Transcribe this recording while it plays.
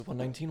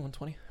119,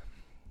 120.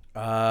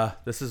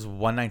 This is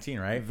 119,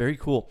 right? Very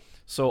cool.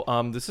 So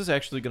this is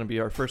actually going to be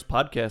our first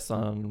podcast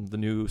on the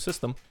new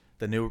system.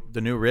 The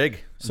new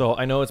rig. So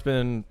I know it's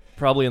been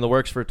probably in the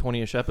works for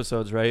 20-ish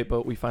episodes, right?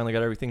 But we finally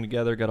got everything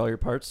together, got all your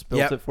parts, built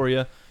Yep. it for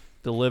you,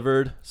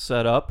 delivered,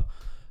 set up.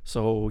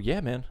 So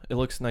yeah, man, it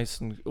looks nice.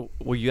 And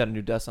well, you got a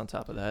new desk on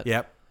top of that.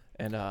 Yep.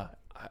 And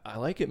I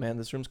like it, man.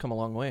 This room's come a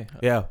long way.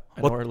 Yeah.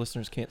 I know our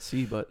listeners can't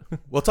see, but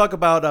We'll talk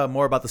about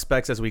more about the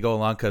specs as we go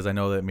along, because I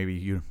know that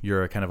maybe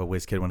you're kind of a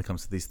whiz kid when it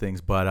comes to these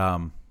things. But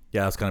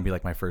yeah, that's gonna be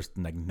like my first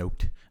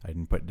note. I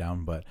didn't put it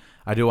down, but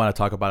I do want to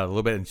talk about it a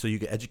little bit, and so you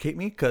can educate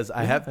me, because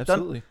I have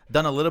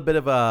done a little bit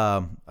of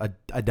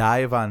a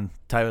dive on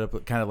kind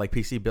of like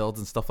PC builds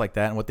and stuff like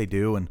that, and what they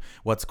do, and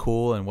what's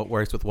cool, and what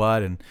works with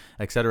what, and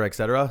et cetera, et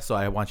cetera. So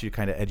I want you to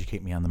kind of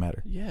educate me on the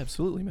matter. Yeah,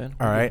 absolutely, man.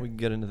 All right, we can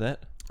get into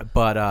that.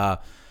 But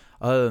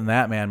other than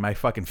that, man, my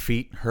fucking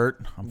feet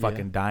hurt. I'm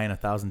fucking dying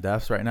 1,000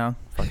 deaths right now.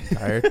 Fucking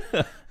tired.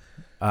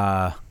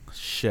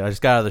 Shit, I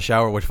just got out of the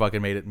shower, which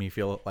fucking made me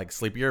feel like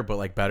sleepier, but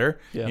like better,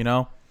 you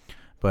know?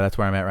 But that's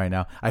where I'm at right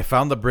now. I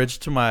found the bridge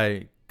to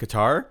my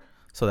guitar,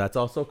 so that's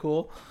also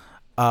cool.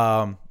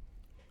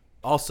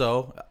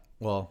 Also,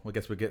 well, I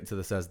guess we'll get into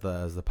this as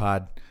the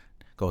pod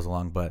goes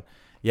along, but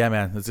yeah,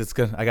 man, it's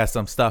good. I got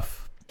some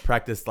stuff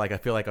practiced. Like, I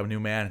feel like I'm a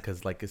new man,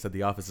 because like I said,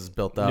 the office is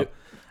built up.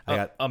 I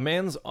got a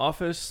man's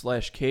office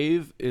 /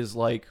 cave is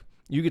like,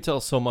 you could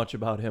tell so much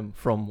about him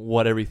from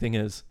what everything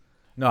is.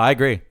 No, I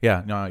agree.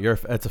 Yeah, no,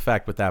 it's a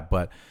fact with that.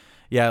 But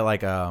yeah,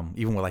 like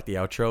even with like the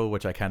outro,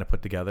 which I kind of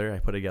put together. I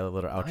put together a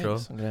little outro.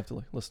 Nice. I'm gonna have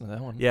to listen to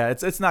that one. Yeah,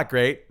 it's not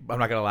great. I'm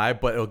not gonna lie,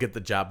 but it'll get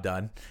the job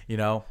done. You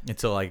know,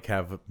 until I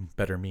have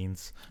better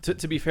means.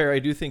 To be fair, I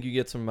do think you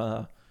get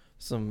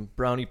some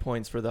brownie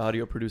points for the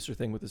audio producer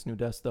thing with this new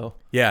desk, though.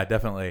 Yeah,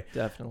 definitely.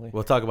 Definitely.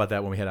 We'll talk about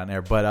that when we head on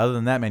air. But other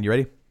than that, man, you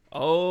ready?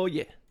 Oh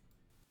yeah.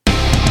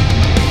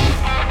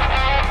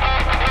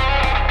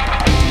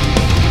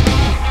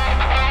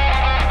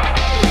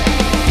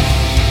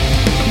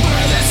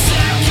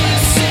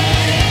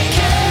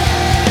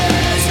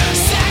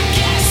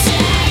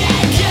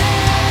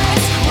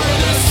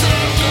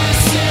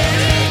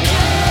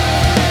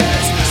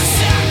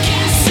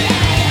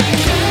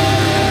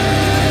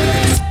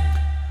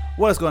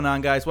 What is going on,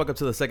 guys? Welcome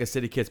to the Second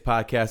City Kids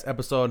podcast,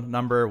 episode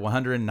number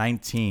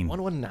 119.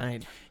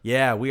 119.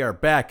 Yeah, we are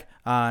back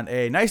on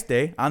a nice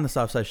day on the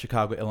south side of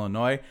Chicago,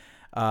 Illinois.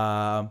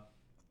 Yeah,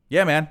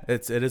 man,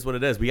 it is what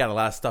it is. We got a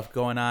lot of stuff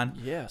going on.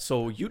 Yeah,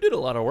 so you did a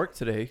lot of work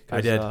today.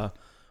 I did.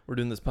 We're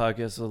doing this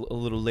podcast a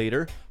little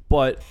later,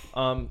 but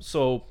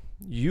so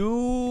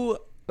you.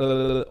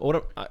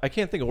 I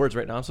can't think of words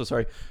right now. I'm so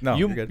sorry. No,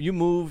 you're good.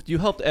 You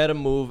helped Adam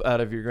move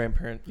out of your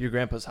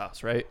grandpa's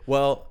house, right?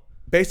 Well,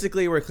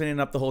 basically, we're cleaning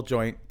up the whole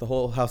joint. The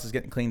whole house is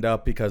getting cleaned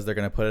up because they're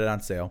going to put it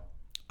on sale.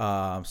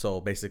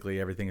 So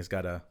basically, everything has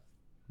got to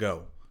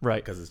go.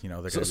 Right. Because,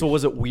 they're So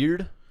was it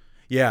weird?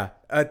 Yeah.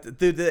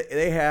 Dude,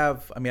 they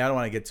have, I mean, I don't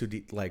want to get too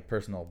deep, like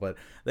personal, but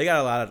they got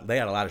a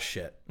lot of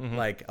shit. Mm-hmm.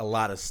 Like a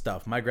lot of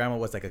stuff. My grandma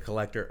was like a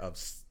collector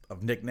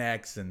of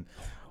knickknacks and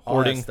all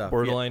hoarding that stuff.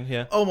 Borderline,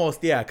 yeah.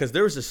 Almost, yeah, because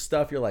there was just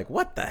stuff you're like,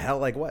 what the hell?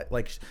 Like what?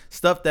 Like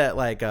stuff that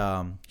like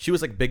she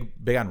was like big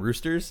on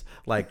roosters,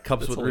 like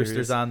cups with hilarious.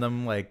 roosters on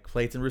them, like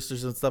plates and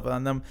roosters and stuff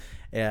on them,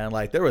 and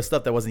like there was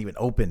stuff that wasn't even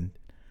open.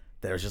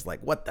 That was just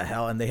like, what the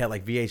hell? And they had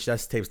like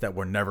VHS tapes that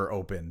were never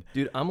opened.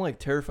 Dude, I'm like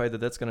terrified that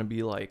that's gonna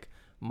be like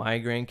my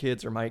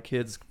grandkids or my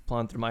kids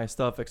plowing through my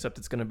stuff, except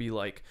it's gonna be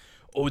like,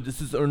 oh,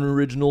 this is an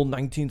original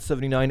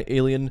 1979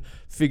 alien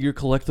figure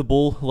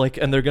collectible, like,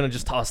 and they're gonna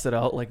just toss it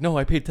out, like, no,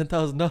 I paid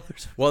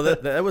 $10,000. Well,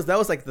 that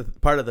was like the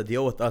part of the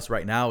deal with us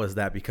right now, is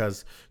that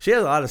because she had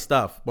a lot of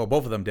stuff. Well,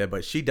 both of them did,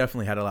 but she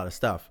definitely had a lot of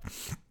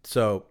stuff.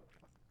 So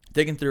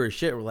digging through her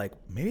shit, we're like,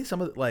 maybe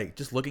some of it, like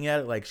just looking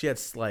at it, like she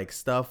had like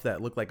stuff that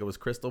looked like it was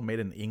crystal made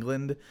in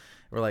England.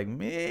 We're like,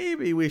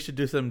 maybe we should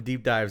do some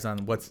deep dives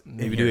on what's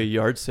maybe do a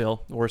yard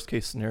sale, worst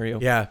case scenario.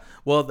 Yeah.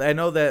 Well, I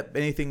know that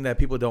anything that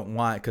people don't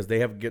want, because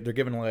they're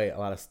giving away a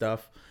lot of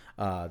stuff.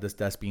 This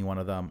desk being one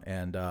of them,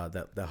 and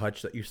the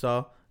hutch that you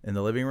saw in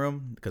the living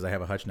room, because I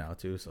have a hutch now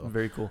too. So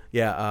very cool.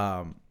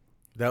 Yeah.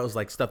 That was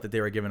like stuff that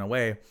they were giving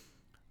away.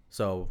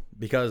 So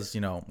because,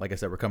 like I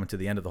said, we're coming to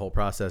the end of the whole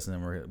process, and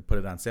then we're going to put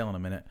it on sale in a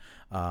minute.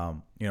 A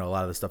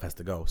lot of the stuff has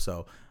to go.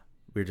 So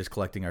we're just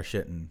collecting our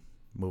shit and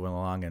moving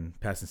along and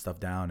passing stuff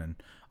down and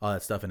all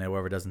that stuff. And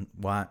whoever doesn't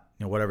want,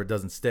 whatever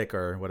doesn't stick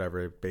or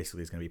whatever,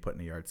 basically is going to be put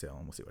in a yard sale,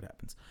 and we'll see what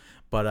happens.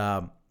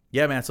 But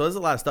yeah, man. So there's a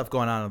lot of stuff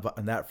going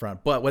on that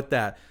front. But with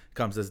that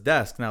comes this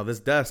desk. Now, this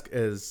desk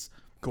is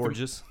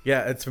gorgeous.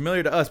 Yeah, it's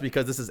familiar to us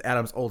because this is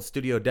Adam's old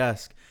studio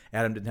desk.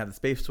 Adam didn't have the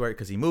space for it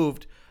because he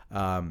moved.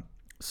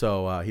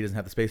 So he doesn't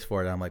have the space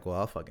for it. I'm like, well,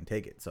 I'll fucking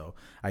take it. So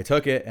I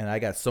took it, and I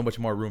got so much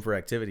more room for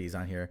activities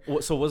on here.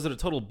 So was it a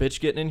total bitch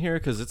getting in here?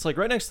 Because it's like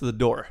right next to the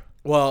door.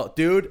 Well,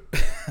 dude.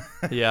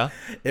 Yeah.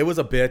 It was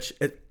a bitch.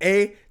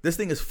 This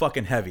thing is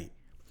fucking heavy.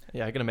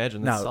 Yeah, I can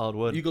imagine that's solid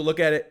wood. You can look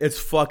at it. It's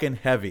fucking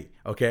heavy.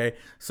 Okay.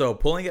 So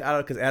pulling it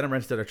out, because Adam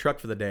rented a truck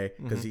for the day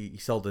because he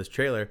sold his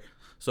trailer.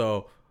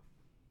 So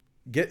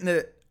getting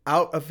it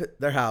out of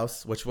their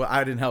house, which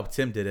I didn't help.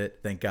 Tim did it,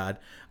 thank God.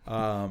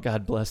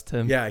 God bless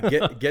Tim. Yeah,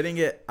 getting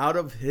it out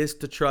of his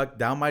truck,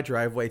 down my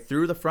driveway,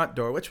 through the front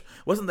door, which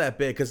wasn't that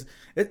big because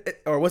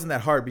or wasn't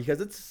that hard because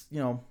it's, you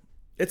know,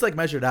 it's like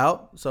measured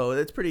out, so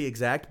it's pretty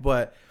exact.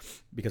 But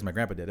because my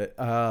grandpa did it,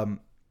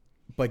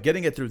 but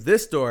getting it through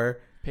this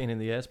door. Pain in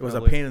the ass. It was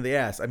a pain in the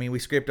ass. I mean, we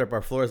scraped up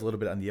our floors a little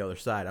bit on the other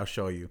side. I'll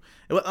show you.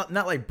 It was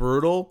not like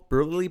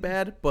brutally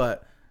bad,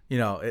 but you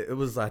know, it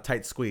was a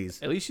tight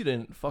squeeze. At least you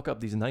didn't fuck up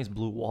these nice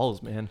blue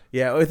walls, man.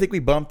 Yeah, I think we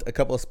bumped a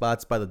couple of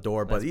spots by the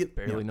door, That's but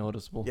barely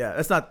noticeable. Yeah,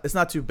 it's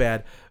not too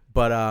bad.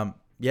 But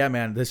yeah,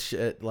 man, this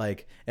shit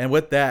like, and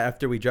with that,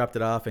 after we dropped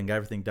it off and got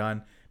everything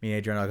done, me and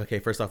Adrian are like, okay,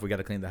 first off, we got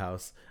to clean the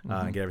house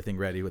and get everything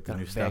ready with the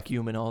new stuff.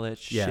 Vacuum and all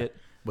that Yeah, shit.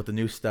 with the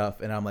new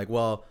stuff, and I'm like,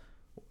 well,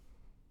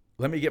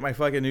 let me get my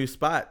fucking new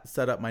spot,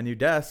 set up my new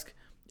desk,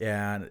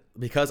 and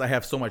because I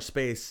have so much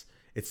space,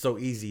 it's so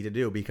easy to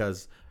do.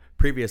 Because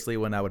previously,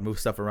 when I would move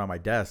stuff around my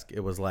desk,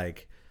 it was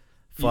like,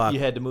 fuck. You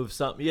had to move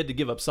something. You had to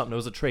give up something. It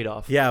was a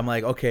trade-off. Yeah, I'm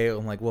like, okay.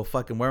 I'm like, well,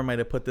 fucking, where am I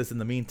to put this in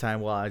the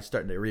meantime while I'm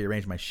starting to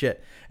rearrange my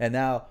shit? And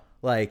now,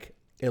 like,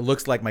 it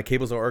looks like my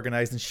cables are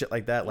organized and shit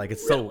like that. Like,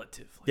 it's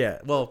Relatively. so. Yeah,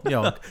 well, you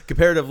know,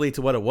 comparatively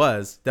to what it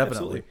was, definitely.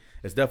 Absolutely.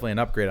 It's definitely an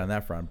upgrade on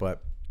that front.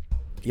 But,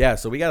 yeah,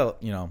 so we got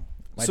to, you know.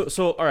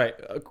 So all right,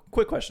 a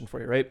quick question for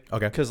you, right?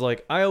 Okay. Because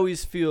like I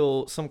always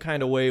feel some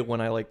kind of way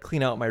when I like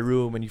clean out my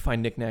room and you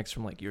find knickknacks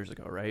from like years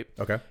ago, right?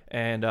 Okay.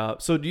 And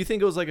so do you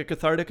think it was like a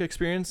cathartic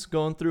experience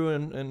going through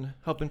and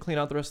helping clean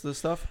out the rest of the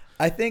stuff?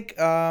 I think.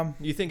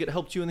 You think it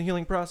helped you in the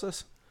healing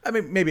process? I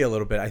mean, maybe a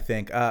little bit. I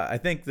think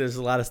there's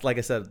a lot of, like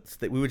I said,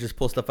 we would just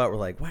pull stuff out. We're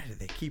like, why do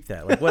they keep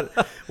that? Like,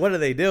 what are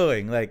they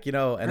doing? Like, you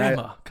know, and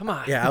Grandma, come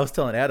on. Yeah, I was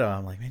telling Adam,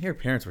 I'm like, man, your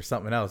parents were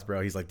something else,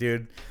 bro. He's like,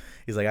 dude,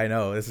 he's like, I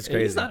know, this is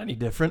crazy. It's not any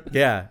different.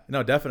 Yeah,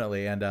 no,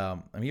 definitely. And I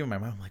mean, even my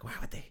mom, I'm like,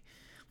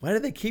 why do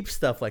they keep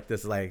stuff like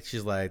this? Like,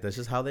 she's like, that's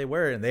just how they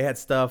were. And they had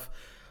stuff.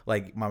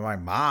 Like my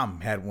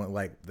mom had one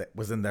like that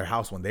was in their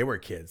house when they were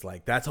kids.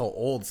 Like that's how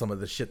old some of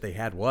the shit they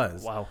had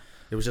was. Wow.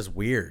 It was just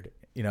weird,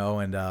 you know.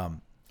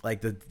 And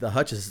like the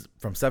hutch is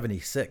from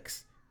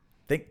 '76.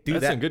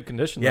 That's in good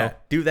condition, Yeah, though.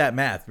 do that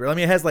math. I mean,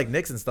 it has like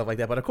nicks and stuff like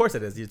that, but of course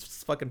it is.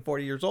 It's fucking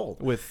 40 years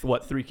old. With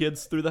what, 3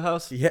 kids through the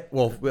house? Yeah,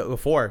 well,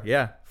 4.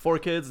 Yeah, 4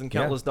 kids and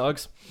countless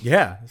dogs.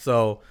 yeah.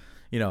 So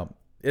you know,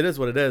 it is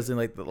what it is, and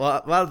like a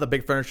lot of the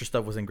big furniture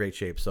stuff was in great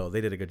shape, so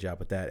they did a good job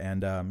with that.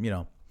 And you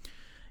know,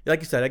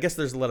 like you said, I guess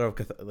there's a lot of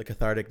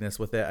catharticness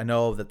with it. I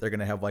know that they're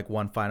gonna have like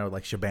one final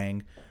like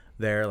shebang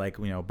there, like,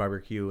 you know,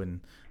 barbecue,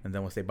 and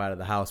then once they buy to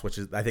the house, which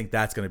is, I think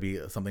that's gonna be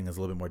something that's a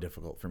little bit more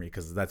difficult for me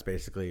because that's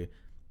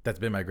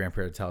been my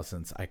grandparents' house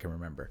since I can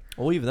remember.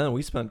 Well, even then,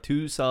 we spent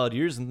 2 solid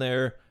years in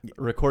there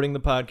recording the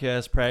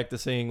podcast,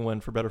 practicing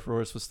when For Better For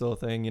Worse was still a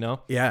thing, you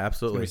know? Yeah, It's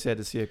absolutely. gonna be sad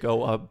to see it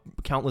go.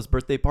 Countless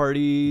birthday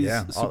parties,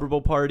 Yeah, Super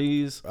Bowl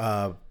parties.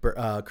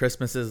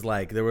 Christmases,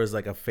 like there was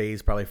like a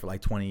phase probably for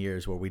like 20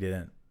 years where we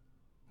didn't.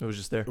 It was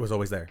just there. It was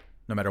always there,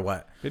 no matter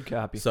what. Good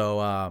copy.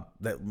 So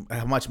that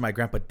how much my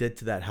grandpa did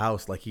to that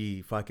house, like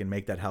he fucking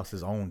make that house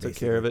his own. Took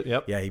care of it.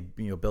 Yep. Yeah, he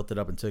built it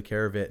up and took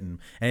care of it, and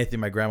anything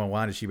my grandma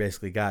wanted, she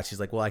basically got. She's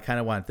like, well, I kind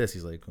of want this.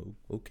 He's like,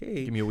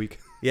 okay, Give me a week.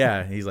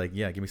 yeah. He's like,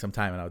 yeah, give me some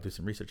time and I'll do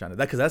some research on it.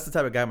 Because that's the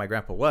type of guy my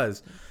grandpa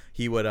was.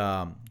 He would.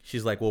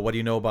 She's like, well, what do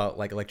you know about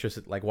like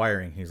electricity, like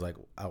wiring? He's like,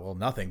 well,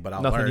 nothing, but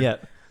I'll Nothing learn.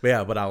 yet. But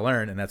yeah, but I'll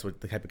learn, and that's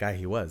what the type of guy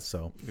he was.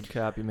 So Good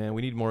copy, man.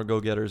 We need more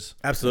go-getters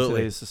Absolutely. in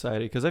today's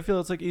society because I feel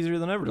it's like easier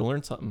than ever to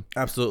learn something.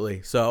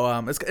 absolutely. So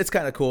it's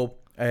kind of cool,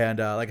 and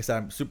like I said,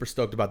 I'm super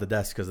stoked about the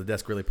desk because the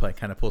desk really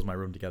kind of pulls my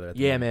room together. At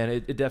the Yeah, moment.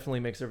 man. It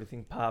definitely makes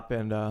everything pop.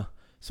 And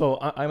so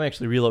I'm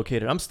actually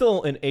relocated. I'm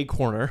still in a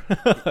corner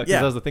because Yeah.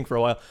 that was the thing for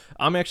a while.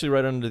 I'm actually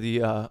right under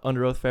the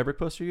Under Oath fabric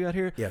poster you got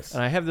here. Yes.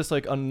 And I have this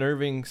like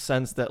unnerving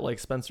sense that like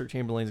Spencer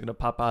Chamberlain's gonna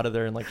pop out of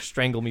there and like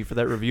strangle me for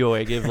that review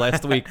I gave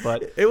last week.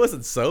 But It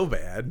wasn't so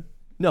bad.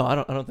 no, I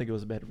don't think it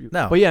was a bad review.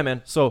 No. But yeah,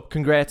 man. So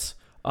congrats.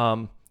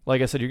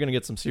 Like I said, you're gonna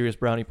get some serious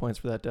brownie points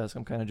for that desk.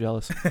 I'm kind of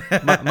jealous.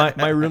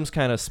 my room's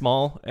kind of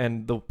small,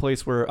 and the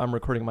place where I'm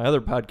recording my other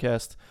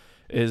podcast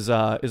is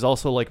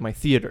also like my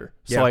theater.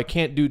 So Yeah. I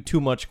can't do too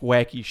much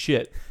wacky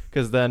shit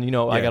because then I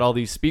Yeah. got all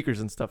these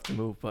speakers and stuff to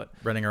move. But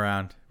Running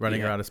around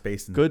Yeah. a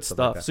space. And good stuff.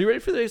 stuff. Like that. So you ready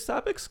for today's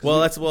topics?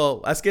 'Cause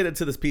Let's get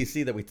into this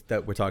PC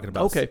that we're talking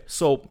about. okay.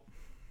 So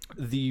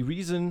the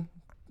reason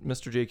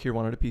Mr. Jake here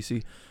wanted a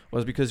PC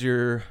was because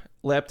your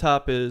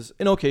laptop is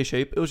in okay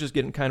shape. It was just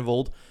getting kind of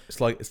old. It's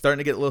starting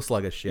to get a little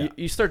sluggish. Yeah.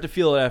 You start to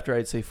feel it after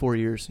I'd say 4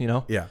 years.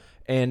 Yeah.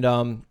 And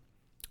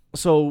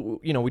so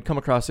we'd come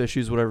across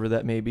issues, whatever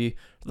that may be.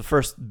 The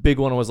first big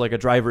one was like a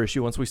driver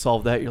issue. Once we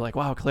solved that, you're like,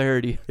 wow,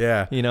 clarity.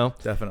 Yeah. And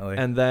Definitely.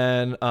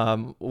 then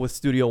with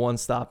Studio One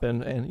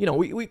stopping, and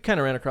we kind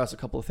of ran across a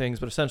couple of things,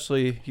 but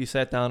essentially he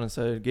sat down and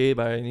said, Gabe,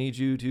 I need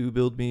you to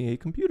build me a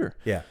computer.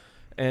 Yeah.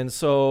 And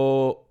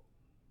so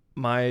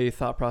my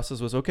thought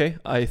process was, okay,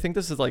 I think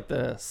this is like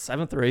the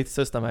 7th or 8th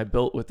system I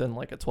built within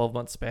like a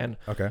 12-month span.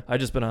 Okay. I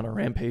just been on a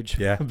rampage,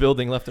 Yeah.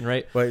 building left and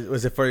right. Wait,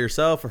 was it for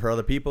yourself or for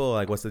other people?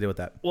 Like, what's the deal with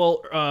that?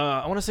 Well,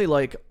 I want to say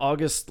like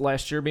August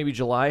last year, maybe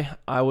July.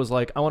 I was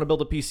like, I want to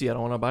build a PC. I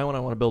don't want to buy one. I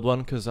want to build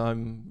one because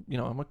I'm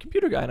a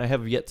computer guy and I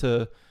have yet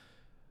to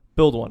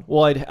build one.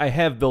 Well, I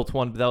have built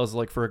one, but that was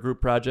like for a group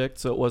project,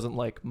 so it wasn't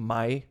like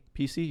my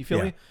PC. You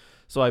feel me?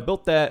 So I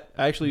built that.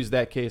 I actually used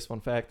that case.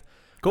 Fun fact.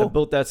 Cool. I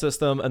built that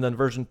system, and then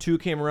version 2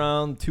 came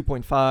around,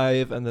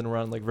 2.5, and then we're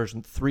on like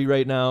version 3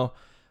 right now.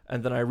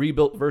 And then I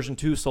rebuilt version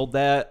 2, sold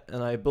that,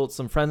 and I built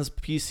some friends'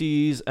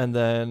 PCs. And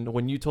then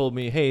when you told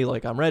me, hey,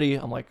 like I'm ready,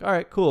 I'm like, all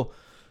right, cool.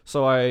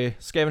 So I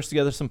scavenged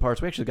together some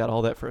parts. We actually got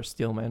all that for a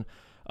steal, man.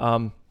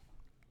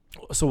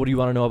 So what do you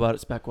want to know about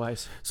it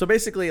spec-wise? So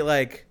basically,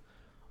 like,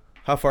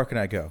 how far can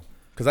I go?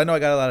 Because I know I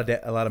got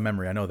a lot of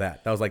memory. I know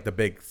that was like the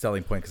big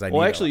selling point. Because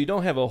Well, actually, you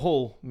don't have a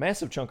whole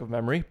massive chunk of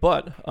memory,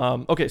 but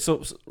okay.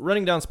 So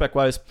running down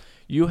spec-wise,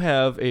 you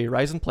have a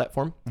Ryzen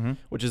platform,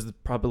 which is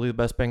probably the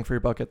best bang for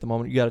your buck at the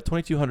moment. You got a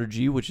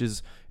 2200G, which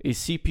is a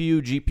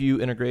CPU GPU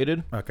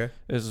integrated. Okay.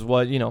 This is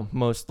what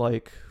most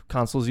like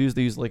consoles use.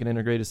 They use like an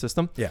integrated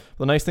system. Yeah.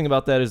 The nice thing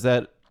about that is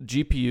that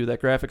GPU,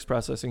 that graphics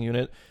processing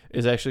unit,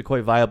 is actually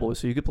quite viable.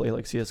 So you could play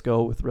like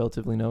CS:GO with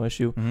relatively no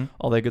issue.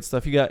 All that good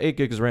stuff. You got 8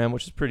 gigs RAM,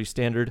 which is pretty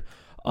standard.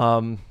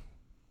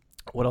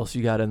 What else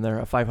you got in there?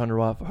 A 500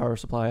 watt power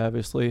supply,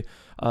 obviously.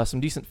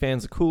 Some decent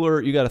fans, a cooler.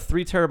 You got a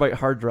 3 terabyte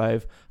hard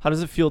drive. How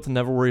does it feel to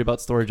never worry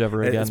about storage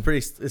ever again? It's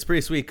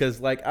pretty sweet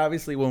because, like,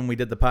 obviously when we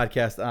did the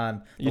podcast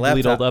on the you laptop,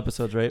 delete all the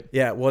episodes, right?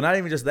 Yeah, well, not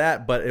even just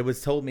that, but it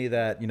was told me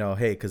that,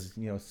 hey, because,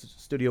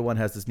 Studio One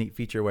has this neat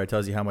feature where it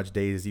tells you how much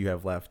days you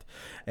have left.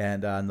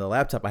 And on the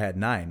laptop, I had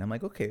 9. I'm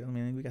like, okay, I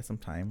mean, we got some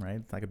time, right?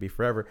 It's not going to be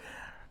forever.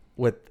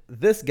 With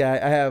this guy,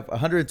 I have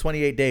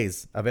 128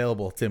 days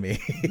available to me.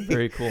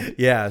 Very cool.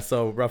 Yeah,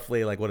 so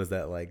roughly, like, what is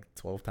that, like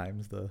 12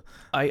 times the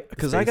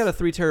because I got a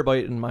 3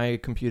 terabyte in my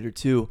computer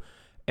too,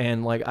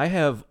 and like I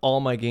have all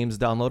my games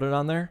downloaded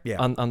on there,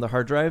 on the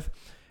hard drive,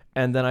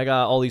 and then I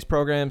got all these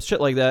programs, shit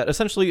like that.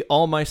 Essentially,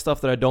 all my stuff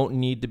that I don't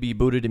need to be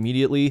booted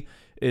immediately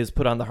is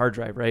put on the hard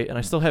drive, right? And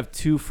I still have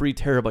 2 free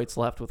terabytes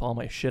left with all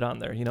my shit on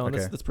there, and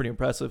that's pretty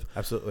impressive.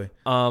 Absolutely.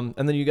 And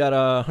then you got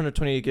a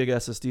 128 gig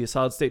SSD, a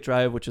solid state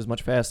drive, which is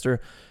much faster.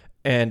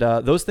 And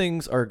those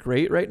things are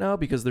great right now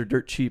because they're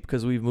dirt cheap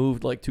because we've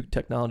moved like 2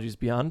 technologies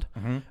beyond.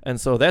 And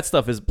so that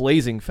stuff is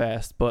blazing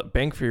fast, but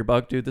bang for your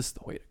buck, dude, this is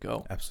the way to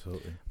go.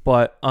 Absolutely.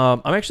 But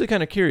I'm actually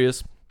kind of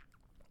curious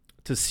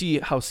to see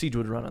how Siege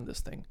would run on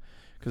this thing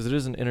because it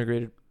is an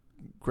integrated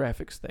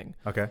graphics thing.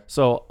 Okay.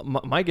 So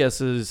my guess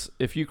is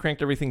if you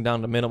cranked everything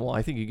down to minimal,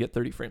 I think you get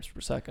 30 frames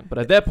per second. But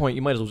at that point,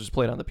 you might as well just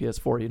play it on the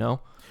PS4,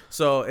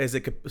 So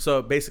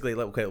so basically,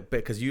 okay,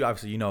 because you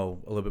obviously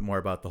know a little bit more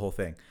about the whole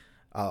thing.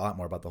 A lot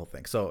more about the whole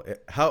thing. So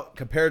how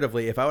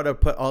comparatively, if I would have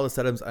put all the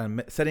settings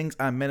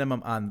on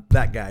minimum on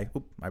that guy,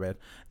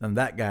 on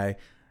that guy,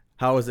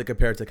 how is it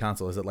compared to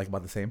console? Is it like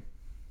about the same?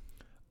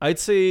 I'd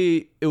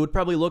say it would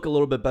probably look a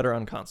little bit better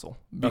on console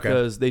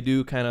because they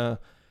do kind of,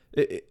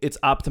 it's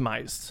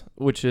optimized,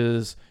 which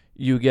is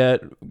you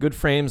get good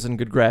frames and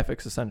good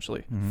graphics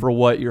essentially for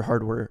what your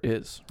hardware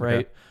is,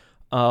 right?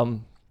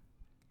 Okay.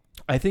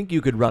 I think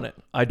you could run it.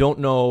 I don't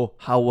know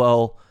how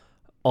well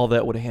all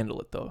that would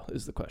handle it though,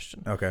 is the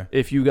question. Okay.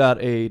 If you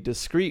got a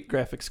discrete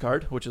graphics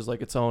card, which is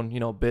like its own,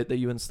 bit that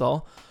you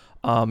install,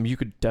 you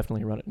could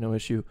definitely run it, no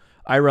issue.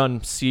 I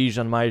run Siege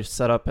on my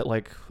setup at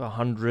like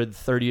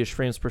 130-ish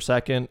frames per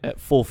second at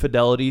full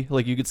fidelity.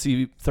 Like you could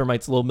see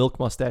Thermite's little milk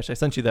mustache. I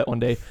sent you that one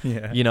day,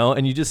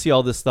 and you just see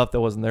all this stuff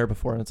that wasn't there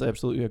before, and it's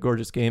absolutely a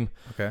gorgeous game.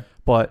 Okay.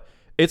 But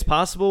it's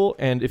possible,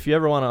 and if you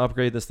ever want to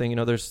upgrade this thing,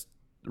 there's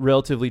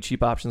relatively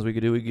cheap options we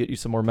could do. We could get you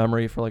some more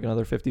memory for like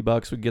another $50. We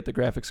could get the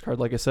graphics card.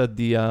 Like I said,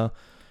 the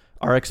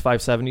RX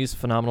 570 is a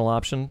phenomenal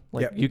option.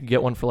 Like you can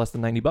get one for less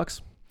than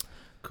 $90.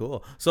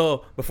 Cool.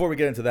 So before we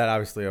get into that,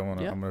 obviously, I'm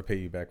gonna pay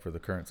you back for the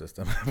current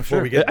system.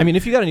 Sure. I mean,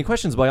 if you got any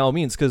questions, by all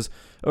means, because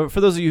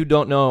for those of you who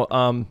don't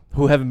know,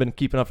 who haven't been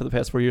keeping up for the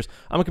past 4 years,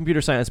 I'm a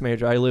computer science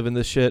major. I live in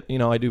this shit.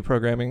 I do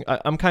programming.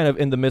 I'm kind of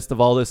in the midst of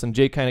all this, and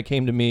Jake kind of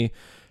came to me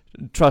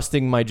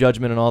trusting my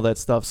judgment and all that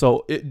stuff.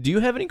 So do you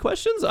have any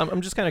questions? I'm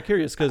just kind of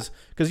curious because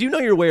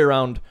your way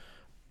around,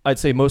 I'd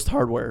say, most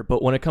hardware,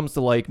 but when it comes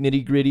to like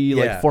nitty gritty,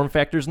 like form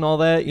factors and all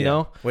that, you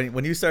know,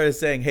 when you started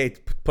saying, "Hey,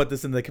 put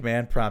this in the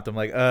command prompt," I'm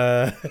like,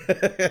 I'm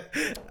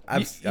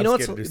scared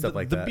to do stuff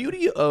like that. The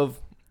beauty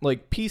of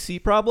like PC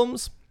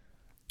problems,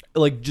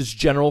 like just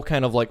general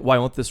kind of like why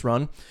won't this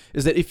run,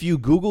 is that if you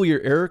Google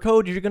your error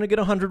code, you're gonna get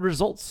 100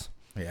 results.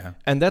 Yeah,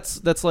 and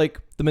that's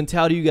like the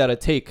mentality you got to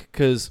take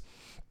because,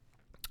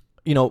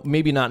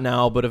 maybe not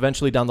now, but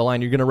eventually down the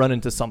line, you're gonna run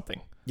into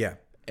something. Yeah,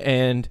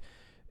 and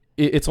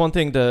it's one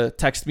thing to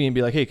text me and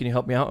be like, hey, can you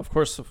help me out? Of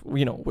course,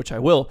 which I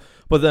will.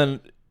 But then,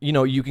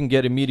 you can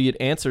get immediate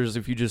answers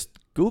if you just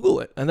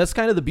Google it. And that's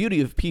kind of the beauty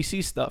of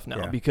PC stuff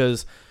now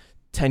because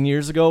 10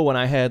 years ago when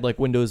I had like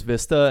Windows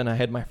Vista and I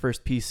had my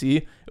first PC,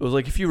 it was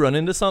like if you run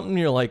into something,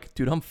 you're like,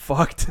 dude, I'm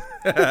fucked.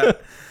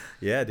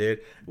 Yeah, dude.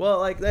 Well,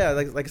 like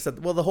I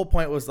said, well, the whole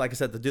point was, like I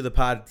said, to do the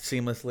pod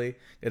seamlessly,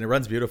 and it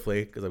runs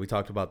beautifully because we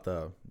talked about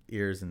the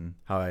ears and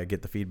how I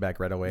get the feedback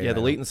right away. Yeah, the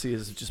latency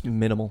is just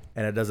minimal.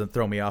 And it doesn't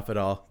throw me off at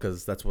all,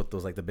 because that's what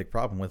was like the big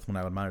problem with when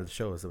I would monitor the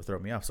show, is it would throw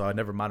me off. So I'd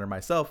never monitor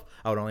myself.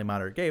 I would only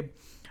monitor Gabe,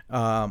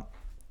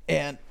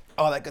 and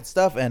all that good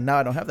stuff. And now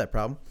I don't have that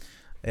problem.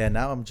 And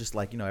now I'm just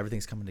like,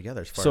 everything's coming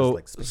together as far as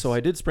like space. So I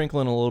did sprinkle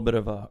in a little bit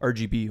of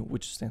RGB,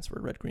 which stands for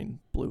red, green,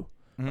 blue.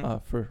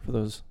 For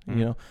those,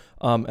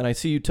 and I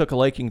see you took a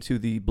liking to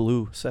the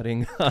blue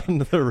setting on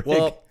the rig.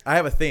 Well, I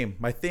have a theme.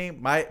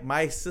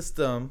 My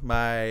system,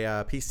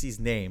 my PC's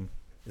name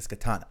is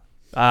Katana.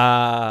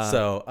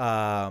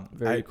 So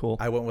very cool.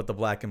 I went with the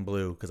black and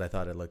blue because I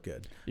thought it looked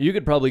good. You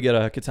could probably get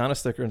a Katana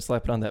sticker and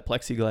slap it on that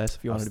plexiglass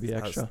if you wanted to be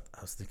extra. I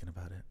was thinking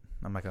about it.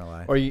 I'm not gonna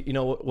lie. Or you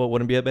know what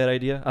wouldn't be a bad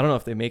idea? I don't know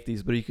if they make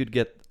these, but you could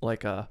get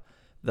like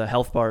the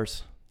health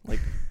bars. Like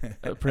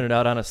printed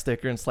out on a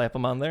sticker and slap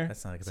them on there.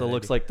 That's not a good so it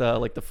looks like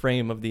the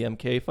frame of the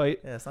MK fight.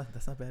 Yeah, that's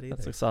not bad either.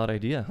 That's a solid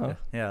idea, huh?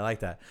 Yeah, I like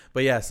that.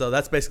 But yeah, so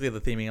that's basically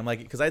the theming. I'm like,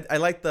 because I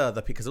like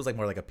the because it was like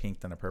more like a pink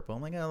than a purple.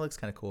 I'm like, it looks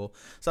kind of cool.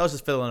 So I was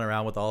just fiddling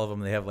around with all of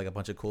them. They have like a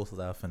bunch of cool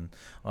stuff and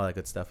all that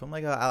good stuff. I'm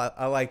like,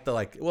 I like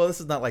the well,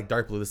 this is not like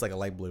dark blue. This is like a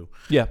light blue.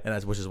 Yeah,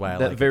 and which is why I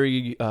that like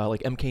very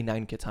like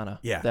MK9 Katana.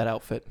 Yeah, that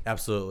outfit.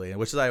 Absolutely, and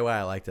which is why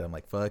I liked it. I'm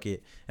like, fuck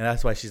it, and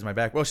that's why she's my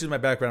back. Well, she's my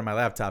background on my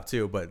laptop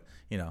too. But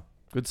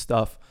good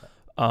stuff.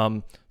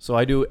 So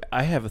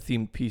I have a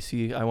themed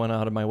PC. I went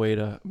out of my way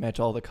to match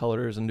all the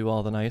colors and do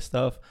all the nice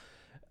stuff.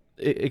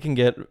 It can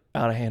get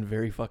out of hand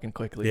very fucking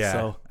quickly.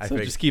 Yeah, so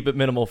just keep it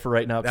minimal for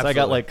right now. Because I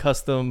got like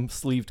custom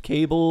sleeved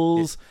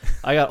cables. Yeah.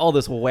 I got all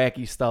this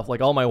wacky stuff. Like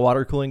all my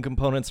water cooling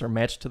components are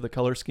matched to the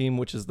color scheme,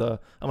 which is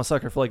I'm a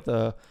sucker for like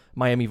the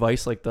Miami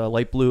Vice, like the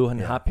light blue and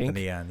hot pink.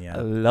 The neon, yeah.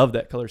 I love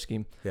that color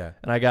scheme. Yeah.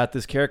 And I got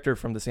this character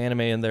from this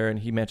anime in there, and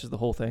he matches the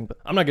whole thing. But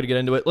I'm not going to get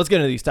into it. Let's get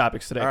into these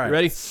topics today. All right. You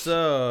ready?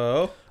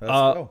 So let's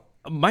go.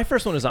 My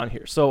first one is on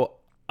here. So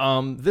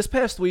this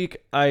past week,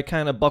 I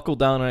kind of buckled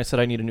down and I said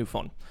I need a new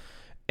phone.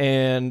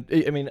 And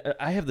I mean,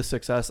 I have the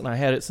 6S and I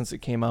had it since it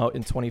came out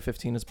in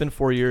 2015. It's been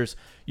 4 years.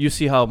 You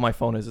see how my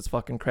phone is. It's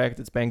fucking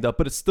cracked. It's banged up,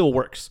 but it still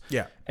works.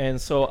 Yeah.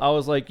 And so I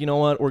was like, you know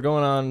what? We're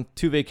going on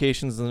 2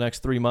 vacations in the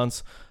next 3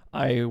 months.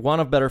 I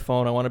want a better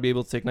phone. I want to be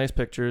able to take nice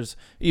pictures.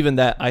 Even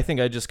that, I think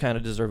I just kind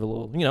of deserve a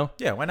little,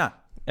 Yeah, why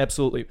not?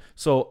 Absolutely.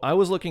 So I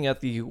was looking at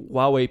the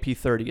Huawei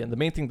P30, and the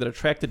main thing that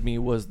attracted me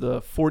was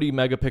the 40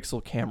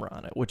 megapixel camera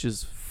on it, which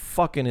is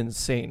fucking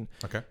insane.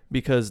 Okay.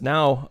 Because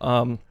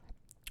now,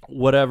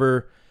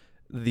 whatever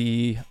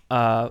the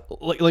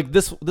like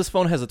this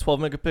phone has a 12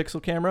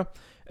 megapixel camera,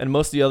 and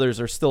most of the others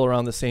are still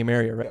around the same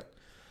area, right?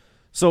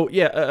 So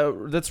yeah,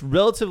 that's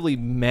relatively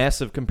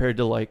massive compared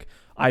to like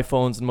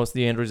iPhones and most of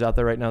the Androids out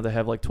there right now that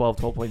have like 12,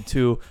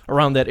 12.2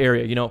 around that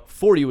area.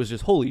 40 was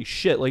just holy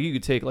shit. Like you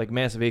could take like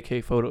massive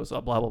 8K photos,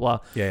 blah blah blah.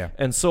 Yeah.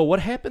 And so what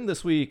happened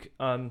this week?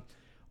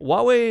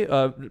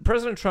 Huawei,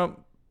 President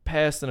Trump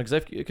passed an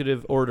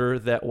executive order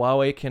that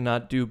Huawei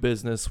cannot do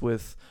business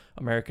with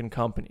American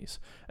companies,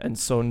 and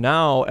so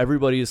now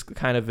everybody is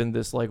kind of in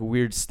this like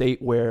weird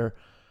state where,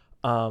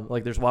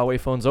 like there's Huawei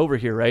phones over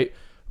here, right?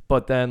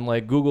 But then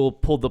like Google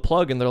pulled the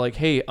plug and they're like,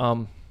 hey,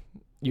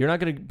 you're not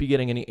going to be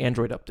getting any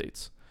Android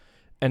updates.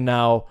 And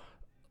now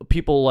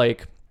people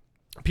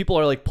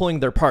are like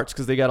pulling their parts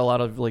because they got a lot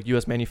of like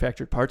US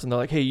manufactured parts, and they're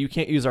like, hey, you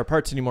can't use our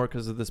parts anymore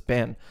because of this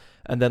ban.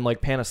 And then like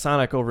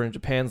Panasonic over in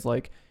Japan's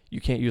like, you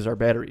can't use our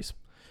batteries.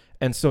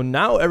 And so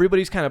now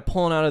everybody's kind of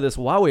pulling out of this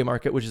Huawei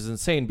market, which is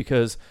insane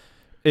because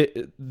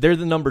they're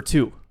the number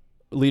 2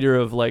 leader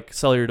of like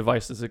cellular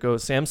devices. It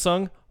goes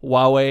Samsung,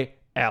 Huawei,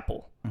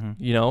 Apple.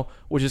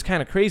 Which is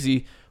kind of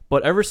crazy.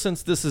 But ever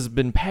since this has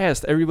been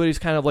passed, everybody's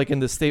kind of like in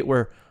this state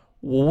where,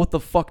 well, what the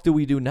fuck do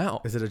we do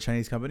now? Is it a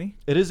Chinese company?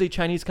 It is a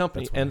Chinese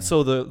company. And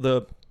so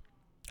the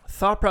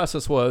thought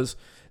process was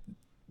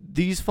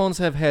these phones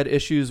have had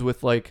issues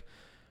with like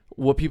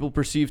what people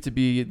perceive to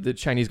be the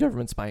Chinese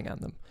government spying on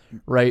them,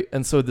 right?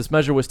 And so this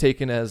measure was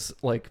taken as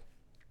like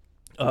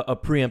a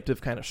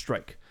preemptive kind of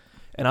strike.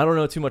 And I don't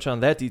know too much on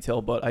that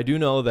detail, but I do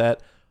know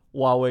that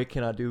Huawei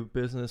cannot do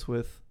business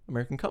with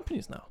American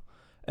companies now.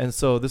 And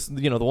so this,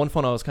 the one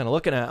phone I was kind of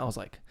looking at, I was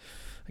like,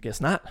 I guess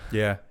not.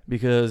 Yeah.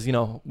 Because,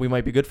 we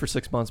might be good for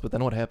 6 months, but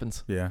then what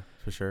happens? Yeah,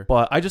 for sure.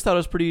 But I just thought it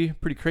was pretty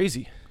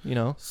crazy,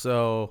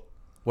 So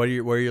where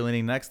are you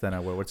leaning next then?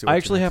 I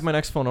actually have my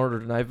next phone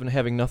ordered, and I've been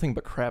having nothing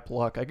but crap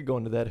luck. I could go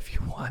into that if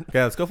you want.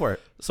 Yeah, let's go for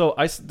it. So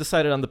I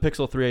decided on the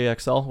Pixel 3a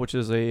XL, which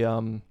is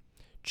a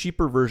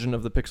cheaper version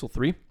of the Pixel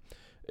 3.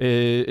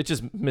 It's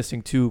just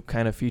missing 2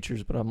 kind of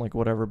features, but I'm like,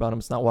 whatever about them.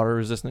 It's not water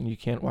resistant. You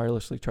can't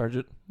wirelessly charge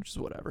it, which is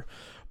whatever.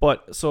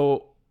 But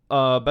so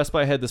Best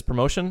Buy had this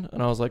promotion,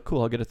 and I was like,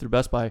 cool, I'll get it through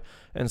Best Buy.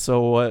 And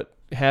so what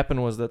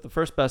happened was that the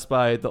first Best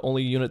Buy, the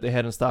only unit they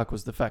had in stock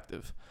was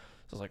defective.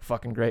 So I was like,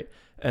 fucking great.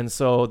 And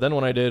so then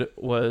what I did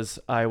was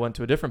I went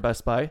to a different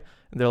Best Buy,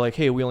 and they're like,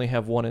 hey, we only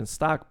have 1 in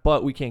stock,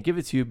 but we can't give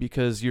it to you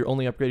because you're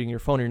only upgrading your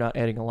phone. You're not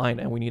adding a line,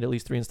 and we need at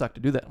least 3 in stock to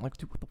do that. I'm like,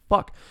 dude, what the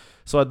fuck?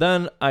 So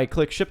then I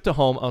click ship to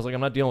home. I was like,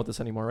 I'm not dealing with this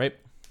anymore, right?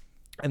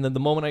 And then the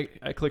moment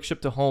I click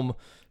ship to home,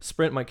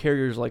 Sprint, my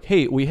carrier's like,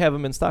 hey, we have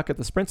them in stock at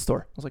the Sprint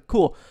store. I was like,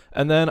 cool.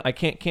 And then I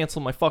can't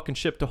cancel my fucking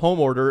ship to home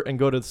order and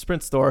go to the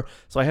Sprint store.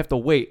 So I have to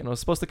wait. And it was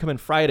supposed to come in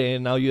Friday,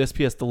 and now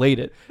USPS delayed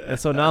it. And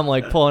so now I'm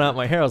like pulling out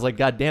my hair. I was like,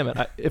 God damn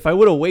it. If I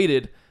would have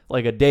waited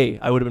like a day,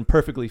 I would have been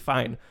perfectly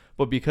fine.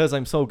 But because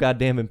I'm so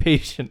goddamn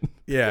impatient,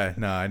 Yeah,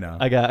 no, I know.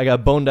 I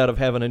got boned out of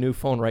having a new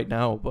phone right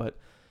now. But,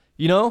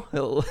 you know,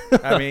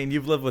 I mean,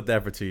 you've lived with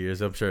that for 2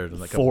 years. I'm sure.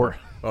 Like 4.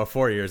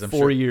 4 years. I'm 4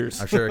 sure, years.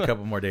 I'm sure a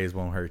couple more days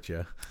won't hurt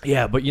you.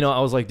 Yeah, but, you know,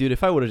 I was like, dude,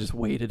 if I would have just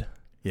waited.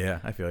 Yeah,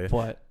 I feel you.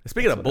 But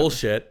Speaking of whatever.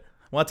 bullshit,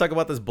 want to talk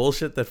about this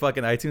bullshit that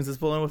fucking iTunes is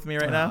pulling with me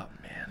right now?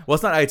 Man. Well,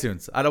 it's not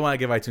iTunes. I don't want to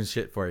give iTunes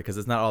shit for it because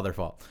it's not all their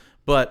fault.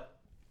 But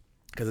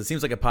because it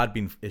seems like a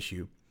Podbean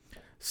issue.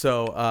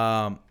 So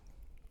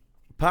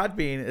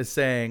Podbean is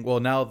saying, well,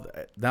 now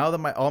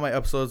that all my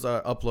episodes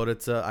are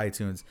uploaded to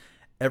iTunes,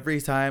 every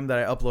time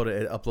that I upload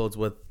it, it uploads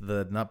with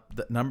the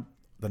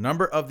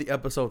number of the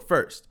episode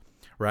first,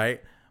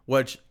 right?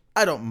 Which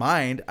I don't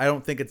mind. I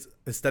don't think it's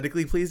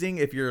aesthetically pleasing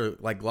if you're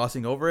like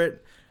glossing over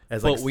it.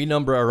 As But like, we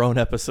number our own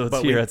episodes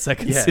but here we- at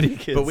Second yeah, City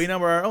Kids. But we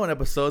number our own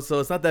episodes, so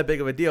it's not that big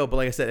of a deal. But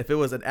like I said, if it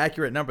was an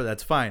accurate number,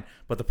 that's fine.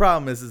 But the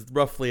problem is it's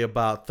roughly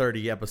about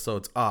 30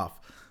 episodes off.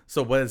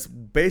 So what is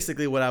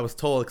basically what I was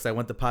told, because I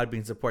went to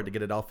Podbean support to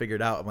get it all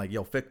figured out. I'm like,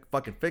 yo,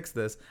 fucking fix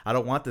this. I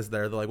don't want this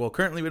there. They're like, well,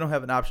 currently we don't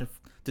have an option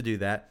to do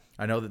that.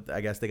 I know that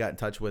I guess they got in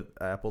touch with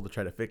Apple to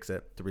try to fix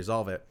it, to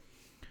resolve it.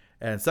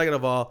 And second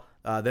of all,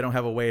 they don't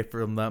have a way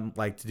for them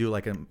like to do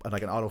like an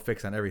auto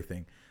fix on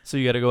everything. So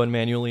you got to go in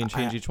manually and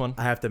change each one?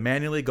 I have to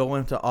manually go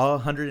into all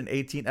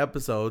 118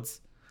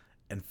 episodes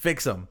and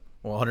fix them.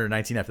 Well,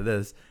 119 after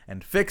this,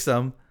 and fix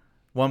them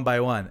one by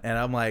one. And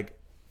I'm like,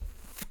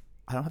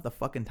 I don't have the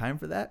fucking time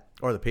for that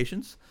or the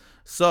patience.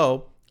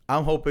 So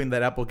I'm hoping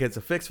that Apple gets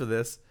a fix for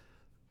this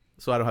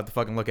so I don't have to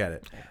fucking look at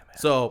it. Yeah,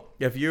 so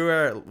if you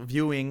are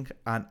viewing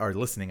on or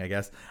listening, I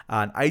guess,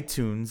 on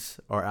iTunes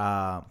or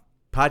Apple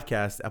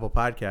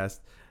Podcast,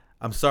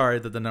 I'm sorry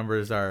that the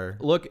numbers are...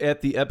 Look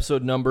at the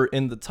episode number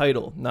in the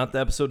title, not the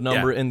episode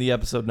number in the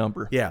episode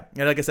number. Yeah,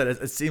 and like I said,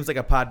 it seems like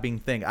a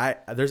Podbean thing.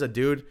 There's a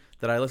dude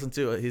that I listen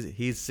to.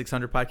 He's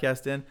 600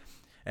 podcast in,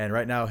 and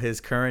right now his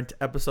current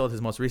episode,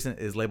 his most recent,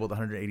 is labeled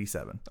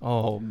 187.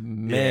 Oh,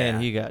 man, Yeah.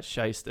 he got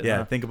shysted. Yeah,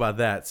 huh? think about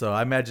that. So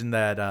I imagine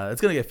that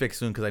it's gonna get fixed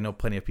soon because I know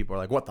plenty of people are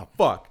like, "What the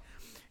fuck?"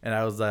 And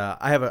I was,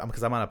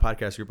 because I'm on a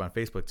podcast group on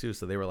Facebook too,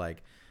 so they were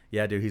like,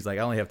 "Yeah, dude." He's like,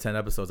 "I only have 10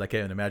 episodes. I can't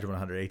even imagine what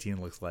 118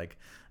 looks like."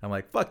 I'm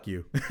like, "Fuck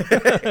you."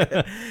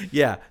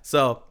 Yeah.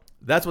 So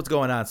that's what's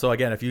going on. So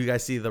again, if you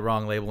guys see the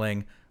wrong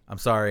labeling, I'm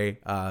sorry.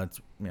 I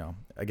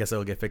guess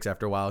it'll get fixed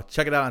after a while.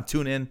 Check it out on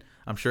TuneIn.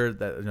 I'm sure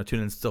that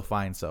TuneIn's still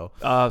fine. So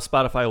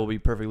Spotify will be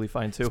perfectly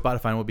fine, too.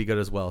 Spotify will be good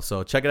as well.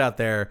 So check it out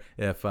there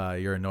if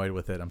you're annoyed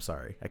with it. I'm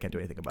sorry. I can't do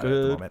anything about it at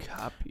the Good moment.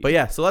 copy. But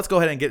yeah, so let's go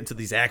ahead and get into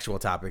these actual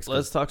topics.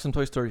 Let's talk some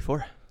Toy Story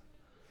 4.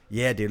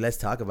 Yeah, dude, let's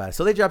talk about it.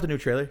 So they dropped a new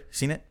trailer.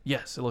 Seen it?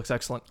 Yes, it looks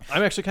excellent.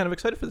 I'm actually kind of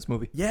excited for this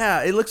movie.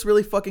 Yeah, it looks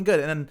really fucking good.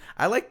 And then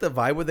I like the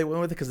vibe where they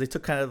went with it because they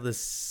took kind of this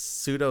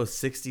pseudo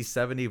 60s,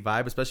 70s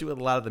vibe, especially with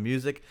a lot of the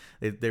music.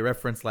 They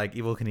reference like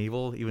Evel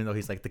Knievel, even though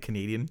he's like the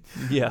Canadian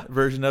Yeah.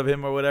 version of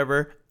him or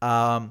whatever.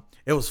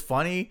 It was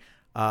funny.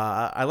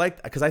 I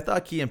liked, because I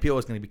thought Key and Peele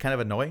was going to be kind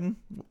of annoying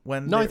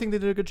when. No, I think they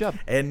did a good job.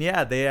 And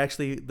yeah, they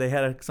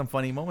had some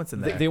funny moments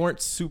in there. They weren't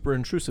super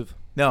intrusive.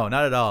 No,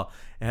 not at all.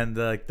 And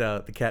the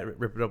cat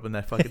ripping open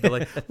that fucking. They're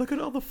like, look at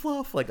all the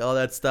fluff, like all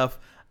that stuff.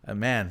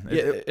 Man,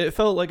 Yeah, it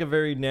felt like a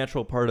very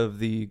natural part of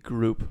the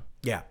group.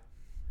 yeah.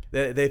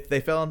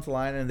 They fell into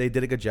line and they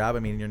did a good job. I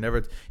mean, you'll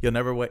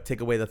never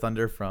take away the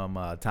thunder from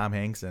Tom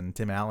Hanks and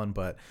Tim Allen,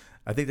 but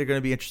I think they're going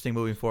to be interesting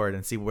moving forward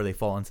and see where they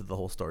fall into the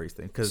whole stories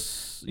thing.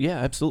 Because Yeah,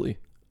 absolutely.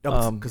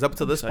 up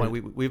to this excited.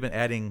 point, we've been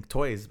adding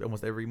toys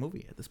almost every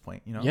movie at this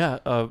point. Yeah,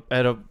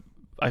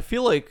 I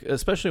feel like,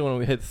 especially when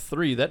we hit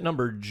 3, that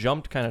number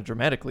jumped kind of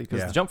dramatically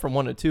because Yeah. the jump from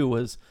 1 to 2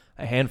 was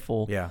a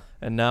handful. Yeah,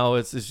 And now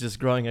it's just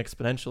growing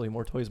exponentially.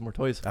 More toys, more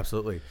toys.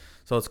 absolutely.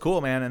 So it's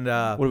cool, man. And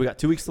What do we got?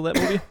 2 weeks till that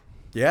movie?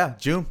 yeah,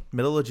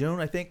 middle of June,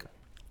 I think.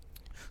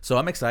 So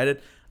I'm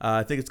excited.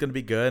 I think it's going to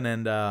be good.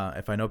 And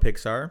if I know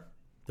Pixar,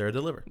 they're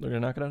delivered. They're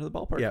going to knock it out of the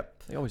ballpark.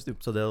 Yep. They always do.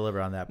 So they'll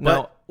deliver on that.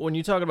 Now, when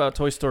you talk about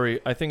Toy Story,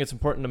 I think it's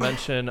important to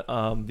mention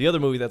the other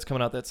movie that's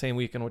coming out that same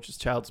weekend, which is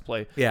Child's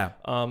Play. Yeah.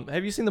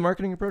 Have you seen the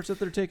marketing approach that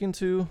they're taking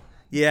to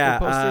Yeah.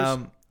 the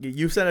posters?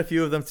 You sent a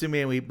few of them to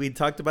me, and we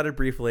talked about it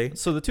briefly.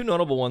 So the two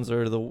notable ones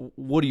are the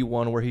Woody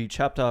one, where Chucky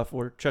chopped off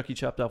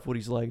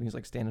Woody's leg and he's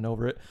like standing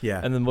over it. Yeah.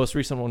 And then the most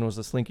recent one was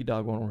the Slinky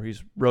Dog one, where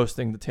he's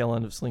roasting the tail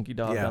end of Slinky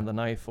Dog Yeah. on the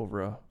knife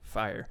over a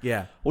fire.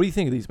 Yeah. What do you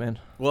think of these, man?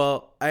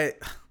 Well, I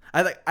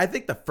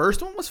think the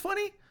first one was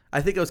funny.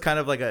 I think it was kind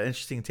of like an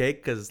interesting take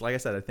because, like I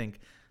said, I think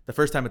the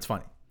first time it's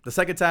funny. The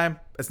second time,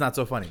 it's not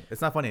so funny.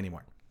 It's not funny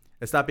anymore.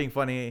 It stopped being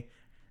funny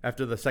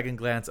after the second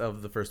glance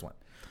of the first one.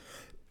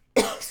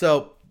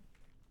 So,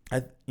 I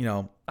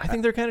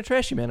think they're kind of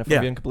trashy, man. If Yeah.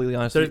 I'm being completely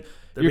honest, They're with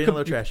you. being a little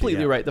You're trashy.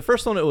 completely Yeah. right. The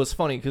first one, it was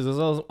funny because it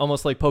was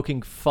almost like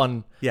poking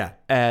fun Yeah.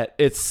 at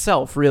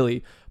itself,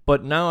 really.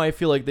 But now I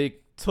feel like they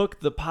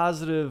took the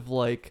positive,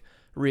 like,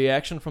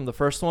 reaction from the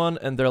first one,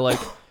 and they're like,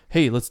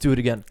 "Hey, let's do it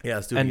again." Yeah,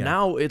 let's do it And again.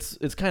 now it's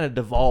kind of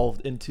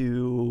devolved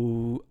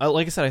into,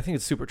 like I said, I think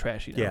it's super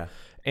trashy now. Yeah.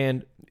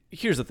 And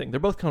here's the thing: they're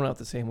both coming out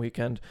the same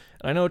weekend,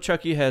 and I know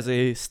Chucky has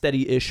a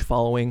steady-ish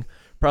following,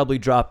 probably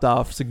dropped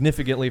off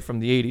significantly from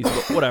the '80s,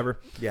 but whatever.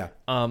 Yeah.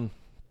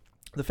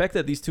 The fact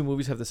that these two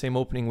movies have the same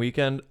opening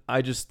weekend,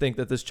 I just think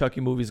that this Chucky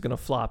movie is gonna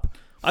flop.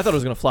 I thought it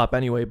was gonna flop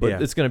anyway, but Yeah.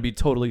 it's gonna be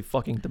totally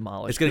fucking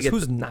demolished. It's gonna 'Cause get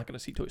who's not gonna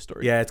see Toy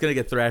Story? Yeah, it's gonna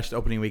get thrashed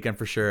opening weekend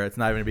for sure. It's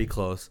not even gonna be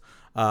close.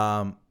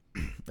 I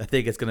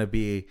think it's gonna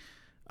be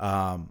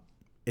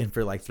in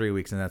for like 3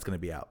 weeks, and that's gonna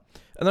be out.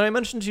 And then I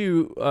mentioned to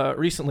you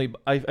recently,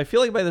 I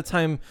feel like by the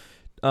time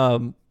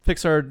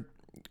Pixar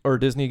or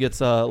Disney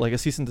gets like a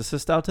cease and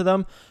desist out to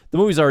them, the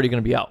movie's already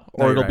going to be out,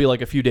 or No, it'll you're be right.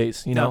 like a few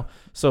days, you No. know?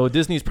 So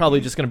Disney's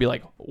probably just going to be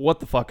like, what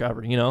the fuck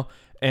ever, you know?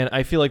 And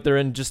I feel like they're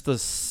in just a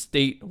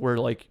state where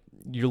like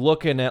you're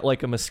looking at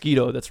like a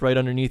mosquito that's right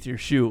underneath your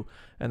shoe,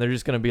 and they're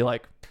just going to be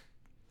like,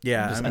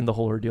 Yeah, just I mean, end the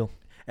whole ordeal.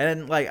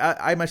 and like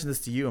I mentioned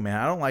this to you, man.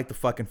 I don't like the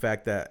fucking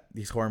fact that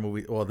these horror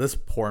movies. Well, this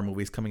horror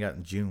movie is coming out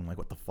in June. Like,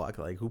 what the fuck?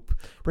 Like, who?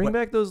 Bring what-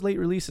 back those late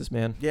releases,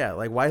 man. Yeah,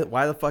 like why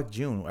the fuck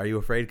June? Are you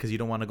afraid because you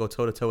don't want to go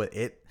toe to toe with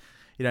it?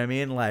 You know what I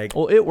mean? Like,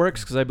 Well, it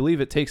works because I believe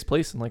it takes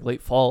place in like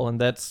late fall, and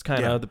that's kind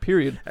of Yeah. the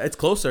period. it's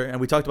closer, and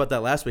we talked about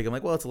that last week. I'm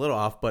like, well, it's a little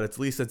off, but at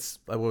least it's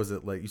what was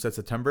it like? You said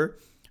September.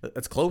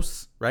 It's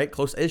close, right?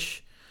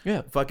 Close-ish.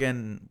 Yeah.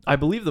 Fucking I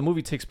believe the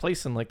movie takes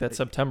place in like that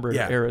September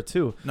Yeah. era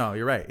too. no,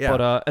 you're right. Yeah,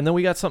 But and then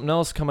we got something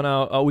else coming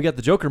out. We got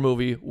the Joker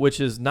movie, which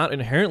is not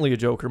inherently a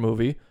Joker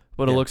movie,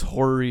 but it Yeah. looks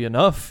horror-y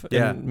enough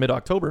Yeah. in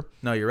mid-October.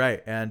 no, you're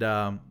right. And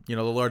you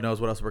know, the Lord knows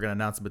what else we're gonna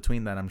announce in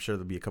between that. I'm sure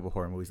there'll be a couple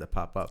horror movies that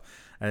pop up,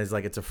 and it's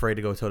like it's afraid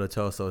to go toe to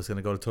toe, so it's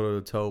gonna go toe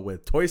to toe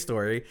with Toy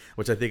Story,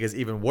 which I think is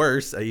even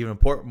worse,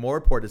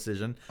 more poor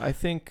decision. I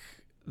think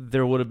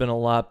there would have been a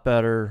lot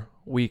better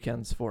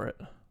weekends for it.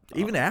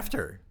 Even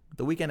after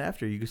the weekend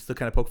after, you can still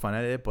kind of poke fun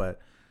at it, but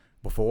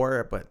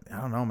before, but I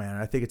don't know,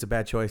 man. I think it's a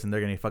bad choice, and they're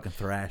gonna get fucking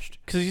thrashed.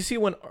 Because you see,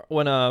 when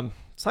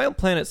Silent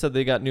Planet said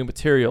they got new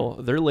material,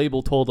 their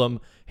label told them,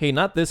 hey,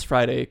 not this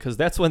Friday, because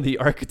that's when the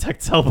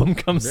Architects album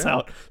comes Yeah.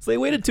 out. So they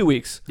waited 2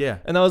 weeks. Yeah,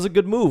 And that was a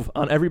good move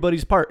on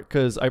everybody's part,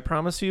 because I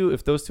promise you,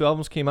 if those two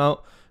albums came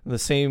out in the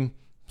same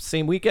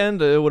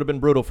weekend, it would have been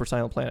brutal for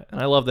Silent Planet. And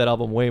I love that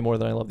album way more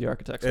than I love the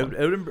Architects one.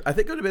 I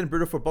think it would have been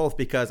brutal for both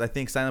because I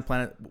think Silent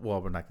Planet.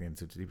 Well, we're not getting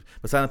into it too deep,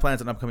 but Silent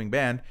Planet's an upcoming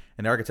band,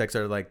 and the Architects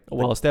are like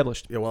Well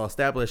established. yeah, well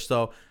established.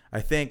 So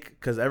I think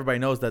because everybody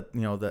knows that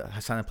the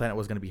Silent Planet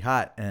was going to be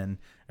hot, and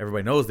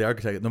everybody knows the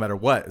Architect, no matter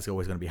what, is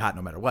always going to be hot,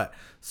 no matter what.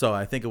 So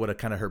I think it would have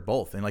kind of hurt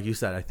both. And like you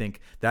said, I think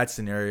that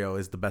scenario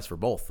is the best for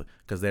both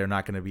because they're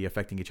not going to be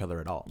affecting each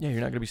other at all. Yeah, you're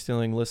not going to be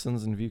stealing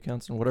listens and view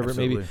counts and whatever it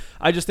may be. Absolutely.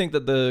 I just think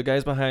that the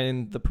guys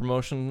behind the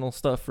promotional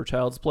stuff for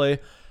Child's Play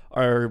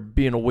are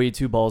being way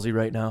too ballsy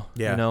right now.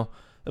 Yeah. You know?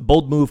 A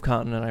bold move,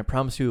 Cotton, and I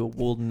promise you it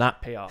will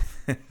not pay off.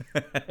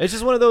 It's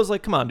just one of those,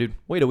 like, come on, dude,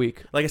 wait a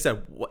week. Like I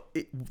said,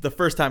 the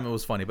first time it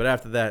was funny, but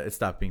after that, it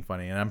stopped being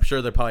funny. And I'm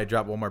sure they'll probably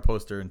drop one more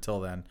poster until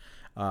then.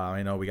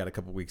 I know we got a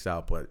couple weeks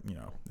out, but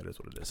it is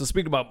what it is. So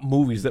speaking about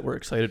movies that we're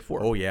excited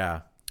for. Oh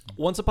yeah,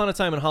 Once Upon a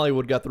Time in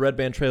Hollywood got the Red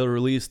Band trailer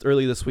released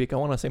early this week. I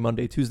want to say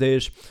Monday,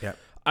 Tuesday-ish. yeah.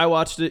 I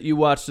watched it. You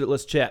watched it.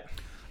 Let's chat.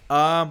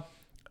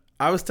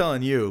 I was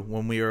telling you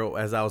when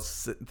as I was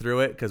sitting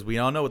through it, because we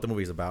all know what the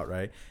movie's about,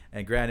 right?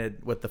 And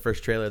granted, with the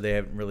first trailer, they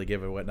haven't really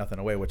given nothing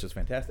away, which is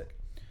fantastic.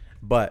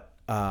 But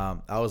I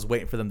was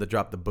waiting for them to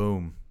drop the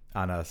boom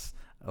on us,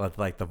 with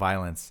like the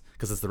violence,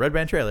 because it's the Red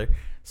Band trailer.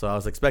 So I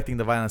was expecting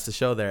the violence to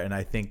show there, and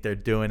I think they're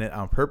doing it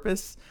on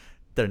purpose.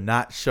 They're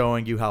not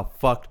showing you how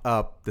fucked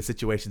up the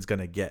situation's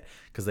gonna get,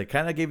 because they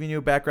kind of gave you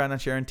a background on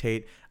Sharon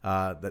Tate,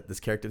 that this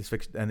character is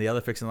and the other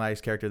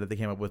fictionalized character that they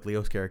came up with,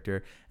 Leo's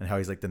character, and how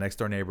he's like the next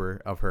door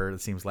neighbor of her. It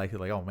seems like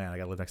oh man, I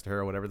gotta live next to her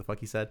or whatever the fuck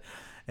he said,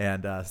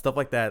 and stuff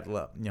like that.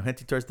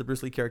 Hinting towards the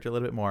Bruce Lee character a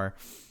little bit more,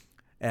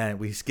 and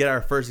we get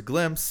our first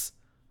glimpse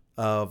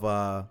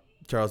of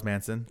Charles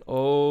Manson.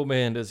 Oh,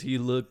 man, does he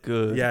look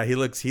good. Yeah,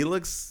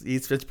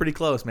 it's pretty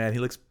close, man. He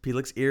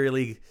looks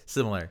eerily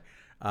similar.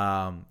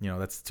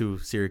 That's two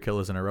serial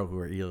killers in a row who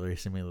are eerily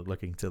similar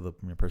looking to the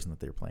person that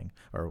they were playing,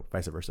 or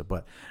vice versa.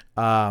 But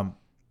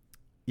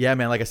yeah,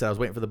 man, like I said, I was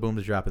waiting for the boom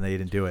to drop, and they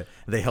didn't do it.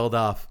 They held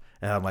off,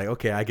 and I'm like,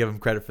 okay, I give them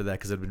credit for that,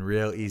 because it'd been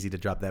real easy to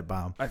drop that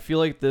bomb. I feel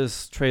like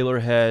this trailer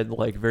had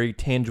like very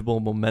tangible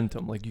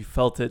momentum. Like you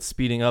felt it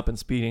speeding up,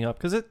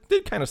 because it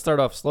did kind of start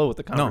off slow with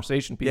the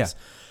conversation piece.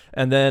 Yeah.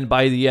 And then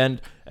by the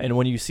end, and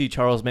when you see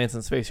Charles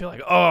Manson's face, you're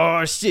like,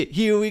 oh shit,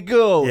 here we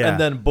go. Yeah. And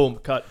then boom,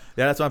 cut.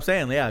 Yeah, that's what I'm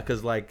saying. Yeah,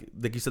 because like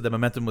you said, the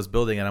momentum was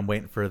building, and I'm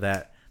waiting for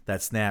that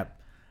snap,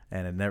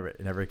 and it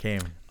never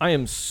came. I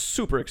am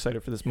super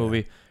excited for this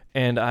movie,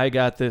 and I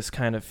got this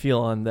kind of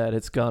feeling that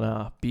it's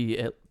gonna be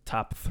at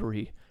top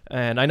 3.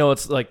 And I know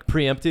it's like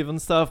preemptive and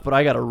stuff, but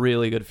I got a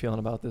really good feeling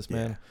about this,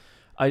 man.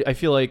 I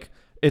feel like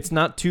it's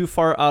not too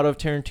far out of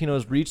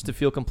Tarantino's reach to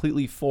feel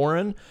completely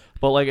foreign.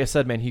 But like I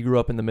said, man, he grew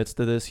up in the midst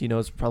of this. He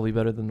knows probably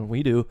better than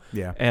we do.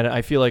 Yeah. And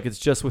I feel like it's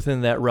just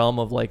within that realm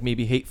of like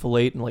maybe Hateful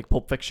Eight and like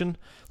Pulp Fiction,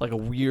 like a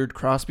weird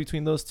cross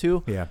between those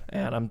two. Yeah.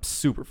 And I'm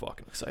super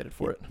fucking excited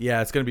for it.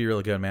 Yeah, it's gonna be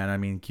really good, man. I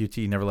mean,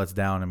 QT never lets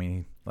down. I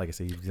mean, like I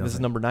said, This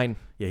is number 9.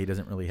 Yeah, he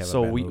doesn't really have.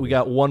 So a bad we movie.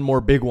 got one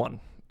more big one,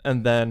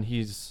 and then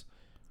he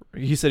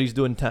said he's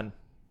doing 10,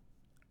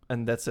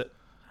 and that's it.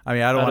 I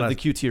mean, I don't Out want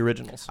of the QT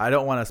originals. I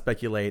don't want to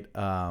speculate,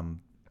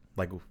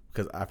 like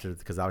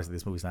because obviously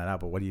this movie's not out.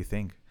 But what do you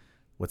think?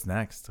 What's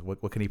next?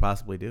 What can he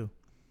possibly do?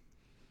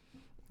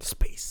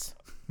 Space?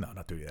 No,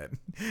 not doing that.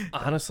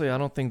 Honestly, I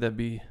don't think that'd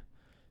be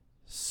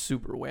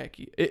super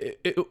wacky.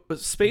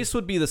 Space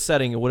would be the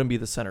setting; it wouldn't be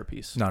the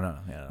centerpiece. No.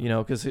 Yeah. You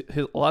know, because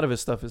a lot of his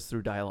stuff is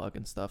through dialogue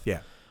and stuff. Yeah.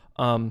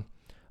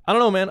 I don't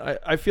know, man.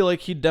 I feel like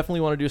he'd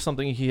definitely want to do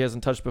something he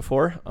hasn't touched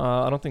before.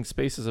 I don't think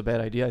space is a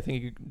bad idea. I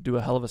think he could do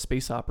a hell of a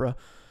space opera.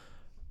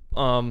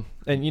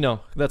 And you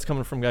know, that's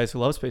coming from guys who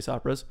love space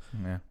operas.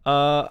 Yeah.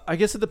 I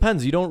guess it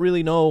depends. You don't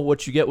really know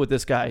what you get with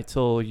this guy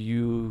till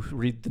you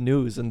read the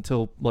news,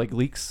 until like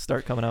leaks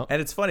start coming out.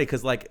 And it's funny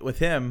because like with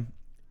him,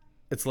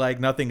 it's like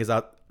nothing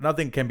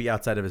can be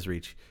outside of his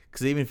reach.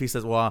 Because even if he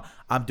says, "Well,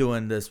 I'm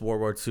doing this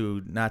World War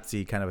II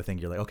Nazi kind of a thing,"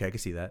 you're like, "Okay, I can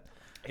see that."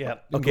 Yeah.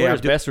 Okay,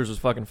 Inglourious Basterds was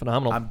fucking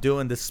phenomenal. I'm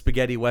doing this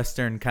spaghetti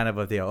western kind of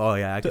a deal. Oh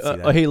yeah, I can see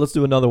that. Hey, let's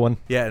do another one.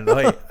 Yeah, and, oh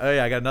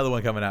yeah, I got another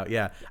one coming out.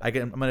 Yeah,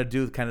 I'm gonna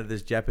do kind of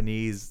this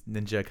Japanese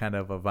ninja kind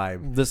of a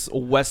vibe. This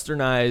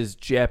westernized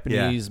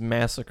Japanese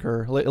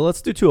massacre.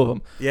 Let's do 2 of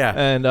them. Yeah,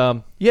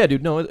 And yeah,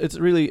 dude, no, it's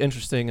really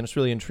interesting and it's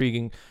really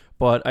intriguing.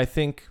 But I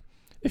think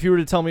if you were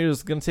to tell me it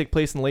was going to take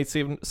place in the late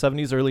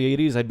 70s, early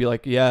 80s, I'd be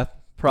like, yeah,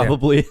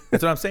 probably. Yeah.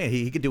 That's what I'm saying.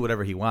 He could do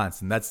whatever he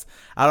wants, and that's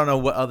I don't know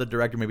what other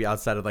director maybe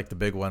outside of like the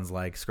big ones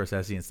like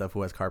Scorsese and stuff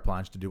who has carte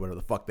blanche to do whatever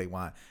the fuck they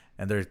want,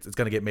 and it's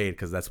gonna get made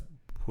because that's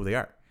who they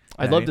are.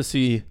 I'd love to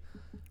see,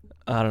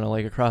 I don't know,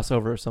 like a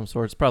crossover of some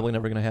sort. It's probably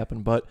never going to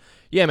happen. But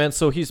yeah, man,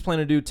 so he's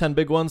planning to do 10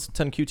 big ones,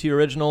 10 QT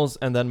originals,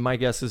 and then my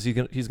guess is he's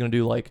going to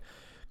do like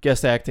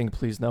guest acting,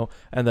 please no,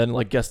 and then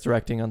like guest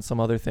directing on some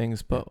other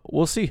things. But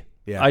we'll see.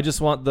 Yeah. I just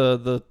want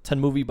the 10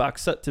 movie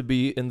box set to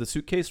be in the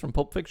suitcase from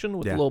Pulp Fiction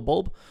with the little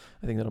bulb.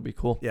 I think that'll be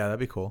cool. Yeah, that'd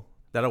be cool.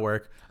 That'll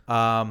work.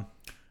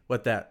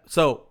 With that.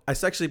 So I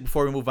actually,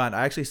 before we move on,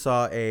 I actually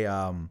saw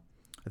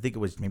I think it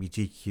was maybe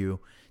GQ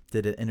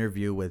did an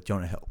interview with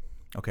Jonah Hill.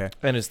 Okay.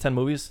 And his 10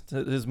 movies,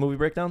 his movie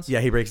breakdowns? Yeah,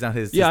 he breaks down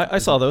his. Yeah, I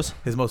saw those.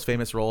 His most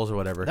famous roles or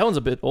whatever. That one's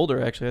a bit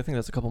older, actually. I think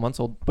that's a couple months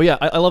old. But yeah,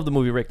 I love the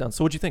movie breakdown.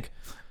 So what'd you think?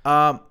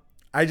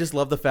 I just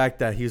love the fact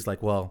that he's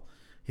like,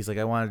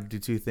 I wanted to do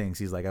 2 things.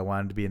 He's like, I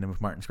wanted to be in a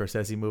Martin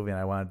Scorsese movie and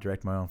I wanted to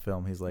direct my own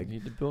film. He's like, You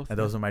did both. and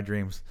those are my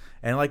dreams.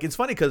 And like, it's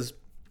funny because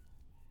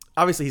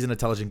obviously he's an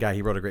intelligent guy.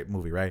 He wrote a great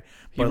movie, right?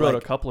 He wrote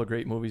a couple of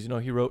great movies. You know,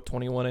 he wrote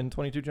 21 and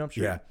 22 Jump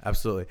Street. Yeah,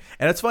 absolutely.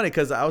 And it's funny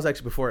because I was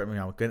actually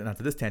getting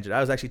onto this tangent, I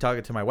was actually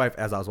talking to my wife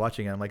as I was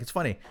watching it. I'm like, it's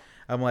funny.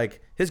 I'm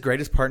like, his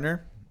greatest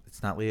partner,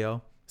 it's not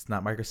Leo, it's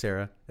not Michael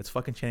Cera, it's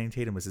fucking Channing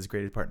Tatum was his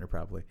greatest partner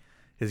probably.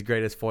 His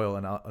greatest foil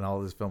in all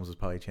of his films was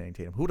probably Channing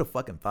Tatum. Who'd have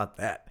fucking thought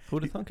that?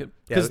 Who'd have thunk it?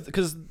 Yeah.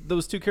 Because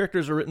those 2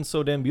 characters are written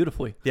so damn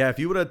beautifully. Yeah, if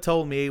you would have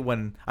told me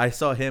when I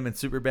saw him in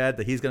Superbad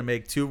that he's going to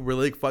make 2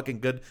 really fucking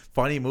good,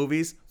 funny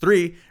movies,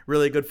 3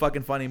 really good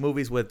fucking funny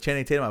movies with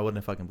Channing Tatum, I wouldn't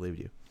have fucking believed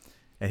you.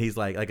 And he's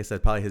like I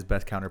said, probably his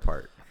best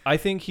counterpart. I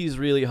think he's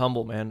really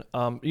humble, man.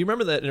 You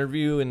remember that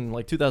interview in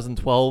like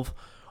 2012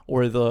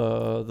 where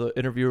the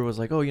interviewer was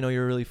like, "Oh, you know,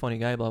 you're a really funny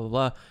guy, blah blah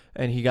blah,"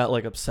 and he got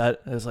like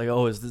upset. It's like,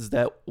 "Oh, is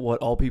that what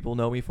all people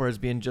know me for? As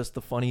being just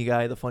the funny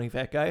guy, the funny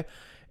fat guy?"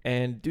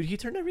 And dude, he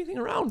turned everything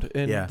around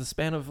in the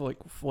span of like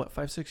what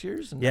 5-6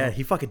 years. And yeah,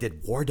 he fucking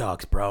did War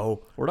Dogs,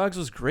 bro. War Dogs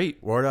was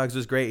great. War Dogs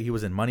was great. He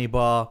was in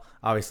Moneyball.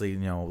 Obviously, you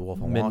know,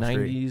 Wolf on Wall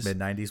Street.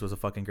 Mid-90s was a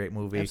fucking great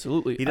movie.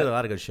 Absolutely, he did a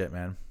lot of good shit,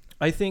 man.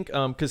 I think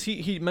because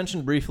he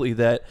mentioned briefly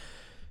that.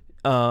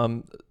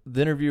 The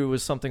interview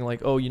was something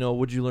like, "Oh, you know,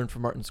 what'd you learn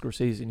from Martin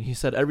Scorsese?" And he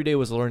said every day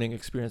was a learning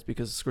experience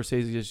because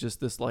Scorsese is just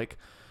this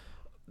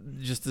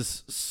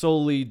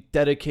solely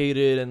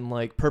dedicated and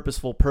like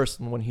purposeful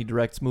person when he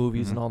directs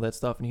movies and all that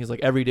stuff. And he's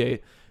like, every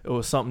day it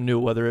was something new,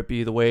 whether it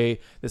be the way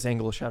this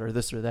angle is shot or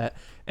this or that.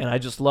 And I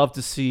just love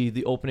to see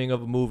the opening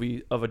of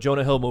a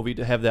Jonah Hill movie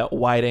to have that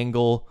wide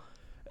angle,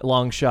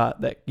 long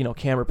shot, that, you know,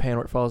 camera pan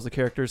where it follows the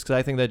characters. Because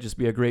I think that'd just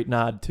be a great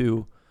nod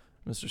to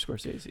Mr.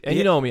 Scorsese. And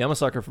you know me, I'm a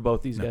sucker for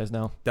both these guys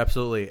now.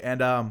 Absolutely.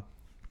 And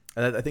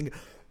I think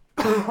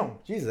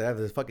Jesus, I have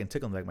this fucking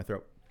tickle in the back of my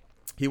throat.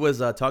 He was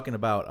talking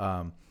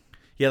about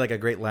he had like a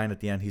great line at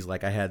the end. He's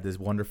like, I had this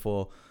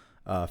wonderful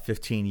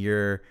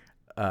 15-year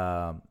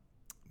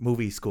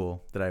movie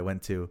school that I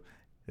went to.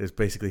 It was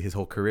basically his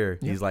whole career.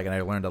 Yeah. He's like, and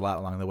I learned a lot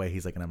along the way.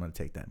 He's like, and I'm going to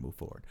take that and move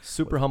forward.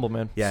 Super humble,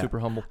 man. Yeah. Super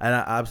humble. And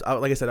I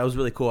like I said, that was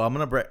really cool. I'm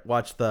going to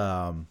watch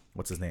the,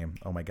 what's his name?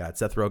 Oh my God.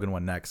 Seth Rogen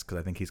one next because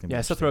I think he's going to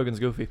be Seth Rogen's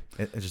goofy.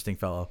 Interesting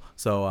fellow.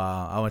 So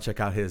I want to check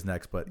out his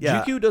next. But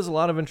yeah. GQ does a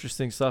lot of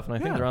interesting stuff, and I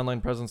think their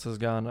online presence has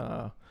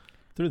gone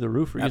through the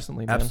roof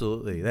recently, man.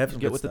 Absolutely. They have some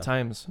get good with stuff. the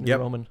times. Yep.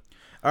 Roman.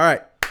 All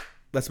right.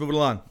 Let's move it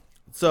along.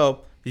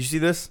 So Did you see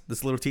this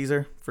little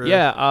teaser for?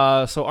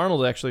 Yeah. So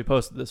Arnold actually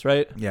posted this,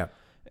 right? Yeah.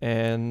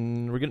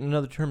 And we're getting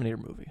another Terminator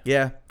movie.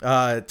 Yeah.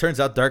 It turns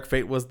out Dark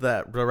Fate was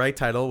the right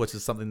title, which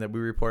is something that we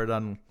reported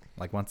on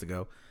like months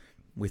ago.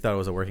 We thought it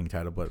was a working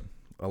title, but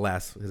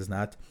alas, it is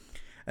not.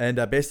 And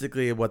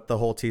basically, what the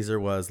whole teaser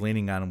was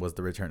leaning on was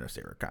the return of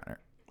Sarah Connor.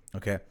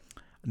 Okay.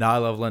 Now I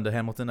love Linda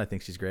Hamilton. I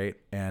think she's great,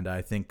 and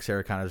I think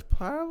Sarah Connor is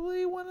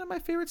probably one of my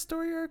favorite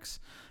story arcs,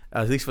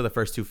 at least for the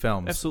first 2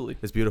 films. Absolutely,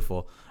 it's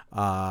beautiful.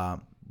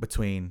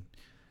 Between,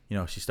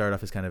 she started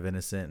off as kind of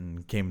innocent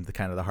and came the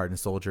kind of the hardened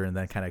soldier, and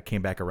then kind of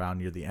came back around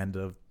near the end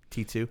of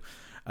T2,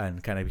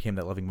 and kind of became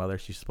that loving mother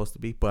she's supposed to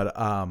be. But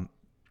I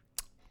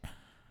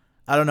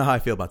don't know how I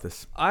feel about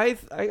this. I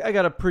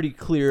got a pretty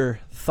clear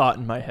thought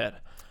in my head.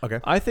 Okay.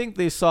 I think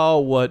they saw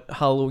what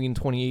Halloween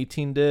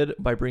 2018 did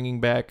by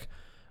bringing back.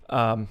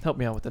 Help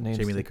me out with the names.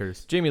 Jamie Lee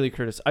Curtis. Jamie Lee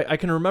Curtis. I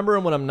can remember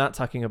him when I'm not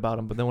talking about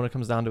him, but then when it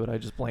comes down to it, I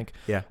just blank.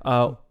 Yeah.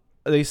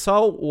 They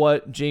saw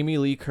what Jamie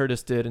Lee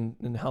Curtis did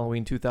in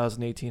Halloween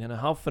 2018 and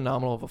how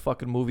phenomenal of a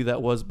fucking movie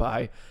that was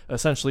by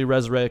essentially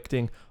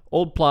resurrecting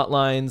old plot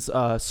lines,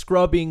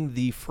 scrubbing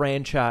the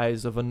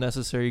franchise of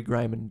unnecessary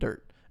grime and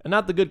dirt. And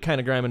not the good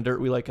kind of grime and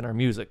dirt we like in our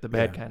music, the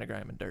bad kind of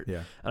grime and dirt.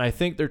 Yeah. And I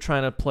think they're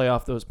trying to play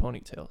off those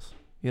ponytails.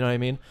 You know what I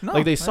mean? No,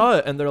 like they saw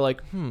it and they're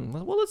like,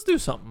 well, let's do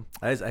something.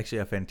 That is actually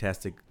a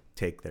fantastic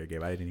take there,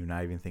 Gabe. I didn't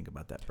even think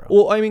about that, bro.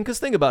 Well, I mean, because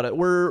think about it.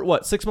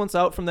 We're, 6 months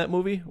out from that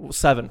movie? Well,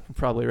 7,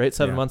 probably, right?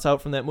 7 months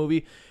out from that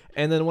movie.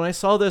 And then when I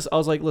saw this, I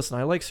was like, listen,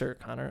 I like Sarah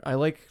Connor. I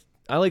like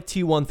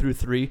T1 through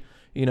 3,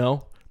 Do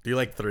you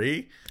like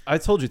 3? I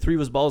told you 3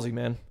 was ballsy,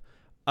 man.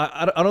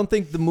 I don't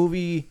think the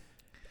movie...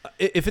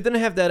 If it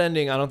didn't have that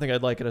ending, I don't think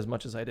I'd like it as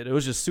much as I did. It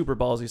was just super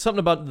ballsy. Something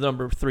about the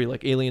number 3,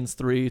 like Aliens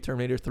 3,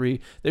 Terminator 3.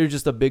 They're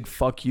just a big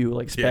fuck you,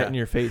 like spat in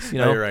your face,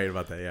 No, you're right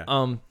about that,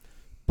 yeah.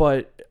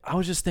 But I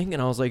was just thinking,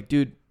 I was like,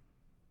 dude,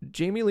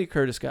 Jamie Lee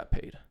Curtis got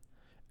paid.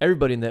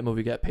 Everybody in that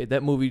movie got paid.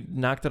 That movie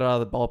knocked it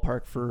out of the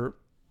ballpark for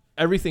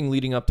everything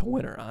leading up to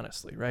Winter,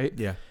 honestly, right?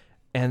 Yeah.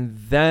 And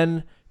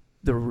then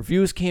the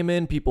reviews came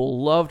in.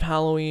 People loved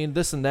Halloween,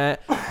 this and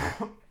that.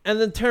 And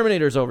then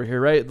Terminator's over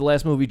here, right? The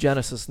last movie,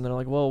 Genesis. And they're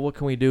like, well, what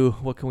can we do?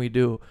 What can we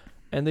do?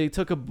 And they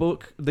took a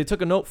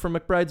note from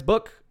McBride's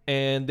book,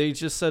 and they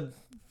just said,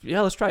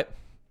 yeah, let's try it.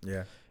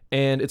 Yeah.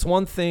 And it's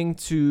one thing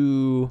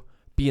to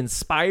be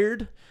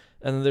inspired,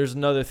 and then there's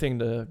another thing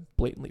to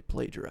blatantly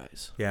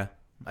plagiarize. Yeah,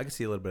 I can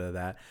see a little bit of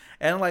that.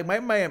 And like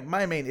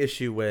my main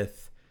issue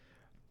with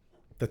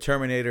the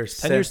Terminator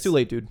 10 years too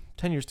late, dude.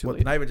 10 years too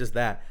late. Not even just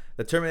that.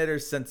 The Terminator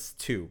since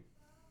 2.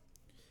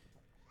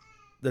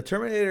 The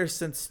Terminator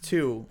since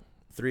 2,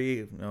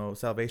 3,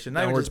 Salvation.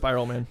 Downward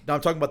spiral, man. No,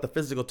 I'm talking about the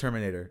physical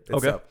Terminator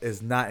itself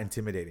is not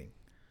intimidating.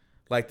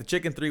 Like the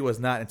Chicken 3 was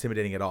not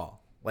intimidating at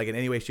all, like in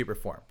any way, shape, or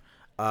form.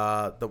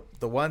 The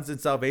ones in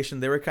Salvation,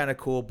 they were kind of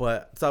cool,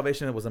 but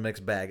Salvation was a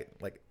mixed bag,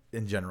 like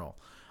in general.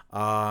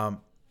 And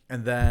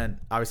then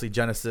obviously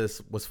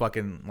Genesis was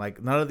fucking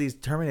like none of these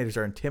Terminators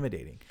are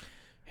intimidating.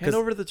 Hand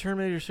over the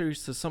Terminator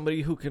series to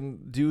somebody who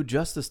can do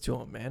justice to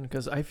them, man.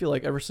 Because I feel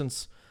like ever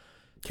since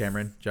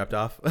Cameron dropped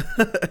off.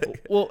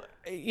 Well,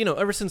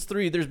 ever since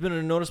 3, there's been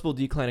a noticeable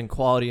decline in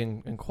quality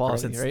and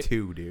quality, ever since right?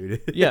 2,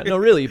 dude. Yeah, no,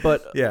 really.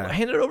 But yeah.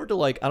 Hand it over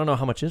to I don't know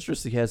how much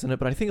interest he has in it,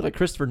 but I think like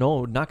Christopher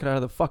Nolan would knock it out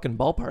of the fucking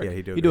ballpark. Yeah,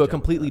 he'd do a He'd good do a job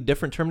completely with that.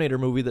 different Terminator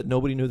movie that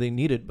nobody knew they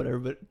needed,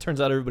 but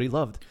turns out everybody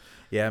loved.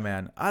 Yeah,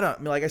 man.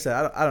 Like I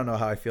said, I don't know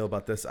how I feel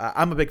about this.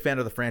 I'm a big fan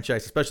of the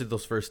franchise, especially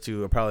those first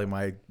 2 are probably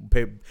my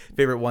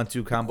favorite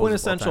 1-2 combos.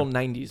 Quintessential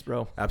 90s,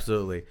 bro.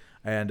 Absolutely.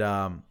 And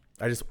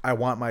I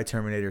want my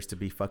Terminators to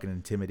be fucking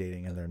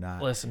intimidating, and they're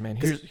not. Listen, man,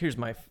 here's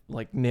my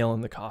nail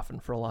in the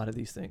coffin for a lot of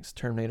these things.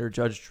 Terminator,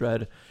 Judge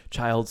Dredd,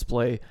 Child's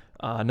Play,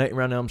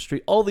 Nightmare on Elm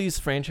Street, all these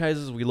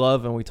franchises we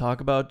love and we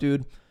talk about,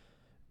 dude.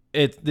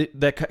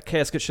 That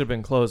casket should have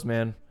been closed,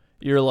 man.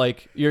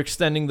 You're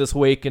extending this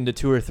wake into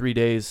 2 or 3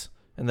 days,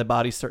 and the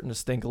body's starting to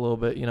stink a little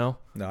bit, No,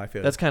 I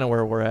feel that's kind of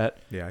where we're at.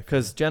 Yeah,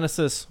 because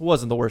Genesis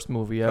wasn't the worst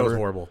movie ever. It was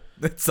horrible.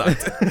 It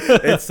sucked.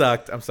 It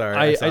sucked. I'm sorry.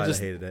 I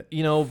hated it.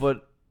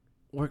 But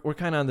we're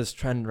kind of on this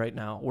trend right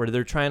now where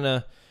they're trying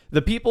to.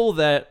 The people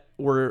that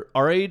were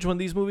our age when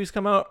these movies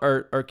come out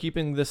are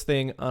keeping this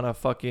thing on a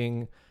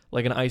fucking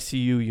like an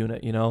ICU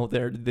unit.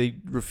 They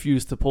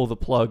refuse to pull the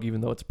plug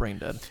even though it's brain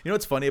dead. You know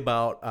what's funny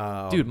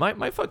about dude?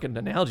 My fucking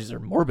analogies are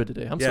morbid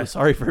today. I'm so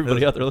sorry for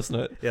everybody out there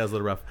listening to it. Yeah, it was a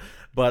little rough,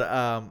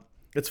 but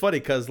it's funny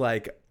because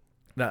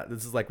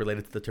this is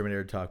related to the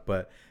Terminator talk,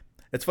 but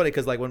it's funny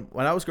because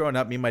when I was growing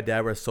up, me and my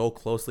dad were so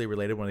closely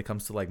related when it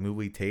comes to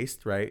movie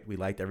taste, right? We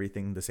liked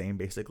everything the same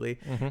basically.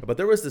 Mm-hmm. But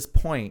there was this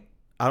point,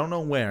 I don't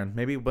know when,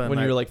 maybe when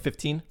you were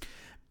 15,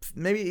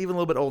 maybe even a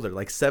little bit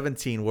older,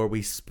 17, where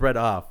we spread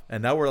off,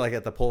 and now we're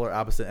at the polar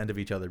opposite end of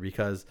each other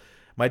because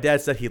My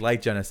dad said he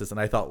liked Genesis, and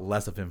I thought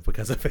less of him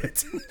because of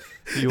it.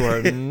 You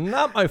are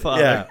not my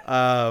father.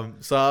 Yeah.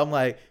 So I'm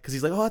like, because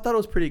he's like, oh, I thought it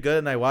was pretty good,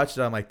 and I watched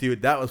it. I'm like,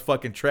 dude, that was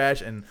fucking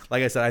trash. And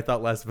like I said, I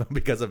thought less of him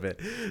because of it.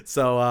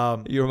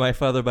 So You're my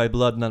father by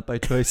blood, not by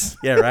choice.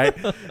 yeah, right.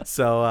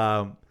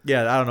 So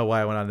yeah, I don't know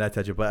why I went on that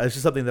tangent, but it's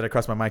just something that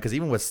crossed my mind because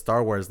even with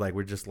Star Wars, like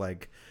we're just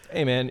like,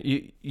 Hey man,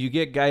 you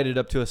get guided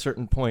up to a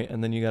certain point,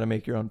 and then you got to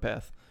make your own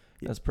path.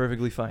 That's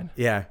perfectly fine.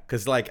 yeah,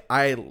 because like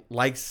I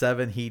liked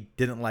 7, he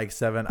didn't like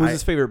 7. Who's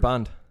his favorite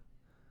Bond?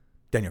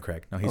 Daniel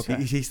Craig. No, he's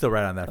Okay. he's still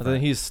right on that. I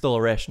think he's still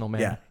a rational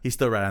man. Yeah, he's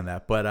still right on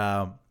that. But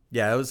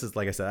yeah, it was just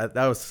like I said,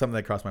 that was something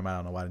that crossed my mind. I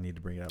don't know why I need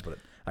to bring it up, but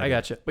I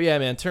gotcha. But yeah,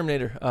 man,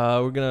 Terminator.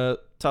 We're gonna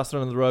toss it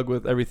under the rug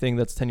with everything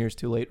that's 10 years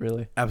too late,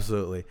 really.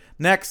 Absolutely.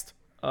 Next.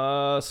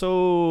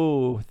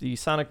 So the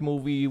Sonic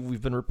movie,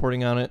 we've been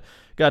reporting on it,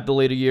 got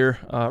delayed a year,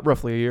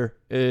 roughly a year.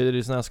 It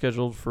is now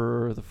scheduled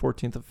for the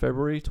 14th of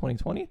February,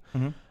 2020.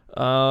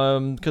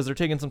 Because they're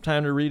taking some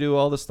time to redo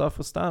all the stuff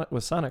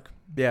with Sonic.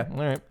 Yeah, All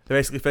right. they're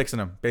basically fixing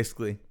them.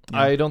 Basically,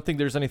 I don't think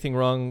there's anything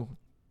wrong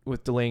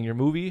with delaying your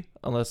movie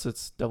unless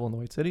it's Devil in the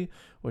White City,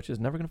 which is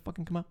never gonna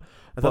fucking come out.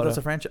 I thought that was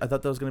a franchise. I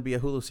thought that was going to be a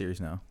Hulu series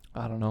now.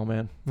 I don't know,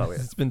 man. Oh, yeah.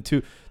 It's been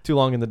too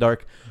long in the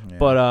dark. Yeah.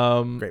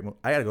 But Great.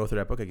 I got to go through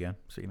that book again.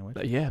 Speaking of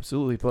which, yeah,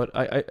 absolutely. But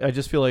I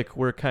just feel like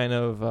we're kind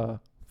of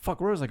fuck.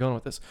 Where was I going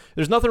with this?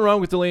 There's nothing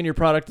wrong with delaying your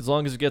product as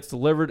long as it gets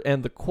delivered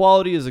and the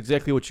quality is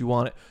exactly what you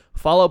want it.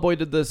 Fall Out Boy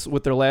did this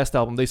with their last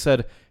album. They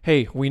said,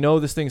 "Hey, we know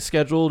this thing's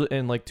scheduled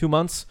in like 2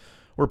 months.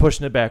 We're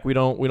pushing it back. We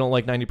don't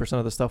like 90%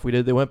 of the stuff we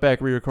did." They went back,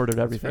 re-recorded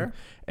everything, fair.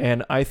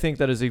 and I think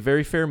that is a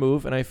very fair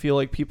move. And I feel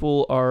like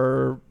people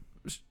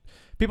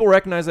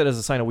recognize that as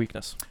a sign of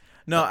weakness.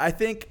 no, I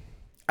think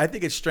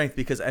it's strength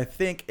because I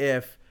think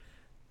if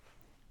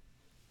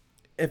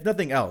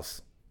nothing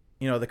else,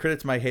 the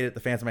critics might hate it,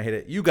 the fans might hate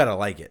it. You gotta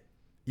like it.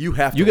 You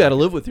have to. You got to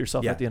like live with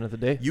yourself Yeah. at the end of the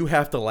day. You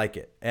have to like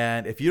it,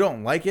 and if you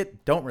don't like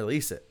it, don't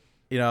release it.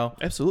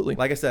 Absolutely.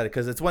 Like I said,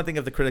 because it's one thing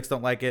if the critics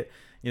don't like it,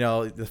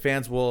 the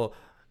fans will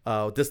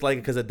dislike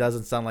it because it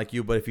doesn't sound like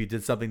you. But if you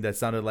did something that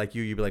sounded like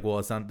you'd be like,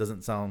 well,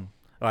 doesn't sound.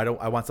 Oh,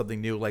 I want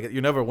something new. Like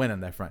you never win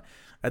on that front.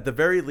 At the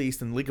very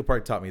least, and Linkin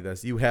Park taught me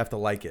this: you have to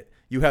like it.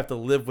 You have to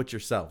live with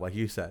yourself, like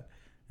you said,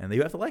 and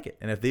you have to like it.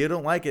 And if they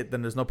don't like it,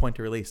 then there's no point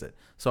to release it.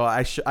 So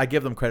I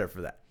give them credit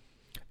for that.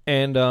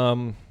 And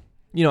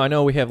I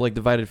know we have like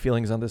divided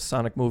feelings on this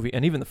Sonic movie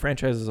and even the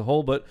franchise as a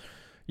whole, but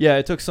yeah,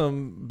 it took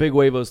some big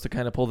huevos to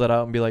kind of pull that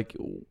out and be like,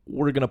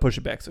 we're gonna push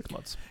it back 6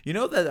 months. You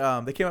know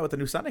that they came out with a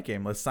new Sonic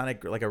game,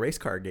 Sonic like a race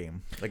car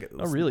game,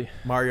 Oh, really?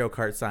 Mario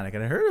Kart Sonic,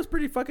 and I heard it was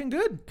pretty fucking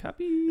good.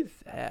 Copy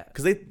that.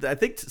 Because I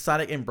think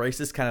Sonic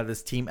embraces kind of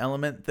this team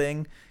element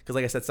thing. Because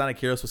like I said, Sonic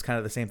Heroes was kind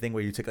of the same thing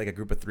where you took like a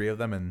group of 3 of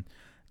them and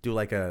do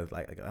like a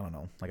I don't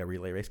know, like a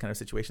relay race kind of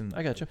situation.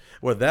 I gotcha.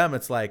 With them,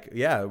 it's like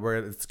where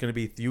it's gonna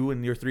be you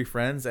and your 3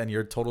 friends, and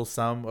your total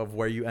sum of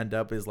where you end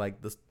up is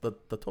like the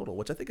total,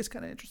 which I think is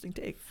kind of interesting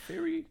take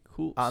Very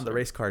cool. on the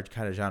race car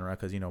kind of genre.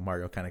 Because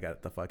Mario kind of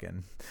got the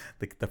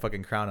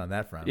fucking crown on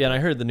that front. Yeah, and I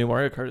heard the new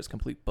Mario Kart is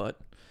complete butt.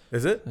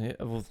 Is it? Yeah,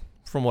 well,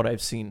 from what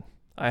I've seen,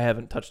 I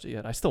haven't touched it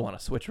yet. I still want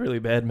to Switch really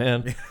bad,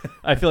 man.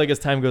 I feel like as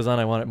time goes on,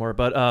 I want it more.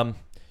 But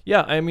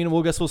yeah, I mean,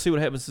 we'll see what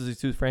happens to these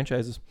 2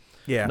 franchises.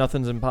 Yeah.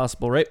 Nothing's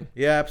impossible, right?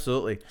 Yeah,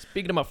 absolutely.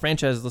 Speaking about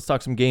franchises, let's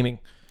talk some gaming.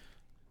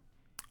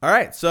 All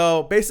right.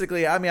 So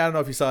basically, I mean, I don't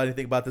know if you saw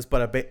anything about this,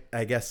 but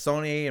I guess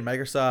Sony and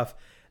Microsoft,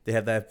 they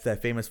have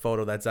that famous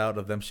photo that's out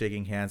of them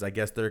shaking hands. I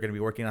guess they're going to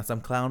be working on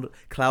some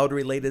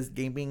cloud-related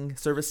gaming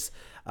service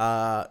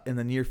in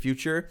the near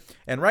future.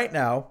 And right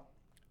now,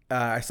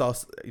 I saw,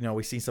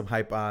 we see some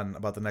hype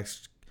about the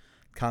next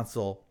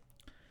console.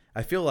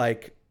 I feel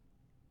like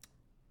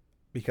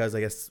because I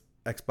guess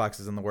Xbox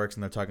is in the works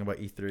and they're talking about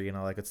E3 and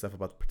all that good stuff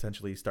about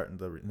potentially starting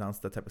to announce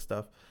that type of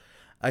stuff.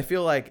 I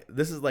feel like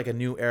this is like a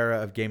new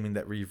era of gaming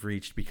that we've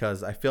reached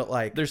because I feel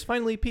like There's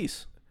finally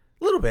peace.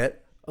 a little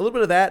bit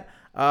of that.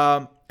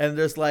 And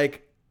there's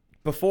like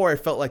before it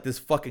felt like this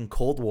fucking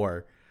Cold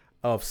War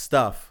of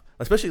stuff,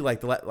 especially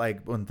like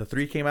when the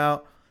 3 came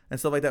out and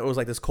stuff like that. It was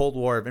like this Cold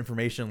War of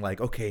information.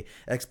 Like, okay,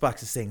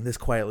 Xbox is saying this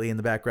quietly in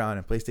the background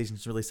and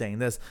PlayStation's really saying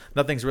this.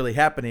 Nothing's really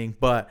happening,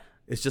 but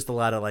it's just a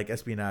lot of like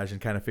espionage and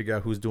kind of figure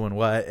out who's doing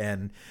what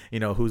and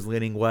who's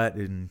leaning what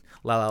and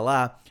la la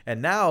la.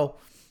 And now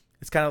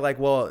it's kind of like,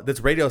 well,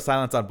 there's radio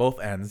silence on both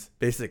ends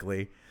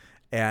basically,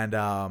 and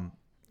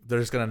they're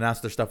just gonna announce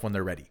their stuff when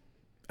they're ready.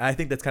 And I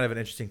think that's kind of an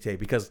interesting take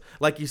because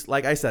like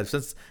I said,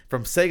 since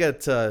from Sega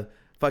to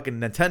fucking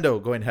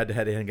Nintendo going head to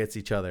head against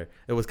each other,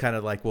 it was kind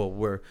of like, well,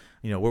 we're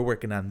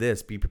working on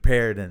this, be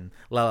prepared and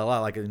la la la,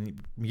 like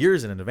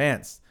years in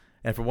advance.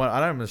 And from what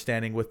I'm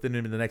understanding, within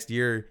the next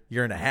year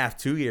and a half,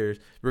 2 years,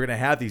 we're going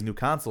to have these new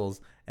consoles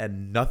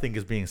and nothing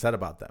is being said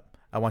about them.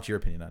 I want your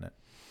opinion on it.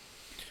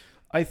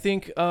 I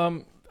think it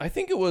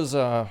was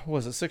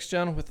 6th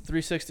gen with the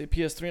 360,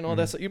 PS3 and all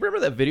that stuff. You remember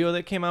that video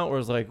that came out where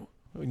it was like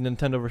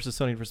Nintendo versus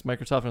Sony versus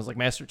Microsoft and it was like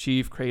Master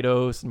Chief,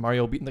 Kratos, and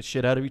Mario beating the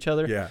shit out of each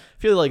other? Yeah. I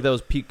feel like that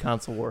was peak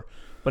console war.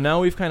 But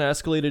now we've kind of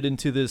escalated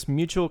into this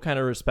mutual kind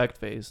of respect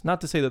phase.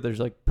 Not to say that there's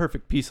like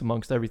perfect peace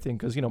amongst everything,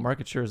 because, you know,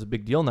 market share is a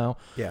big deal now.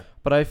 Yeah.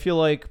 But I feel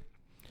like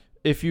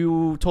if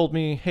you told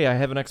me, hey, I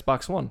have an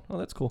Xbox One, oh,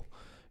 that's cool.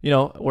 You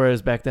know,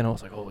 whereas back then I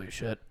was like, holy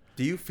shit.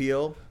 Do you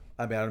feel,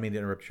 I mean, I don't mean to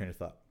interrupt your train of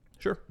thought.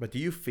 Sure. But do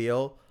you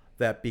feel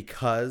that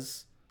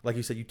because, like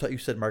you said, you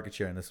said market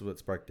share, and this is what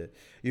sparked it.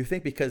 You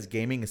think because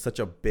gaming is such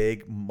a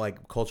big,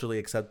 like, culturally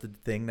accepted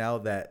thing now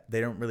that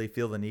they don't really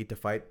feel the need to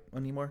fight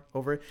anymore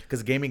over it?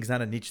 Because gaming is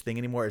not a niche thing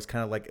anymore. It's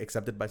kind of like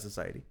accepted by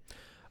society.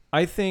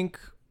 I think,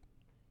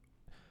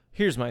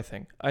 here's my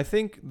thing. I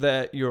think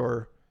that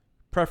your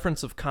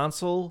preference of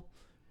console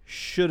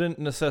shouldn't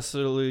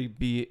necessarily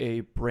be a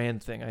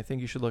brand thing. I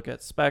think you should look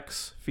at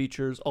specs,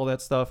 features, all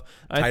that stuff.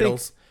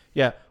 Titles.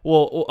 Yeah,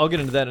 well, I'll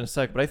get into that in a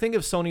sec, but I think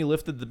if Sony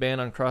lifted the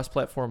ban on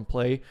cross-platform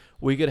play,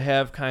 we could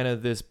have kind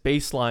of this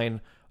baseline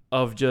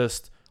of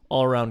just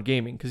all-around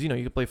gaming, because, you know,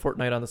 you could play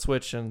Fortnite on the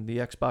Switch and the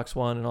Xbox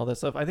One and all that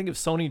stuff. I think if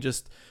Sony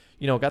just,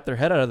 you know, got their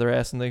head out of their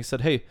ass and they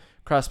said, hey,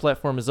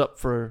 cross-platform is up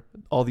for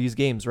all these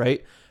games,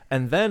 right?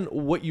 And then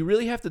what you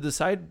really have to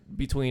decide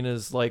between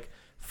is, like,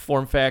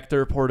 form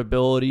factor,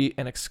 portability,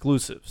 and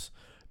exclusives.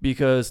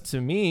 Because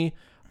to me,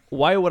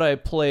 why would I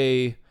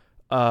play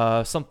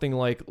something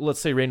like, let's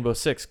say, Rainbow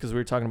Six, because we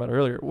were talking about it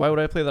earlier? Why would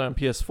I play that on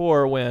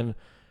PS4 when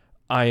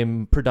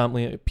I'm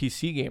predominantly a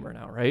PC gamer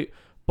now, right?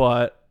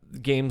 But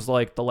games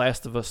like The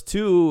Last of Us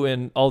 2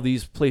 and all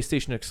these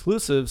PlayStation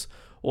exclusives,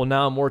 well,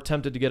 now I'm more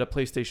tempted to get a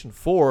PlayStation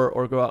 4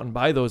 or go out and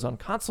buy those on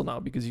console now,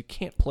 because you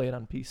can't play it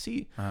on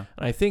PC. And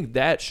I think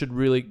that should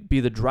really be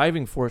the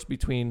driving force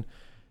between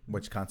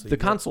which console? The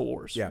console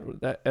wars,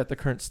 at the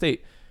current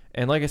state.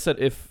 And like I said,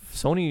 if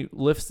Sony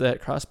lifts that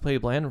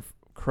crossplay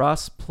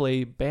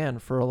ban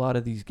for a lot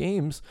of these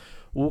games,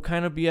 we'll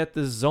kind of be at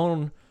this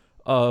zone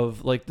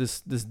of like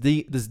this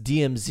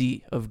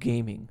DMZ of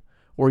gaming,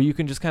 where you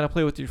can just kind of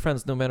play with your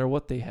friends no matter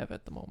what they have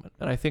at the moment.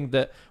 And I think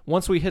that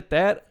once we hit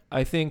that,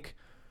 I think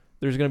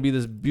there's going to be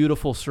this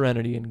beautiful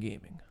serenity in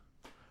gaming,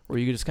 where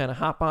you can just kind of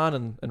hop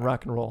on and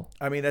rock and roll.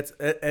 I mean,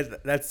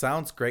 that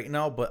sounds great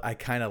now, but I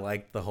kind of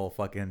like the whole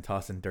fucking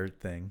tossing dirt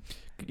thing.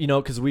 You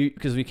know, because we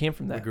came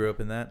from that. We grew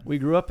up in that. We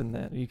grew up in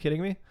that. Are you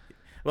kidding me?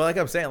 Well, like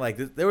I'm saying,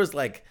 like there was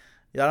like,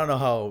 I don't know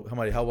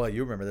how well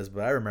you remember this,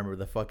 but I remember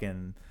the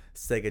fucking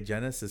Sega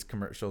Genesis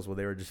commercials where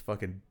they were just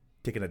fucking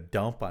taking a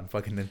dump on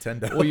fucking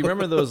Nintendo. Well, you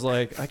remember those,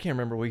 like, I can't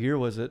remember what year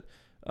was it.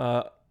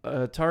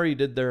 Atari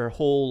did their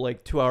whole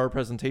like 2-hour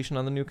presentation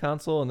on the new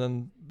console, and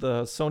then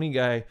the Sony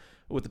guy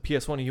with the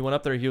PS1, he went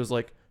up there, he was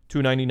like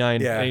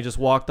 $299, and he just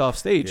walked off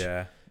stage.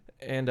 Yeah.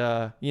 And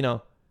you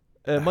know,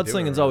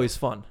 mudslinging's always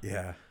fun.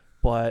 Yeah.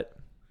 But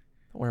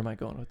where am I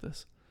going with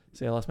this?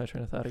 See, I lost my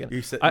train of thought again.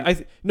 You said,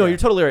 You're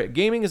totally right.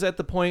 Gaming is at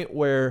the point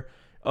where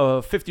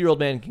a 50-year-old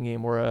man can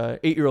game, or a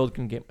 8-year-old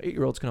can game.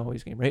 8-year-olds can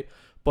always game, right?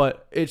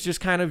 But it's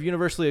just kind of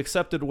universally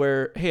accepted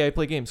where, hey, I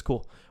play games,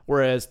 cool.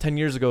 Whereas 10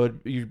 years ago,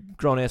 you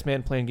grown-ass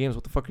man playing games,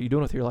 what the fuck are you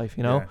doing with your life,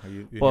 you know? Yeah,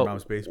 you in your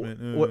mom's basement.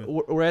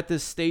 We're at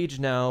this stage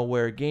now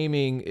where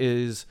gaming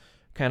is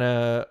kind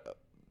of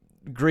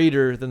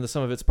greater than the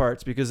sum of its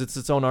parts, because it's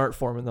its own art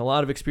form, and a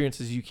lot of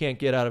experiences you can't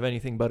get out of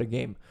anything but a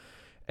game.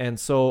 And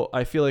so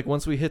I feel like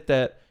once we hit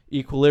that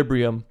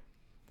equilibrium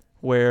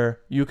where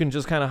you can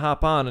just kind of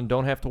hop on and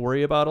don't have to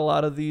worry about a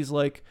lot of these,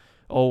 like,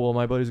 oh, well,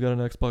 my buddy's got an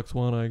Xbox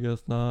One, I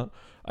guess not.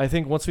 I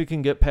think once we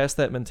can get past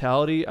that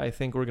mentality, I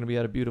think we're going to be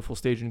at a beautiful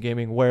stage in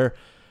gaming where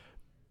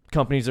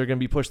companies are going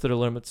to be pushed to their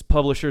limits.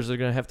 Publishers are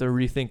going to have to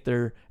rethink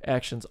their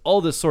actions,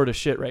 all this sort of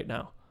shit right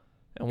now.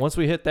 And once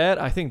we hit that,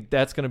 I think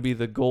that's going to be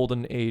the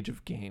golden age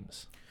of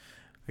games.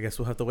 I guess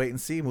we'll have to wait and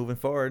see moving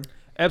forward.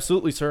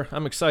 Absolutely, sir.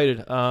 I'm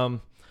excited. I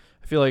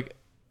feel like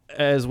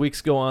as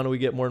weeks go on, we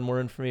get more and more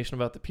information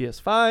about the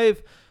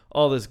PS5,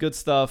 all this good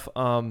stuff.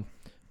 We're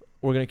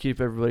going to keep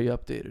everybody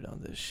updated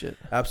on this shit.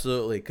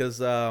 Absolutely,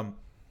 because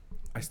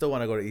I still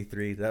want to go to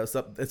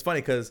E3. It's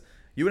funny because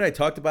you and I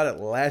talked about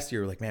it last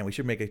year. We're like, man, we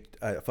should make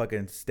a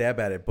fucking stab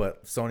at it,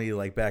 but Sony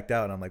like backed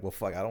out, and I'm like, well,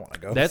 fuck, I don't want to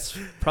go. That's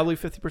probably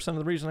 50% of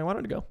the reason I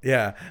wanted to go.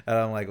 Yeah, and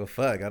I'm like, well,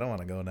 fuck, I don't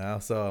want to go now.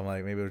 So I'm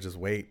like, maybe we'll just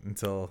wait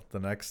until the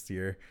next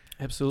year.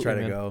 Absolutely,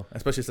 try to go,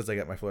 especially since I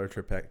got my Florida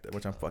trip packed,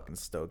 which I'm fucking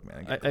stoked,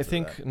 man. I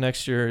think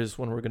next year is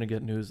when we're gonna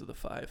get news of the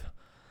 5.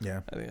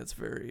 Yeah, I think that's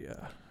very,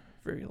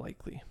 very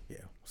likely. Yeah.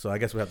 So I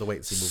guess we have to wait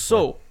and see.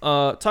 So,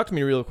 talk to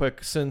me real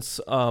quick, since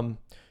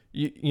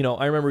you know,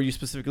 I remember you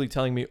specifically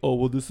telling me, oh,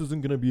 well, this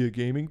isn't going to be a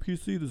gaming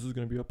PC. This is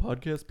going to be a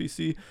podcast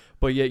PC.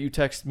 But yet you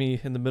text me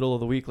in the middle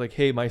of the week like,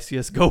 hey, my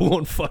CSGO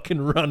won't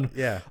fucking run.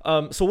 Yeah.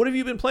 So what have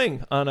you been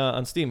playing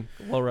on Steam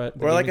while we're at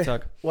the gaming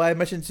talk? Well, I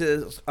mentioned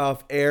this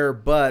off air,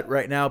 but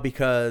right now,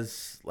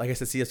 because like I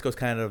said, CSGO is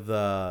kind of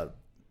the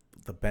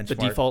benchmark. The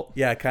default.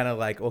 Yeah, kind of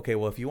like, okay,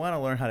 well, if you want to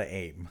learn how to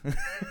aim,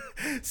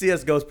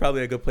 CSGO is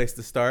probably a good place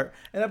to start.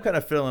 And I'm kind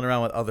of fiddling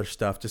around with other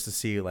stuff just to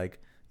see, like,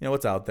 you know,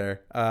 what's out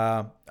there.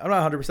 I'm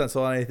not 100%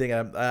 sold on anything.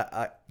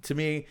 To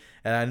me,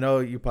 and I know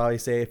you probably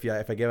say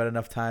if I give it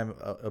enough time,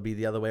 it'll be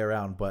the other way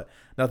around. But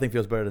nothing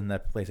feels better than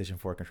that PlayStation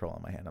 4 controller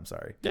in my hand. I'm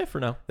sorry. Yeah, for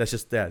now. That's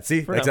just that.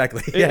 See, for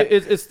exactly. Yeah,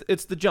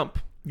 it's the jump.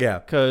 Yeah,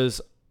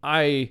 because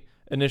I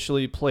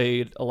initially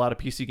played a lot of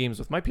PC games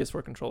with my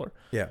PS4 controller.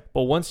 Yeah.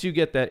 But once you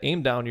get that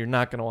aim down, you're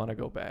not going to want to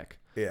go back.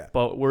 Yeah.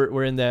 But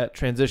we're in that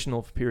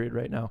transitional period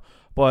right now.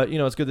 But,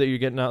 it's good that you're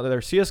getting out there.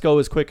 CSGO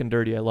is quick and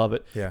dirty. I love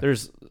it. Yeah.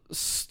 There's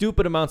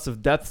stupid amounts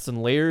of deaths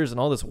and layers and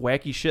all this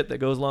wacky shit that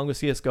goes along with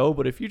CSGO.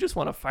 But if you just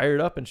want to fire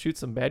it up and shoot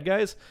some bad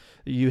guys,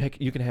 you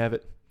can have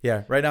it.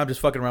 Yeah. Right now I'm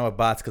just fucking around with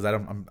bots because I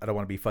don't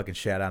want to be fucking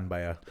shat on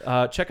by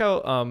a. Check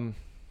out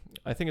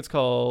I think it's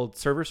called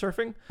server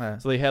surfing.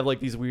 So they have like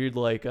these weird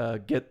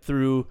get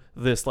through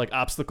this like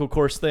obstacle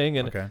course thing,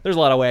 and there's a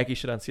lot of wacky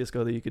shit on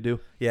CS:GO that you could do.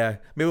 Yeah,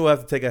 maybe we'll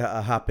have to take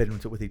a hop in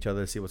with each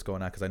other to see what's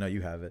going on because I know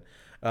you have it.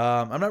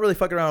 I'm not really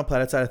fucking around with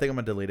PlanetSide. I think I'm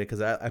gonna delete it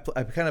because I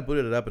kind of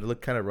booted it up and it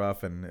looked kind of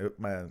rough and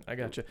I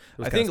got you.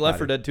 I think Left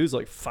 4 Dead 2 is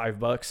like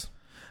 $5.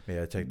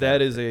 Yeah, take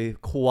that is a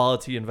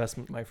quality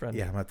investment, my friend.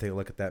 Yeah, I'm gonna take a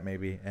look at that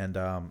maybe. And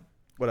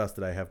what else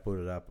did I have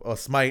booted up? Oh,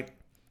 Smite.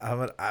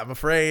 I'm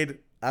afraid.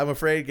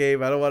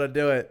 Gabe. I don't want to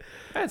do it.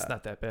 That's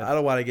not that bad. I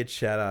don't want to get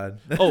shat on.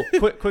 Oh,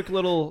 quick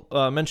little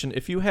mention.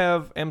 If you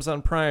have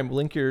Amazon Prime,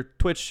 link your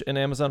Twitch and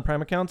Amazon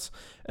Prime accounts,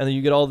 and then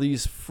you get all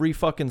these free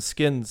fucking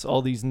skins,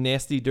 all these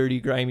nasty, dirty,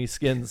 grimy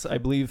skins. I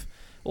believe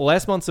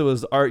last month it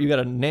was Art. You got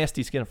a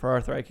nasty skin for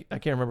Arthur. I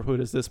can't remember who it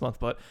is this month,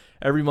 but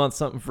every month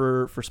something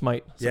for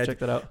Smite. So check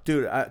that out.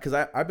 Dude, because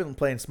I've been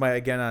playing Smite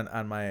again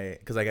on my,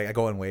 because I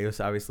go in waves,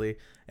 obviously.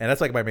 And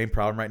that's like my main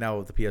problem right now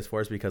with the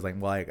PS4 is because I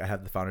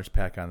have the Founders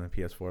Pack on the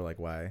PS4. Like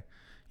why?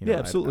 Yeah,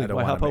 absolutely.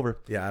 Why hop over?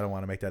 Yeah, I don't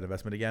want to make that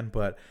investment again.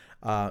 But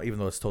even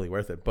though it's totally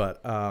worth it. But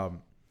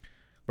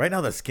right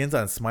now the skins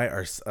on Smite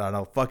are on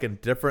a fucking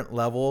different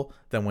level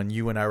than when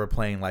you and I were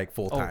playing like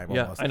full time.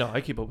 Yeah, almost. I know.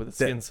 I keep up with the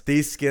skins.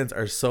 These skins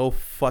are so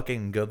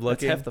fucking good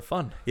looking. That's half the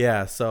fun.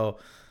 Yeah. So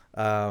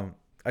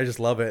I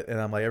just love it,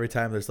 and I'm like every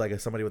time there's like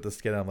somebody with the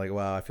skin, I'm like,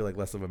 wow, I feel like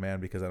less of a man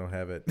because I don't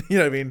have it. You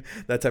know what I mean?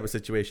 That type of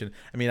situation.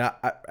 I mean,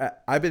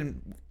 I've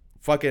been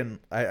fucking.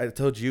 I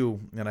told you,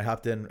 and I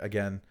hopped in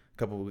again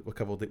a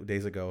couple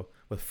days ago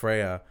with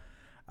Freya.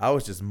 I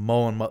was just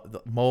mowing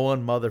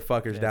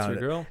motherfuckers down. Your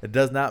girl? It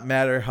does not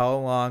matter how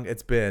long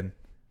it's been.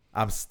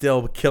 I'm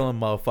still killing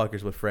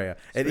motherfuckers with Freya.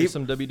 And even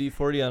some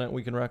WD-40 on it,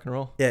 we can rock and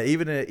roll. Yeah,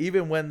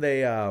 even when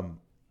they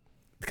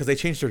because they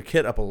changed their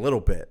kit up a little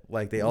bit,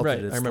 like they altered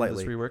it slightly. I remember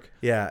this rework.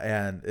 Yeah,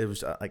 and it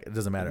was like it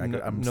doesn't matter.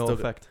 I'm no still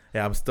effect.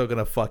 I'm still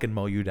gonna fucking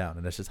mow you down,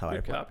 and that's just how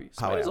I copy.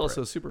 Smite is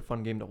also a super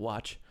fun game to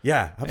watch.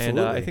 Yeah,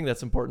 absolutely. And I think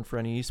that's important for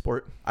any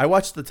esport. I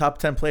watch the top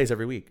 10 plays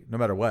every week, no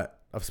matter what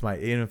of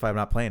Smite. Even if I'm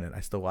not playing it, I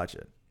still watch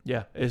it.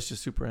 Yeah, it's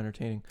just super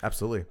entertaining.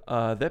 Absolutely.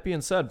 That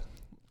being said,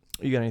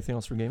 you got anything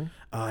else for gaming?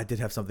 I did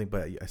have something,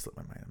 but I slipped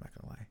my mind. I'm not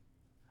gonna lie.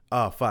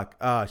 Oh fuck.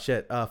 Oh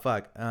shit. Oh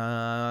fuck.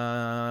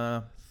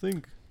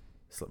 Think.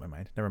 Slipped my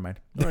mind. Never mind.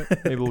 All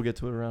right. Maybe we'll get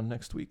to it around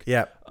next week.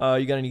 Yeah.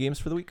 You got any games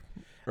for the week?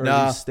 Or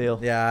no. Stale?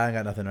 Yeah, I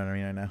got nothing on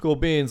me right now. Cool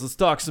beans. Let's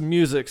talk some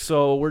music.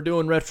 So we're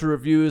doing retro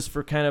reviews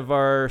for kind of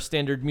our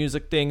standard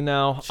music thing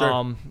now.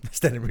 Sure.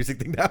 Standard music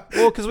thing now.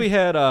 Well, because we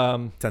had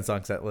 10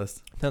 song set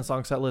list. 10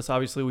 song set list.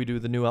 Obviously, we do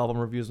the new album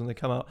reviews when they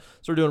come out.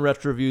 So we're doing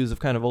retro reviews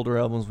of kind of older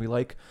albums we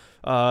like.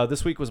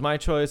 This week was my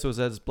choice. It was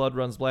As Blood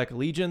Runs Black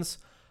Allegiance.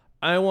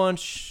 I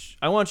want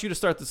you to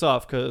start this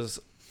off because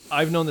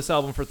I've known this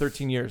album for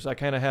 13 years. I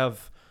kind of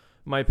have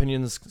my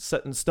opinions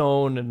set in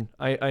stone, and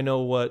I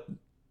know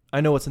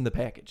what's in the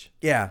package.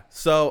 Yeah.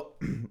 So,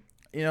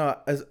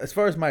 as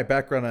far as my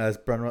background as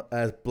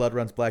Blood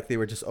Runs Black, they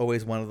were just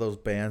always one of those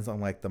bands on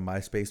like the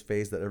MySpace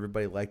phase that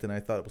everybody liked, and I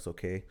thought it was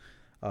okay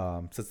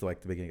since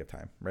like the beginning of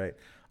time, right?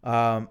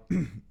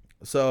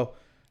 So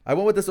I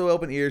went with this with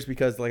open ears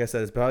because, like I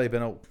said, it's probably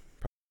been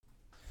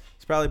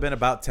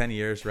about 10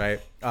 years, right?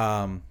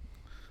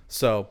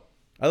 So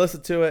I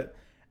listened to it,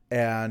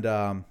 and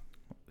I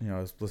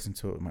was listening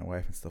to it with my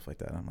wife and stuff like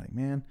that. I'm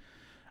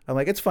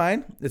like, it's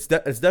fine. It's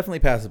definitely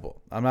passable.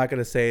 I'm not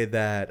gonna say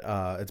that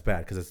it's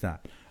bad because it's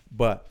not.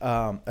 But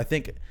I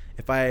think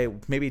if I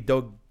maybe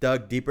dug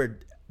deeper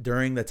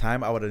during the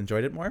time, I would have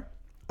enjoyed it more.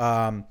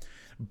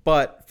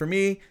 But for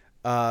me,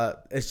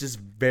 it's just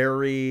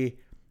very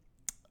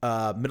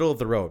middle of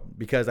the road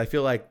because I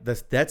feel like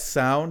that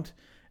sound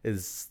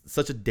is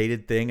such a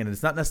dated thing, and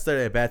it's not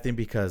necessarily a bad thing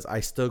because I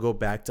still go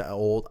back to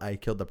old I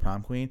Killed the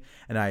Prom Queen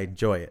and I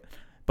enjoy it.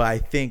 But I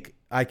think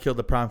I Killed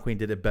the Prom Queen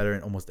did it better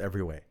in almost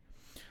every way.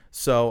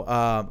 So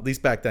at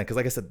least back then, because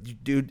like I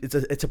said, dude,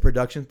 it's a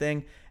production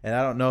thing, and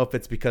I don't know if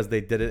it's because they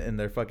did it in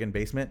their fucking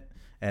basement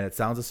and it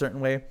sounds a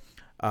certain way.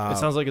 It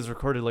sounds like it's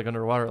recorded like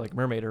underwater, like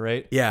Mermaider,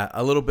 right? Yeah,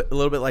 a little bit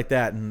like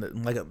that,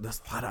 and like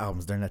there's a lot of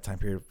albums during that time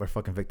period. We're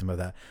fucking victim of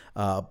that.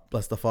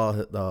 Bless the Fall,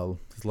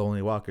 his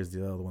Lonely Walker is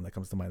the other one that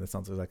comes to mind. That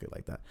sounds exactly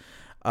like that.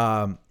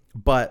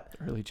 But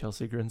early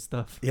Chelsea Grin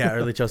stuff. Yeah,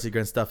 early Chelsea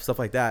Grin stuff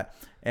like that.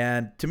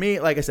 And to me,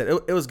 like I said,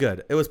 it was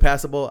good. It was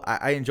passable.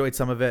 I enjoyed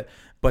some of it,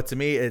 but to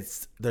me,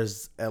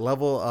 there's a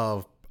level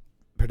of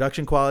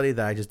production quality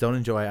that I just don't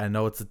enjoy. I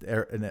know it's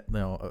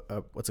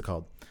what's it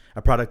called?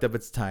 A product of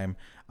its time.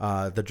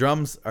 The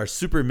drums are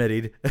super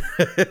midied,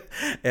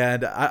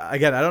 and I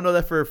don't know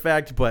that for a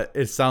fact, but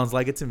it sounds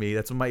like it to me.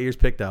 That's what my ears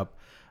picked up,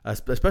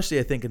 especially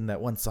I think in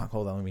that one song.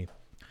 Hold on, let me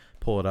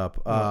pull it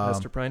up.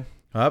 Hester Prine.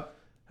 Up.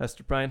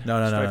 Hester Prine.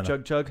 No. Strife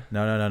Chug Chug.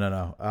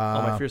 No.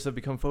 All my fears have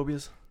become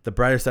phobias. The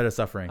Brighter Side of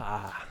Suffering.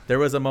 Ah. There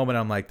was a moment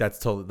I'm like, that's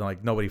totally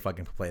like nobody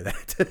fucking can play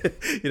that.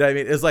 You know what I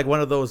mean? It's like one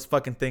of those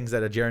fucking things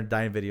at a Jaron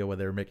Dine video where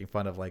they were making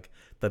fun of like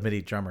the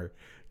MIDI drummer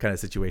kind of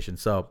situation.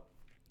 So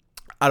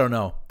I don't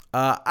know.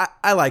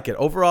 I like it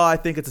overall. I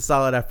think it's a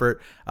solid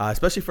effort,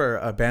 especially for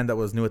a band that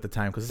was new at the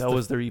time. Because that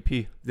was their EP.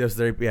 This was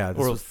their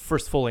or was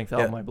first full length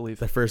album, I believe.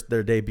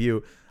 Their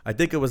debut. I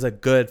think it was a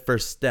good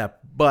first step,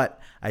 but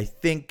I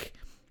think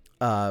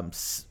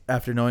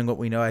after knowing what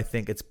we know, I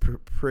think it's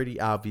pretty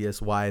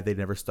obvious why they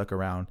never stuck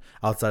around.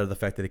 Outside of the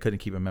fact that they couldn't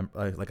keep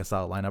like a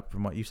solid lineup,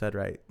 from what you said,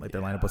 right? Like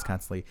their lineup was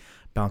constantly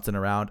bouncing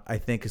around. I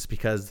think it's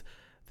because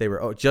they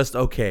were just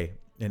okay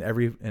in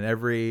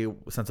every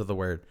sense of the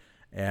word.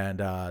 And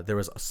there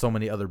was so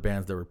many other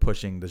bands that were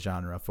pushing the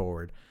genre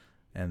forward,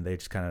 and they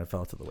just kind of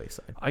fell to the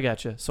wayside. I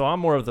gotcha. So I'm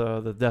more of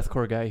the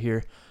deathcore guy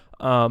here.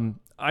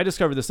 I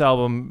discovered this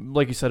album,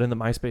 like you said, in the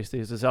MySpace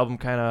days. This album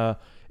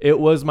it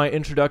was my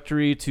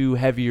introductory to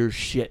heavier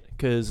shit,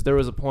 because there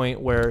was a point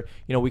where,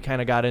 we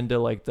kind of got into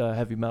like the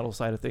heavy metal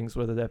side of things,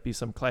 whether that be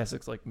some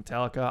classics like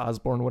Metallica,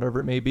 Osbourne,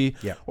 whatever it may be,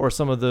 or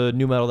some of the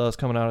new metal that was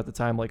coming out at the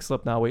time, like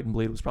Slipknot, Wait and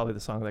Bleed was probably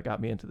the song that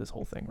got me into this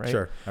whole thing, right?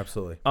 Sure,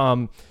 absolutely.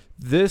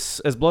 This,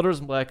 as Blood Rose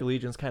and Black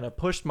Allegiance, kind of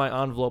pushed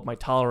my envelope, my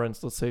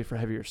tolerance, let's say, for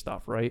heavier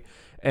stuff, right?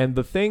 And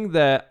the thing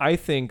that I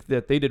think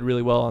that they did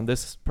really well on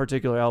this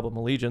particular album,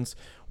 Allegiance,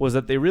 was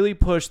that they really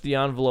pushed the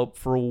envelope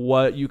for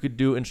what you could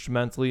do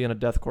instrumentally in a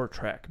deathcore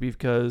track.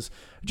 Because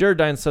Jared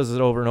Dine says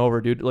it over and over,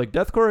 dude. Like,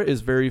 deathcore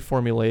is very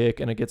formulaic,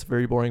 and it gets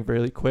very boring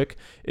very quick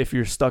if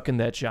you're stuck in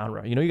that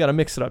genre. You got to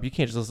mix it up. You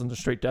can't just listen to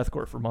straight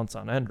deathcore for months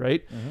on end,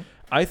 right? Mm-hmm.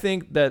 I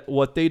think that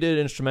what they did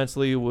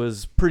instrumentally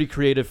was pretty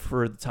creative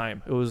for the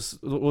time.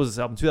 What was this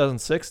album?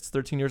 2006. It's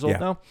 13 years old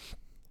now.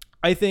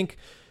 I think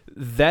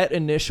that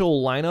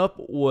initial lineup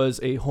was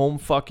a home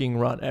fucking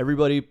run.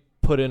 Everybody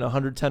put in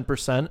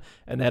 110%,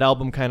 and that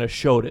album kind of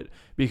showed it.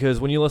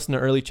 Because when you listen to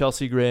early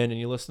Chelsea Grin and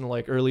you listen to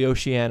like early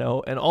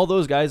Oceano and all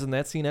those guys in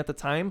that scene at the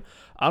time,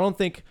 I don't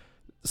think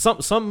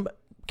some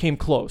came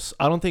close.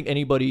 I don't think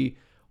anybody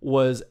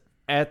was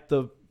at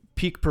the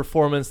peak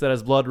performance that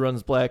As Blood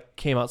Runs Black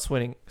came out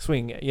swinging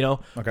it,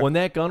 Okay. When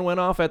that gun went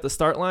off at the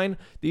start line,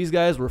 these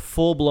guys were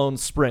full-blown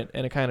sprint,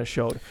 and it kind of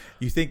showed.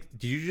 Did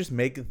you just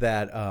make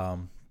that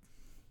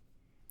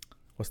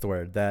what's the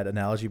word, that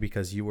analogy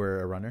because you were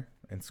a runner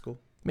in school?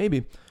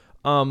 Maybe.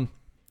 But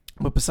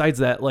besides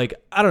that, like,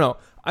 I don't know,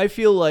 I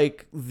feel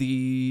like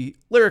the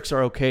lyrics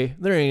are okay.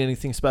 There ain't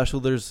anything special.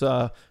 There's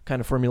kind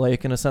of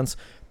formulaic in a sense,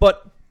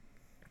 but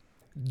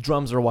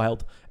drums are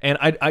wild. And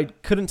I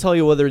couldn't tell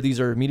you whether these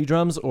are MIDI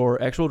drums or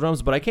actual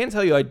drums, but I can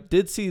tell you I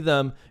did see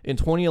them in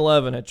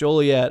 2011 at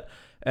Joliet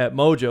at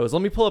Mojo's.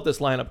 Let me pull up this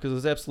lineup because it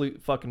was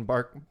absolute fucking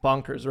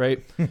bonkers,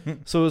 right?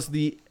 So it was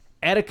the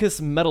Atticus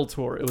Metal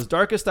Tour. It was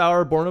Darkest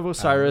Hour, Born of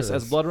Osiris,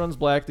 As Blood Runs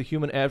Black, The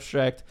Human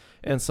Abstract,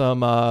 and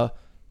some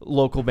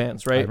local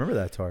bands, right? I remember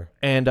that tour.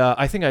 And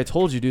I think I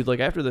told you, dude, like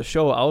after the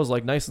show, I was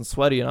like nice and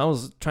sweaty, and I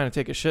was trying to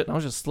take a shit, and I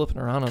was just slipping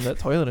around on that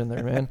toilet in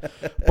there, man.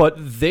 But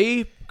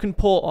they can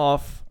pull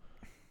off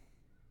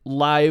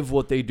live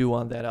what they do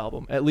on that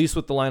album, at least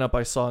with the lineup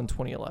I saw in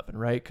 2011,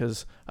 right?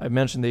 Because I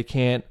mentioned they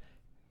can't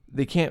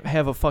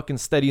have a fucking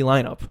steady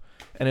lineup,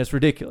 and it's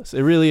ridiculous.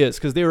 It really is,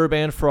 because they were a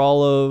band for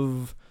all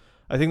of,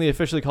 I think they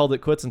officially called it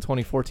quits in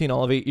 2014,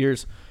 all of 8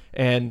 years,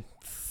 and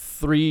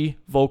 3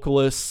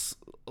 vocalists,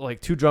 like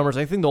 2 drummers.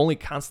 I think the only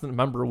constant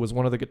member was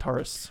one of the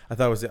guitarists. I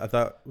thought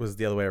it was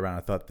the other way around.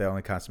 I thought the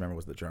only constant member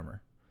was the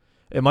drummer.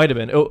 It might have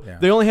been.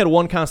 They only had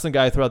one constant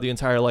guy throughout the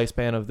entire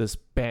lifespan of this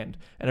band,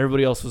 and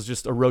everybody else was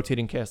just a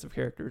rotating cast of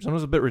characters. And it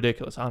was a bit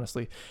ridiculous,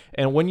 honestly.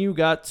 And when you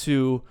got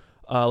to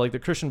like the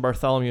Christian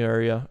Bartholomew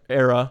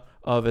era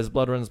of As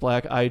Blood Runs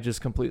Black, I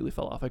just completely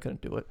fell off. I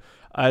couldn't do it.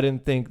 I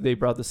didn't think they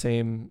brought the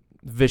same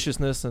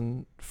viciousness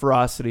and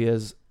ferocity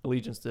as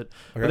Allegiance did.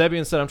 Okay. With that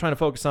being said, I'm trying to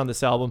focus on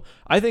this album.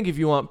 I think if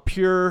you want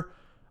pure,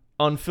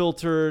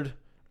 unfiltered,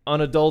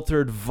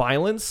 unadulterated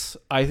violence,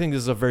 I think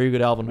this is a very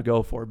good album to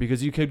go for,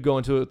 because you could go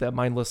into it with that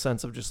mindless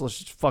sense of let's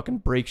just fucking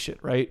break shit,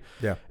 right?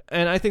 Yeah.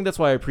 And I think that's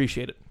why I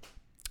appreciate it.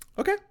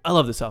 Okay. I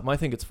love this album. I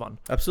think it's fun.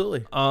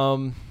 Absolutely.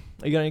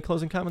 You got any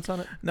closing comments on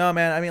it? No,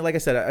 man. I mean, like I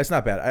said, it's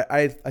not bad.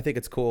 I think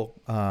it's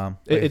cool.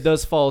 It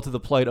does fall to the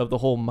plight of the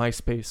whole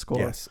MySpace score.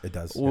 Yes, it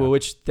does. Yeah.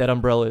 Which that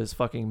umbrella is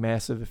fucking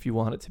massive if you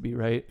want it to be,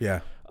 right? Yeah.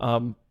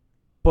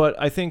 But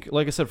I think,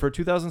 like I said, for a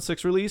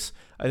 2006 release,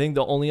 I think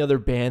the only other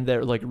band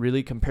that like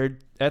really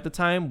compared at the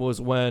time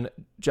was when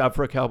Job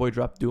for a Cowboy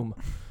dropped Doom.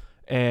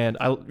 And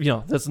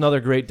that's another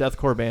great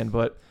deathcore band.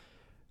 But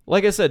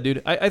like I said,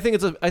 dude, I think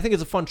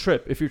it's a fun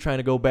trip if you're trying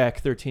to go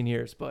back 13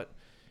 years. But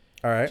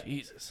all right,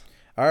 Jesus.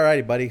 All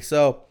righty, buddy.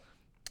 So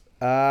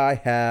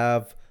I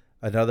have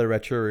another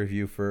retro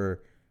review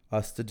for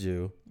us to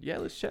do. Yeah,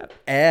 let's chat.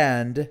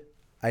 And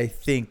I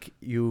think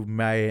you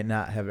may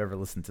not have ever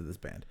listened to this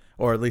band,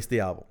 or at least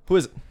the album. Who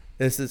is it?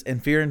 This is In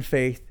Fear and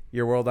Faith,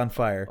 Your World on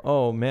Fire.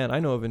 Oh, man,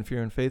 I know of In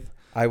Fear and Faith.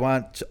 I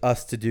want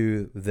us to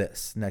do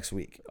this next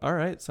week. All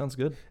right, sounds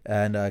good.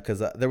 And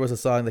because there was a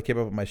song that came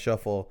up on my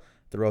shuffle,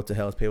 The Road to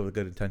Hell is Paved with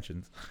Good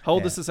Intentions. How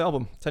old is this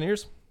album? 10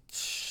 years?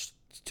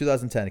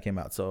 2010 it came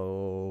out,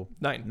 so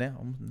 9.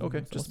 now.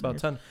 Okay, just about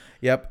 10.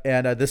 Yep,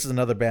 and this is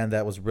another band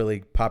that was really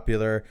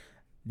popular,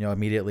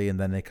 immediately, and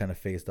then they kind of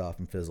phased off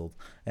and fizzled.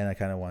 And I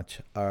kind of want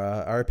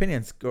our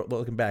opinions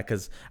looking back,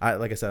 because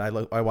like I said,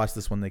 I watched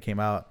this when they came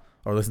out,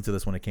 or listened to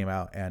this when it came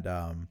out, and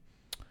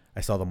I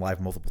saw them live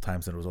multiple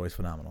times, and it was always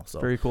phenomenal. So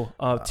very cool.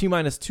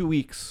 T-minus 2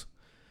 weeks,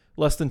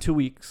 less than 2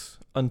 weeks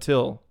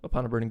until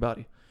Upon a Burning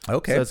Body.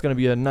 Okay, so that's going to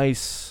be a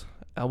nice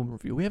album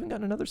review. We haven't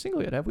gotten another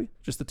single yet, have we?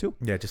 Just the 2?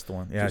 Yeah, just the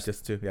one. Yeah,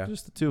 just 2. Yeah,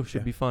 just the 2.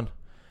 Should be fun.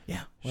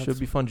 Yeah, should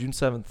be fun. June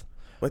 7th.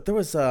 But there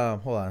was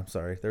hold on, I'm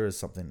sorry. There was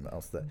something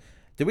else that.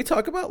 Did we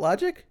talk about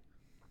Logic?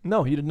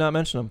 No, you did not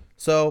mention him.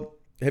 So,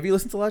 have you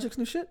listened to Logic's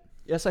new shit?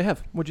 Yes, I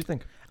have. What'd you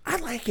think? I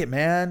like it,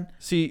 man.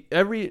 See,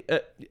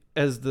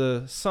 as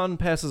the sun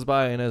passes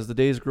by and as the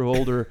days grow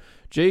older,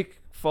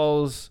 Jake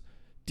falls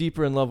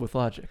deeper in love with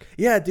Logic.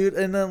 Yeah, dude.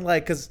 And then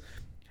because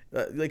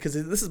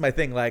this is my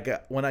thing.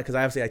 Because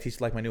obviously I teach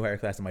like my new hire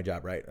class in my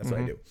job, right? That's what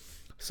I do.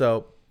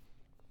 So,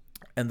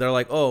 and they're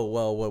like, oh,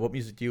 well, what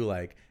music do you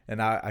like?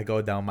 And I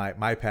go down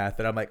my path,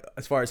 and I'm like,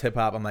 as far as hip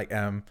hop, I'm like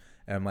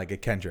I'm like a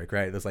Kendrick,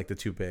 right? There's like the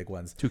 2 big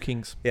ones. 2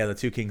 kings. Yeah, the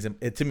 2 kings.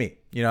 To me,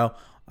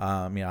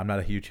 I'm not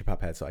a huge hip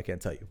hop head, so I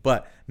can't tell you.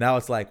 But now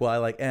it's like, well, I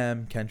like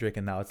Kendrick,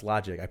 and now it's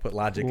Logic. I put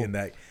Logic in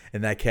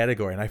that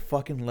category, and I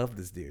fucking love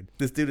this dude.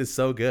 This dude is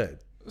so good.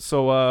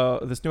 So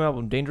this new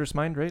album, Dangerous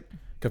Mind, right?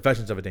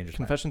 Confessions of a Dangerous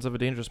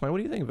Mind. What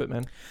do you think of it,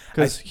 man?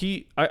 Because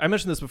I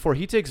mentioned this before.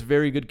 He takes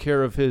very good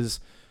care of his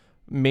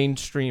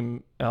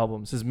mainstream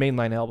albums, his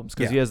mainline albums,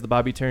 because he has the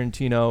Bobby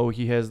Tarantino,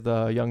 he has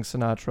the Young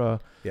Sinatra,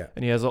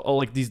 and he has all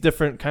like these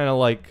different kind of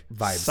like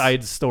vibes,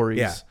 side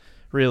stories,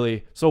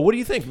 really. So what do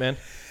you think, man?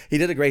 He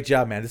did a great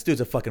job, man. This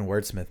dude's a fucking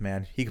wordsmith,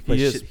 man. He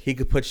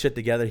could put shit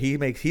together.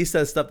 He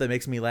says stuff that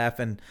makes me laugh,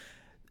 and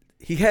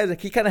he kind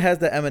of has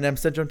the Eminem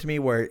syndrome to me,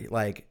 where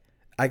like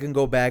I can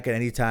go back at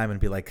any time and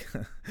be like,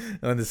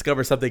 and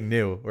discover something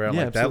new. Where I'm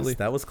like, that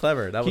was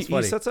clever. That was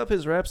funny. He sets up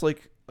his raps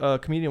like a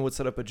comedian would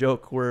set up a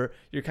joke, where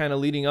you're kind of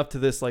leading up to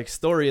this like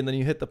story, and then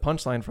you hit the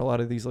punchline for a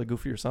lot of these like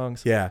goofier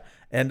songs. Yeah,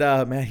 and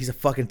man, he's a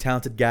fucking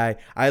talented guy.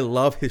 I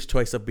love his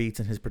choice of beats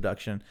and his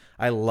production.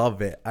 I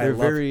love it. They're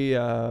very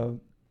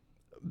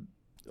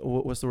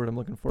what's the word I'm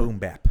looking for? Boom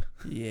bap.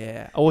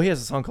 Yeah. Oh, he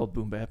has a song called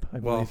Boom Bap, I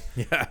believe.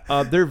 Well,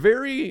 yeah. They're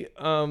very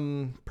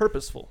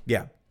purposeful.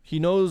 Yeah. He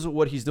knows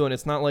what he's doing.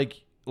 It's not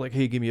like,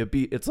 hey, give me a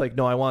beat. It's like,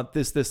 no, I want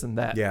this, and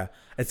that. Yeah.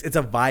 It's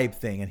a vibe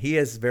thing, and he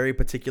has very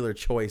particular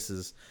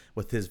choices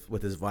with his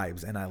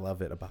vibes, and I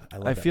love it.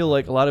 I feel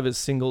like a lot of his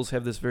singles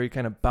have this very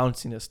kind of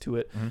bounciness to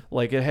it. Mm-hmm.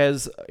 Like it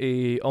has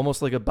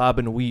almost like a bob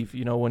and weave,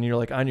 when you're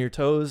like on your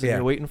toes and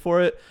you're waiting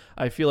for it.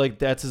 I feel like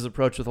that's his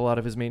approach with a lot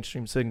of his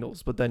mainstream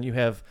singles. But then you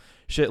have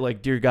shit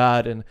like Dear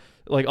God and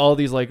like all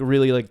these like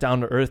really like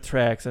down to earth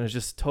tracks, and it's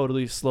just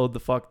totally slowed the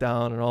fuck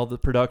down, and all the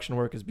production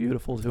work is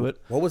beautiful to it.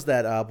 What was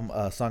that album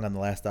song on the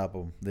last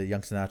album, the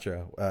Young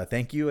Sinatra,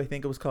 Thank You, I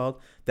think it was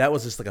called? That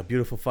was just like a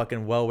beautiful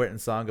fucking well written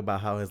song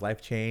about how his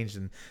life changed,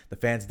 and the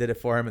fans did it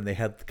for him, and they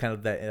had kind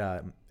of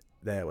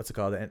that what's it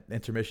called, the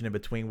intermission in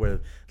between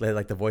where they had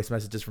like the voice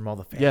messages from all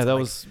the fans. Yeah, that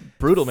was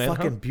brutal, man.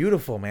 Fucking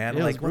beautiful, man.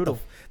 Yeah, like brutal.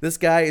 This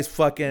guy is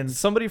fucking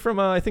somebody from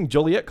I think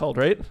Joliet called,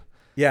 right?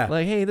 Yeah.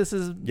 Like, hey, this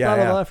is blah,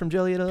 blah, blah from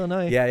Joliet,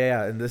 Illinois.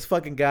 Yeah. And this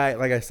fucking guy,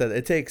 like I said,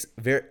 it takes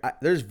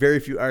there's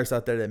very few artists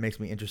out there that makes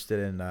me interested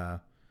in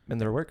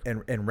their work.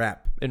 In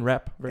rap.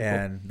 Very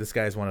and cool. This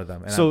guy is one of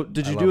them. And so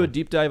did you do a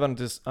deep dive on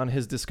his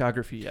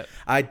discography yet?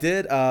 I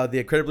did. The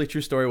Incredibly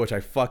True Story, which I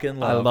fucking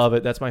love. I love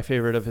it. That's my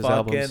favorite of his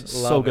albums.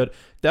 So good.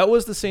 That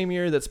was the same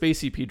year that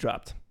Space EP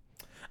dropped.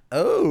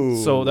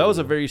 Oh. So that was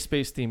a very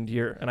space themed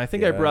year. And I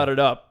think I brought it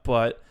up,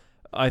 but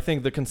I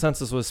think the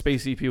consensus was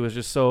Space EP was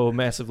just so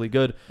massively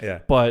good.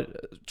 Yeah.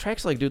 But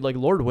tracks like, dude, like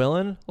Lord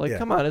Willin', like,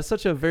 come on, it's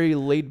such a very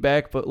laid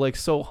back, but like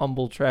so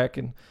humble track.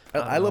 And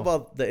I love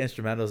all the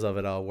instrumentals of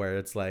it all, where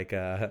it's like,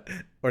 or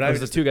not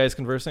the 2 guys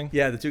conversing.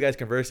 Yeah, the 2 guys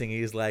conversing.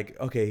 He's like,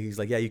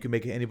 yeah, you can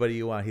make it anybody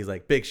you want. He's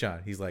like, Big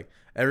Sean. He's like,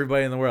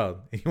 everybody in the world.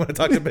 You want to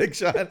talk to Big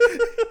Sean?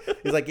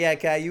 He's like, yeah,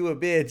 Kai, you a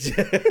bitch.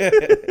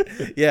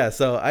 Yeah.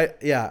 So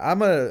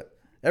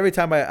every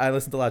time I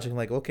listen to Logic, I'm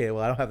like, okay,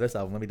 well, I don't have this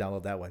album. Let me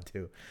download that one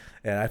too.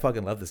 And I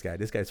fucking love this guy.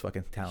 This guy's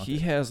fucking talented. He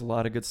has a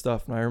lot of good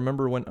stuff. And I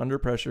remember when Under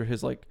Pressure,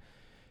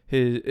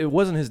 it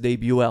wasn't his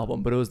debut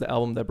album, but it was the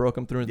album that broke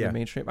him through into the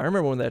mainstream. I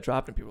remember when that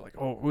dropped and people were like,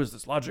 oh, who is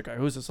this Logic guy?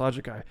 Who's this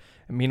Logic guy?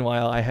 And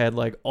meanwhile, I had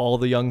like all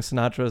the Young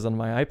Sinatras on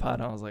my iPod.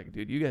 And I was like,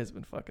 dude, you guys have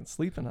been fucking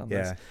sleeping on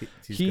this.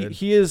 Yeah,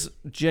 he is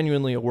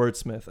genuinely a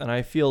wordsmith. And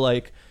I feel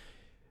like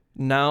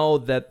now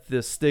that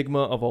the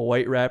stigma of a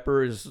white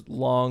rapper is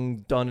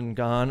long done and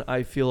gone,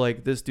 I feel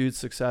like this dude's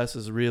success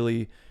is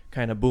really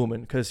kind of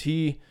booming, because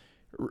he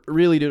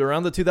really did.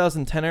 Around the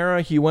 2010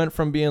 era, he went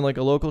from being like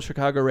a local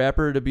Chicago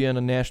rapper to being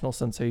a national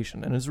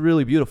sensation. And it's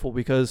really beautiful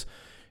because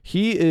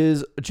he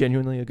is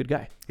genuinely a good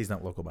guy. He's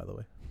not local, by the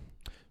way.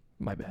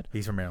 My bad.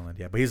 He's from Maryland,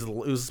 yeah, but he was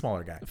a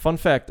smaller guy. Fun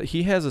fact: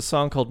 he has a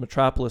song called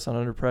 "Metropolis" on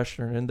Under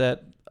Pressure, and in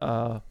that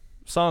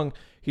song,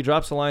 he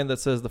drops a line that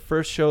says, "The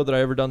first show that I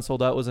ever done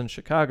sold out was in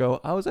Chicago.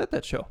 I was at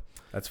that show.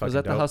 That's I was fucking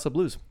at dope. the House of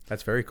Blues."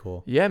 That's very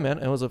cool. Yeah, man,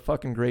 it was a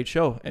fucking great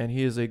show, and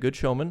he is a good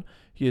showman.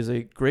 He is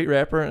a great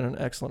rapper and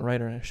an excellent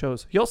writer, and it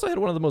shows. He also had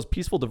one of the most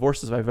peaceful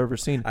divorces I've ever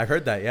seen. I've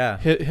heard that, yeah.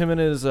 Him and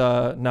his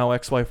now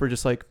ex-wife were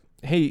just like,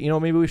 hey, you know,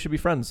 maybe we should be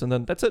friends, and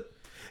then that's it.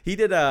 He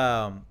did.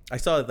 I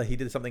saw that he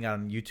did something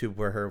on YouTube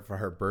for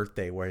her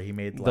birthday where he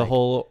made like, The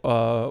whole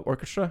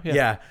orchestra.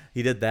 Yeah,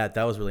 he did that.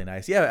 That was really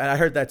nice. Yeah, and I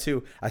heard that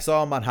too. I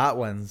saw him on Hot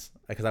Ones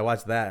because I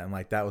watched that and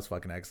like that was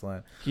fucking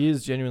excellent. He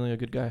is genuinely a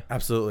good guy.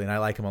 Absolutely, and I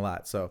like him a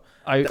lot. So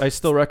I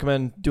still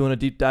recommend doing a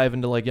deep dive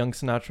into like Young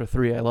Sinatra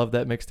 3. I love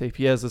that mixtape.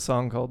 He has a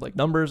song called like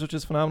Numbers, which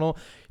is phenomenal.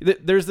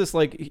 There's this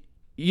like,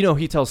 you know,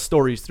 he tells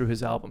stories through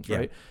his albums, Yeah.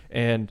 right?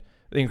 And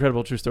The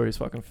Incredible True Story is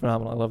fucking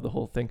phenomenal. I love the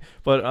whole thing.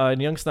 But in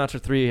Young Sinatra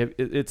 3,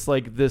 it's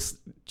like this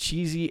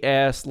cheesy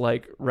ass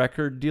like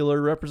record dealer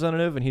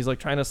representative, and he's like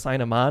trying to sign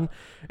him on,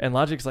 and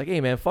Logic's like,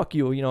 hey man, fuck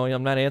you, you know,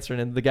 I'm not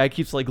answering, and the guy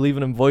keeps like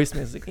leaving him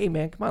voicemails. He's like, hey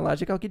man, come on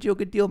Logic, I'll get you a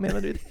good deal, man.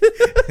 And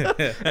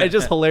it's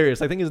just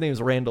hilarious. I think his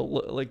name's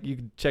Randall. Like, you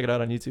can check it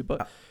out on YouTube.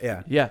 But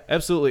yeah,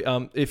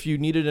 absolutely. If you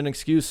needed an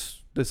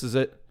excuse, this is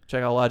it.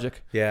 Check out Logic.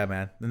 Yeah,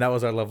 man. And that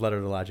was our love letter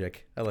to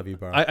Logic. I love you,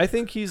 bro. I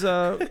think he's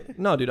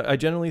no, dude. I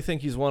genuinely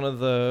think he's one of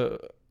the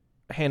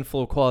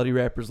handful of quality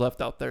rappers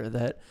left out there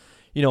that,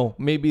 you know,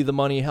 maybe the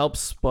money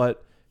helps,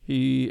 but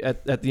he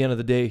at the end of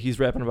the day, he's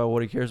rapping about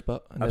what he cares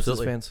about, and that's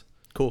his fans.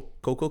 Cool.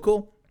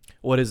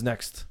 What is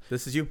next?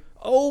 This is you.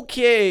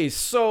 Okay,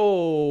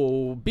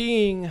 so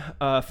being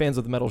fans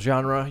of the metal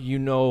genre, you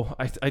know,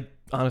 I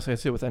honestly, I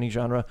say with any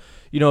genre,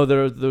 you know,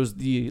 there's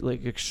the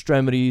like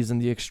extremities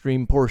and the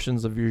extreme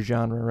portions of your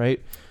genre,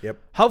 right? Yep.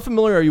 How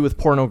familiar are you with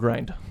Porno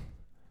Grind?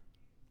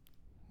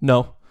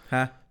 No.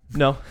 Huh?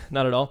 No,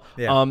 not at all.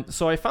 Yeah.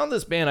 So I found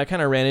this band. I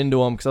kind of ran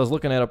into them because I was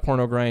looking at a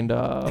Porno Grind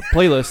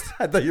playlist.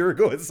 I thought you were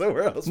going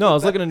somewhere else. No, I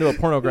was looking into a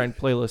Porno Grind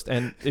playlist,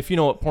 and if you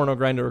know what Porno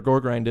Grind or Gore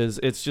Grind is,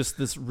 it's just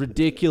this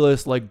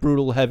ridiculous, like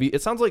brutal, heavy.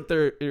 It sounds like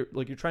they're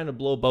like you're trying to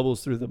blow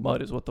bubbles through the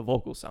mud, is what the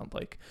vocals sound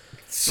like,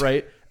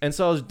 right? And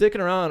so I was dicking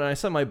around, and I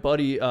sent my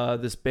buddy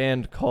this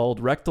band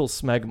called Rectal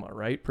Smegma,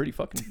 right? Pretty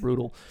fucking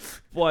brutal,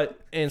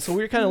 and so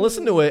we were kind of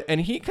listening to it,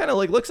 and he kind of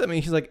like looks at me,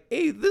 he's like,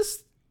 "Hey,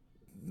 this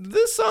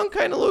song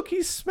kind of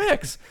low-key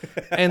smacks."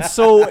 And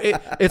so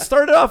it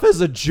started off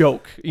as a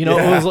joke, you know.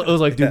 Yeah. It was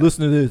like, dude,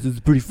 listen to this, it's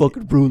pretty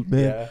fucking brutal,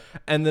 man. Yeah.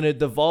 And then it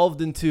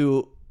devolved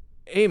into,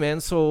 hey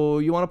man, so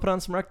you want to put on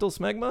some Rectal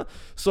Smegma?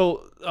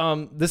 So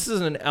this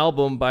is an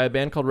album by a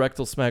band called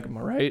Rectal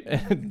Smegma, right?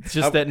 And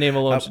just that name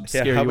alone should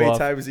scare you off. How many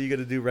times are you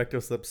gonna do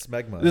Rectal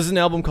Smegma? This is an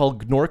album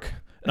called Gnork,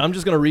 and I'm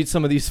just gonna read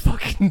some of these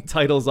fucking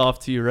titles off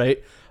to you,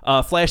 right?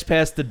 Flash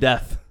Past to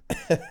Death,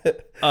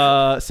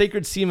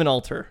 Sacred Semen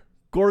Altar,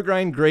 Gore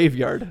Grind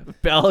Graveyard,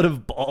 Ballad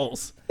of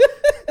Balls,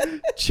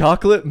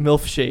 Chocolate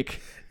Milf Shake,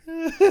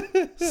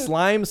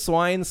 Slime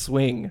Swine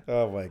Swing,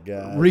 Oh my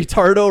god.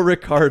 Retardo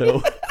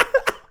Ricardo,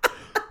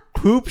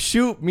 Poop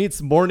Shoot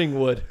meets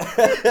Morningwood.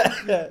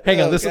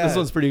 Hang on, this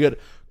one's pretty good.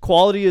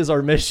 Quality is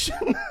our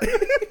mission.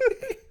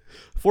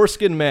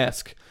 Foreskin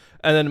Mask.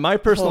 And then my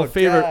personal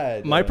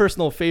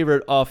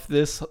favorite off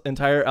this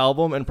entire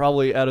album, and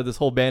probably out of this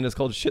whole band, is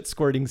called Shit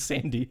Squirting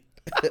Sandy.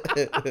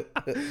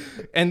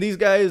 And these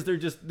guys,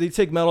 they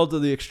take metal to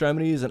the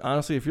extremities, and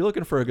honestly, if you're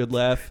looking for a good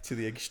laugh, to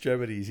the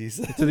extremities, he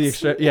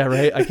said. yeah,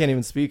 right. I can't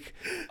even speak.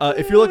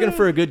 If you're looking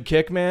for a good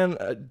kick,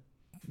 man,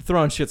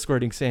 throw on Shit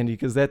Squirting Sandy,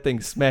 because that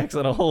thing smacks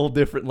on a whole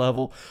different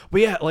level.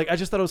 But yeah, like I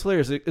just thought it was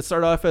hilarious. It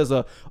started off as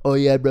a, oh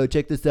yeah, bro,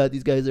 check this out.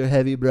 These guys are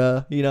heavy,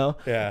 bro. You know.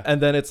 Yeah. And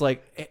then it's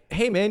like,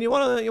 hey man, you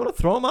wanna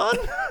throw them on?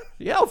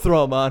 Yeah, I'll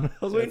throw them on.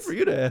 I was waiting for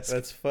you to ask.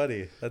 That's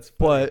funny.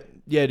 But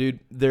yeah, dude,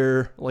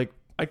 they're like,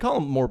 I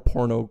call them more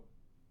porno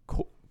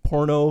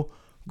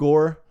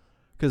gore,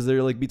 because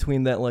they're like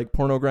between that like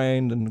Porno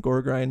Grind and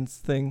Gore Grinds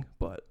thing.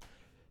 But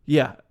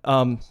yeah,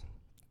 I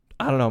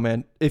don't know,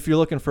 man. If you're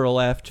looking for a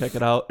laugh, check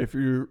it out. If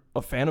you're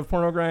a fan of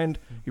Porno Grind,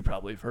 you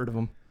probably have heard of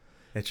them.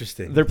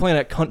 Interesting. They're playing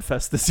at Cunt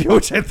Fest this year,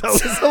 which I thought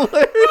was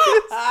hilarious.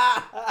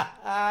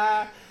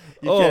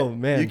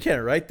 Man, you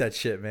can't write that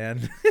shit,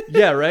 man.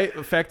 Yeah,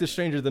 right. Fact is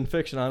stranger than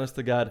fiction. Honest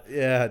to God.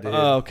 Yeah, dude.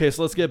 Okay,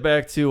 so let's get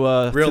back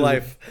to real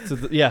life.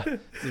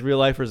 Is real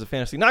life or is a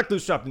fantasy? Knocked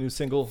Loose dropped a new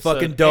single.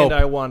 Fucking dope. And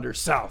I Wander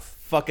South.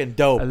 Fucking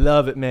dope. I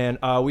love it, man.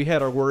 We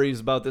had our worries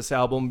about this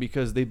album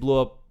because they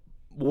blew up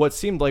what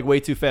seemed like way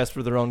too fast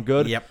for their own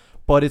good. Yep.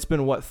 But it's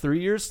been, 3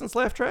 years since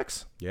Laugh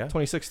Tracks? Yeah.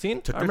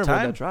 2016? Took I their remember when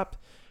time. that dropped.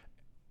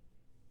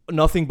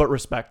 Nothing but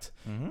respect,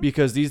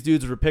 because these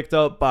dudes were picked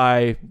up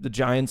by the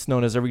giants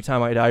known as Every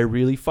Time I Die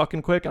really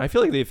fucking quick. And I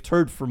feel like they've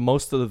toured for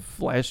most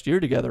of last year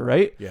together,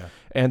 right? Yeah.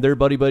 And their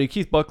buddy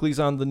Keith Buckley's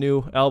on the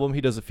new album.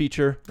 He does a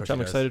feature, which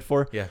I'm excited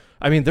for. Yeah.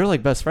 I mean, they're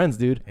like best friends,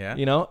 dude. Yeah.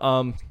 You know?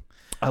 I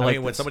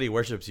mean, when somebody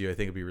worships you, I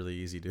think it'd be really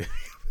easy to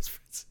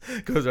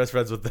go as best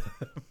friends with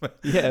them.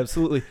 Yeah,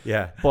 absolutely.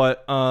 Yeah.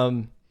 But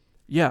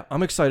Yeah,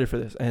 I'm excited for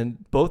this.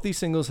 And both these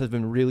singles have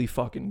been really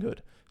fucking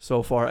good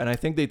so far. And I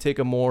think they take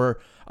a more,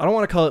 I don't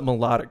want to call it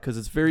melodic because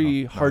it's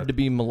very hard to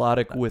be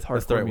melodic with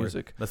hardcore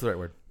music. That's the right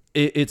word.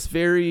 It's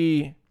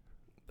very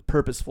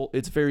purposeful.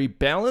 It's very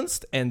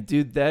balanced. And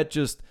dude,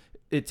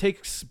 it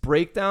takes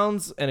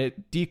breakdowns and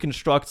it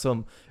deconstructs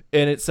them.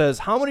 And it says,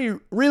 how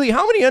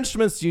many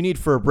instruments do you need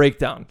for a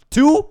breakdown?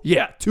 2?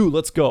 Yeah, 2.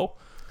 Let's go.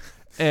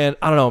 And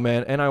I don't know,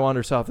 man. And I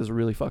Wander South is a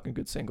really fucking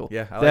good single.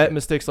 Yeah, I like that it.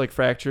 Mistakes Like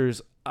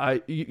Fractures.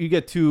 You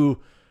get 2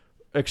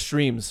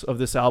 extremes of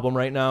this album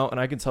right now, and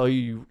I can tell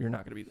you're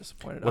not going to be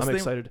disappointed. I'm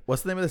excited.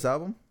 What's the name of this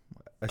album?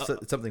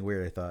 It's something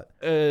weird, I thought.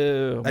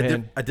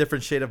 Man. A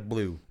Different Shade of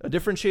Blue. A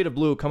Different Shade of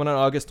Blue coming out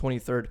August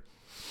 23rd.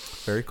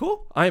 Very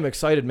cool. I am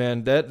excited,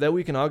 man. That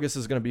week in August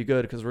is going to be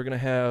good because we're gonna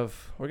have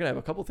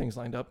a couple things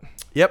lined up.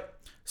 Yep.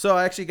 So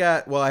I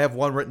have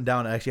one written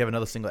down. I actually have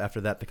another single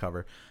after that to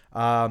cover.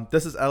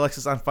 This is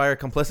Alexis on Fire,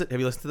 Complicit. Have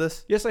you listened to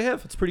this? Yes, I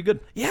have. It's pretty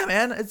good. Yeah,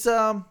 man. It's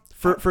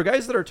for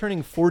guys that are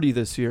turning 40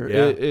 this year.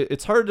 Yeah.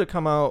 It's hard to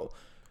come out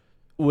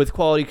with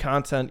quality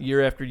content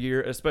year after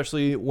year,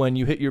 especially when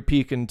you hit your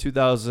peak in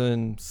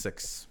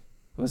 2006.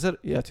 Was it?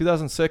 Yeah,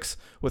 2006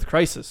 with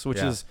Crisis, which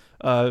is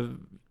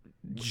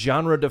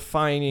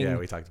genre-defining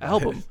we talked about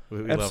album. it.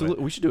 We Absolutely, love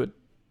it. we should do a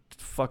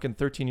fucking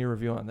 13-year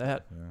review on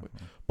that. Yeah.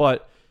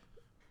 But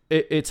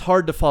it's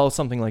hard to follow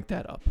something like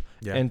that up.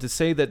 Yeah. And to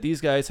say that these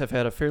guys have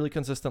had a fairly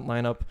consistent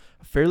lineup,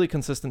 a fairly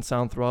consistent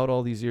sound throughout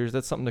all these years,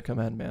 that's something to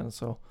commend, man.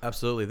 So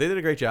Absolutely, they did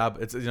a great job.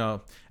 It's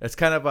it's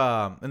kind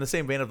of in the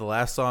same vein of the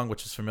last song,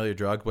 which is Familiar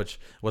Drug, which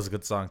was a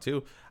good song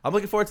too. I'm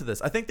looking forward to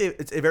this. I think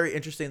it's very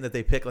interesting that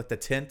they pick like the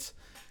tint.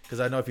 Because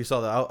I don't know if you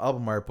saw the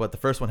album art, but the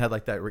first one had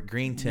like that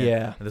green tint,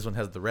 Yeah. and this one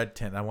has the red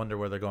tint. I wonder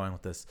where they're going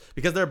with this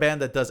because they're a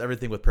band that does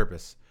everything with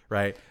purpose,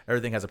 right?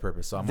 Everything has a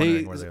purpose. So I'm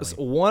wondering where they're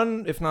going.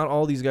 One, if not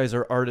all, these guys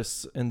are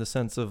artists in the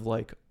sense of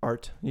like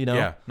art, you know?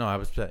 Yeah,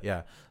 no,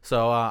 yeah.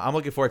 So I'm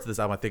looking forward to this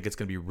album. I think it's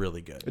going to be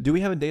really good. Do we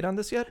have a date on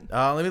this yet?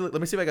 Let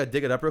me see if I can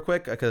dig it up real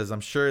quick because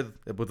I'm sure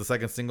with the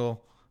second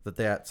single that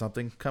they had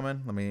something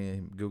coming. Let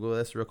me Google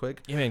this real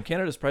quick. Yeah, man,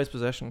 Canada's prized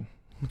possession.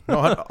 No,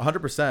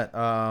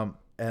 100%.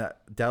 And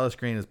Dallas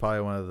Green is probably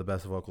one of the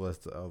best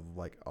vocalists of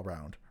like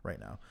around right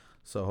now.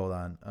 So hold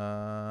on.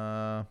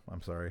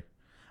 I'm sorry.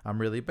 I'm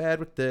really bad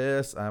with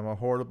this. I'm a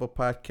horrible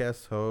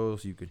podcast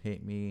host. You can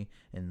hate me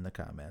in the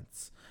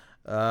comments.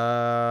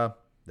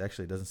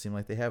 Actually, it doesn't seem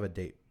like they have a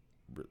date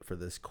for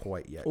this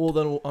quite yet. Well,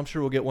 then I'm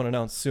sure we'll get one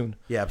announced soon.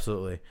 Yeah,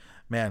 absolutely.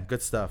 Man,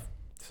 good stuff.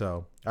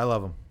 So I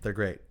love them. They're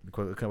great.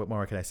 What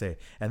more can I say?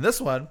 And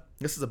this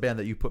is a band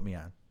that you put me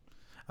on.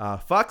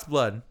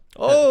 Foxblood.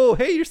 Oh,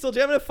 hey, you're still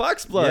jamming at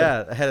Foxblood.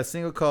 Yeah, I had a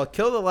single called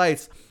Kill the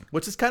Lights,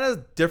 which is kind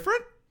of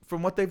different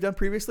from what they've done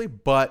previously,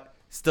 but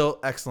still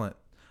excellent.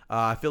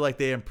 I feel like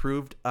they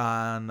improved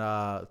on,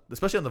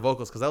 especially on the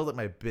vocals, because that was like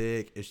my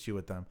big issue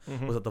with them,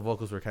 was that the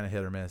vocals were kind of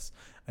hit or miss.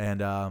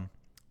 And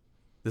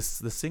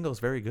this single is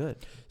very good.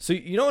 So,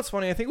 you know what's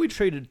funny? I think we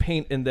traded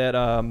paint in that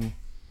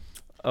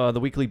the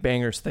Weekly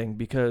Bangers thing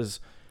because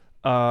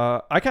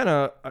to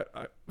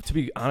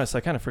be honest, I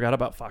kind of forgot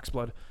about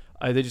Foxblood.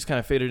 They just kind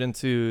of faded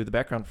into the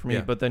background for me.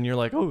 Yeah. But then you're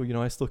like, oh,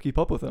 I still keep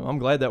up with them. I'm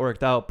glad that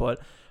worked out. But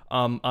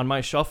on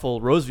my shuffle,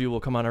 Roseview will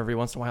come on every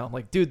once in a while. I'm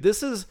like, dude,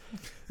 this is,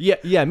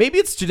 yeah, maybe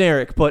it's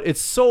generic, but it's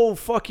so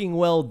fucking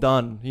well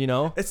done, you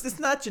know? It's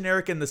not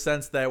generic in the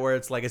sense that where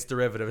it's like it's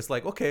derivative. It's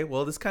like, okay,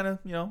 well, this kind of,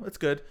 it's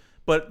good.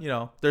 But,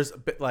 there's a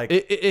bit like...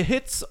 It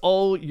hits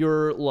all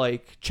your,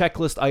 like,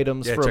 checklist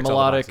items for a checks all the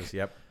melodic boxes,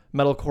 yep.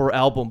 metalcore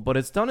album. But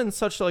it's done in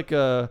such, like,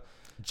 a...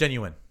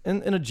 Genuine.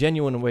 In a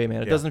genuine way,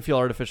 man. It doesn't feel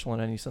artificial in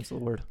any sense of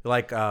the word.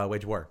 Like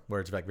Wage War, where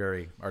it's like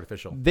very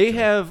artificial. They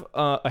have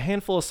a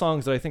handful of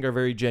songs that I think are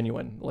very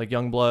genuine, like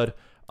Youngblood.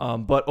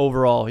 But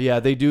overall, yeah,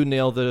 they do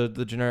nail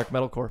the generic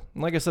metalcore.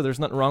 And like I said, there's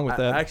nothing wrong with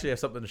that. I actually have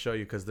something to show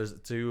you because there's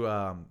two.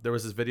 There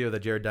was this video that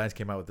Jared Dines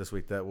came out with this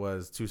week that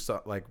was two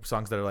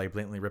songs that are like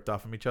blatantly ripped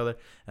off from each other,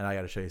 and I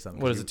got to show you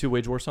something. What is it? 2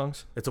 Wage War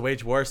songs? It's a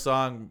Wage War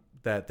song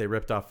that they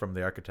ripped off from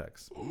the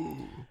Architects,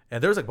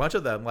 and there was a bunch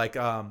of them. Like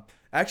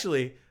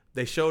actually.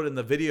 They showed in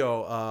the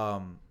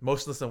video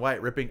Motionless in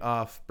White ripping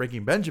off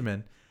Breaking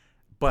Benjamin.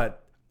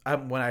 But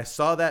when I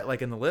saw that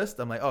like in the list,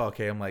 I'm like, oh,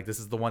 okay. I'm like, this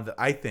is the one that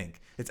I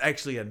think. It's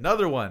actually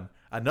another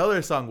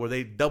song where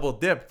they double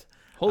dipped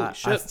Holy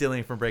shit. on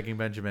stealing from Breaking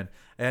Benjamin.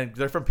 And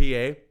they're from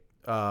PA,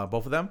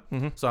 both of them.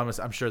 Mm-hmm. So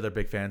I'm sure they're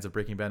big fans of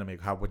Breaking Benjamin.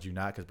 How would you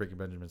not? Because Breaking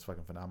Benjamin is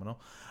fucking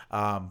phenomenal.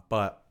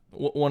 But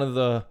one of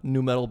the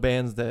new metal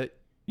bands that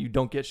you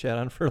don't get shat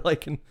on for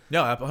liking.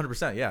 No,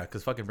 100%. Yeah,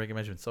 because fucking Breaking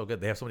Benjamin's so good.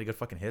 They have so many good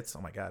fucking hits.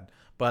 Oh my god.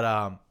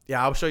 But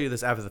yeah, I'll show you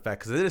this after the fact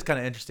because it is kind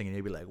of interesting, and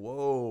you'll be like,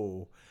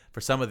 whoa, for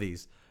some of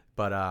these.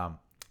 But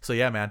so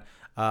yeah, man,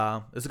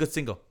 it's a good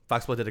single.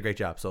 Foxblood did a great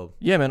job. So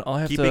yeah, man, I'll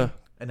have to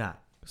and not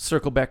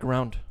circle back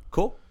around.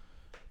 Cool.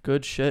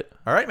 Good shit.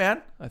 All right,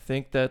 man. I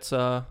think that's. You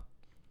got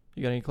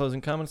any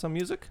closing comments on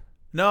music?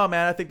 No,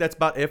 man. I think that's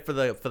about it for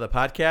the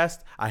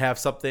podcast. I have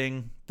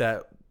something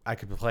that I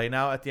could play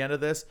now at the end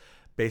of this.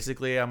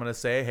 Basically, I'm gonna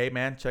say, hey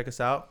man, check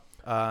us out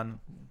on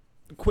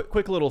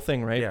quick little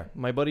thing, right? Yeah.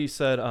 My buddy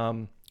said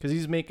because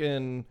he's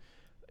making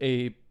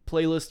a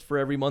playlist for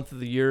every month of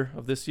the year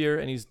of this year,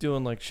 and he's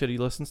doing like shit he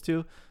listens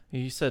to.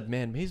 He said,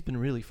 "Man, May's been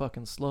really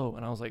fucking slow,"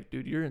 and I was like,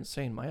 "Dude, you're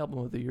insane. My album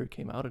of the year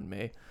came out in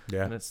May,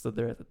 and it stood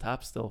there at the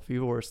top still.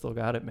 Fever still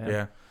got it, man."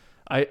 Yeah.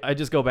 I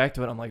just go back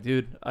to it. I'm like,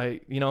 dude,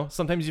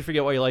 sometimes you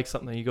forget why you like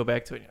something, and you go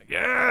back to it. And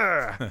you're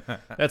like, yeah,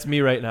 that's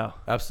me right now.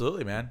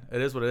 Absolutely, man. It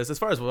is what it is. As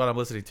far as what I'm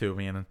listening to,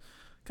 man,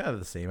 kind of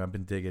the same. I've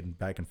been digging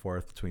back and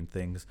forth between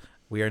things.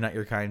 We Are Not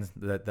Your Kind.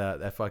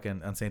 That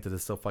fucking Unsainted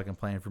is still fucking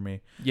playing for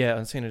me. Yeah,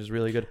 Unsainted is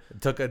really good.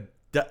 It took a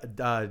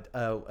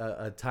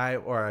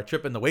time or a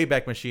trip in the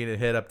Wayback Machine and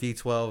hit up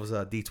D12's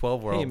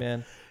D12 World. Hey,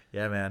 man.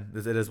 Yeah, man.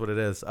 It is what it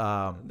is.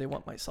 They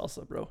want my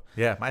salsa, bro.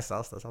 Yeah, my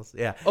salsa.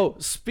 Yeah. Oh,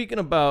 speaking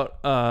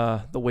about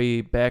the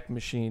Wayback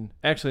Machine.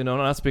 Actually, no,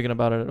 not speaking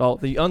about it at all.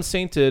 The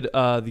Unsainted,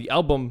 the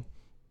album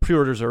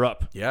pre-orders are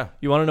up. Yeah.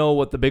 You want to know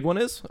what the big one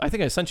is? I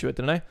think I sent you it,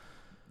 didn't I?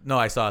 No,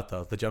 I saw it,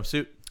 though. The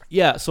jumpsuit.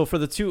 Yeah, so for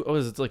the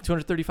it's like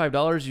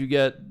 $235, you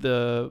get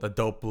the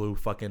dope blue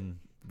fucking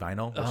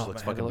vinyl, which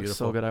looks fucking beautiful.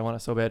 So good. I want it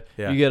so bad.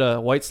 Yeah. You get a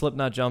white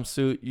Slipknot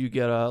jumpsuit. You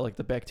get like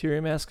the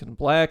bacteria mask in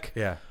black.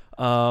 Yeah.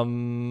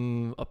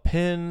 A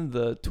pin,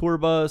 the tour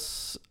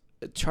bus,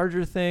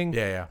 charger thing.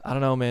 Yeah. I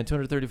don't know, man.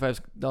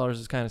 $235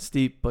 is kind of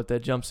steep, but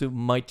that jumpsuit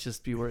might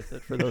just be worth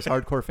it for those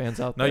hardcore fans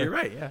out there. No, you're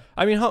right. Yeah.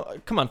 I mean,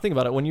 come on, think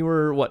about it. When you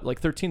were like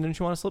 13, didn't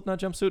you want a Slipknot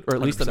jumpsuit or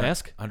at least a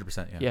mask?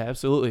 100%. Yeah. Yeah,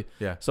 absolutely.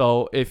 Yeah.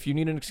 So if you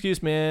need an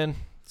excuse, man,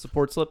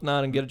 support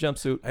Slipknot and get a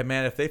jumpsuit. Hey,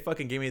 man, if they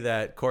fucking give me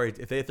that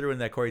if they threw in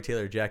that Corey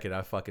Taylor jacket,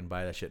 I'd fucking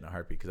buy that shit in a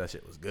heartbeat because that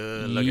shit was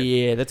good looking.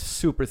 Yeah, that's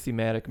super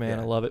thematic, man.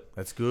 Yeah. I love it.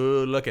 That's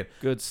good looking.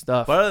 Good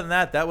stuff. But other than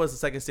that, that was the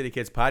Second City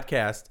Kids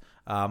podcast.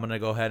 I'm going to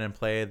go ahead and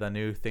play the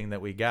new thing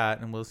that we got,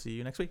 and we'll see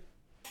you next week.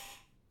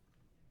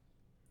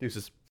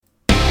 Deuces.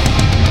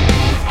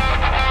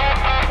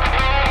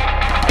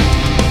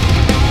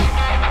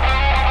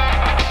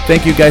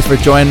 Thank you guys for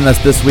joining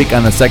us this week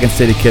on the Second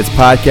City Kids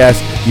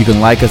podcast. You can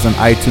like us on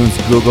iTunes,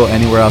 Google,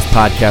 anywhere else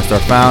podcasts are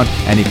found.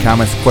 Any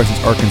comments, questions,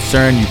 or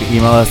concern, you can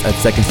email us at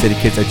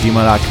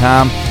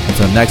secondcitykids@gmail.com.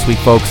 Until next week,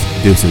 folks,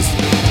 deuces.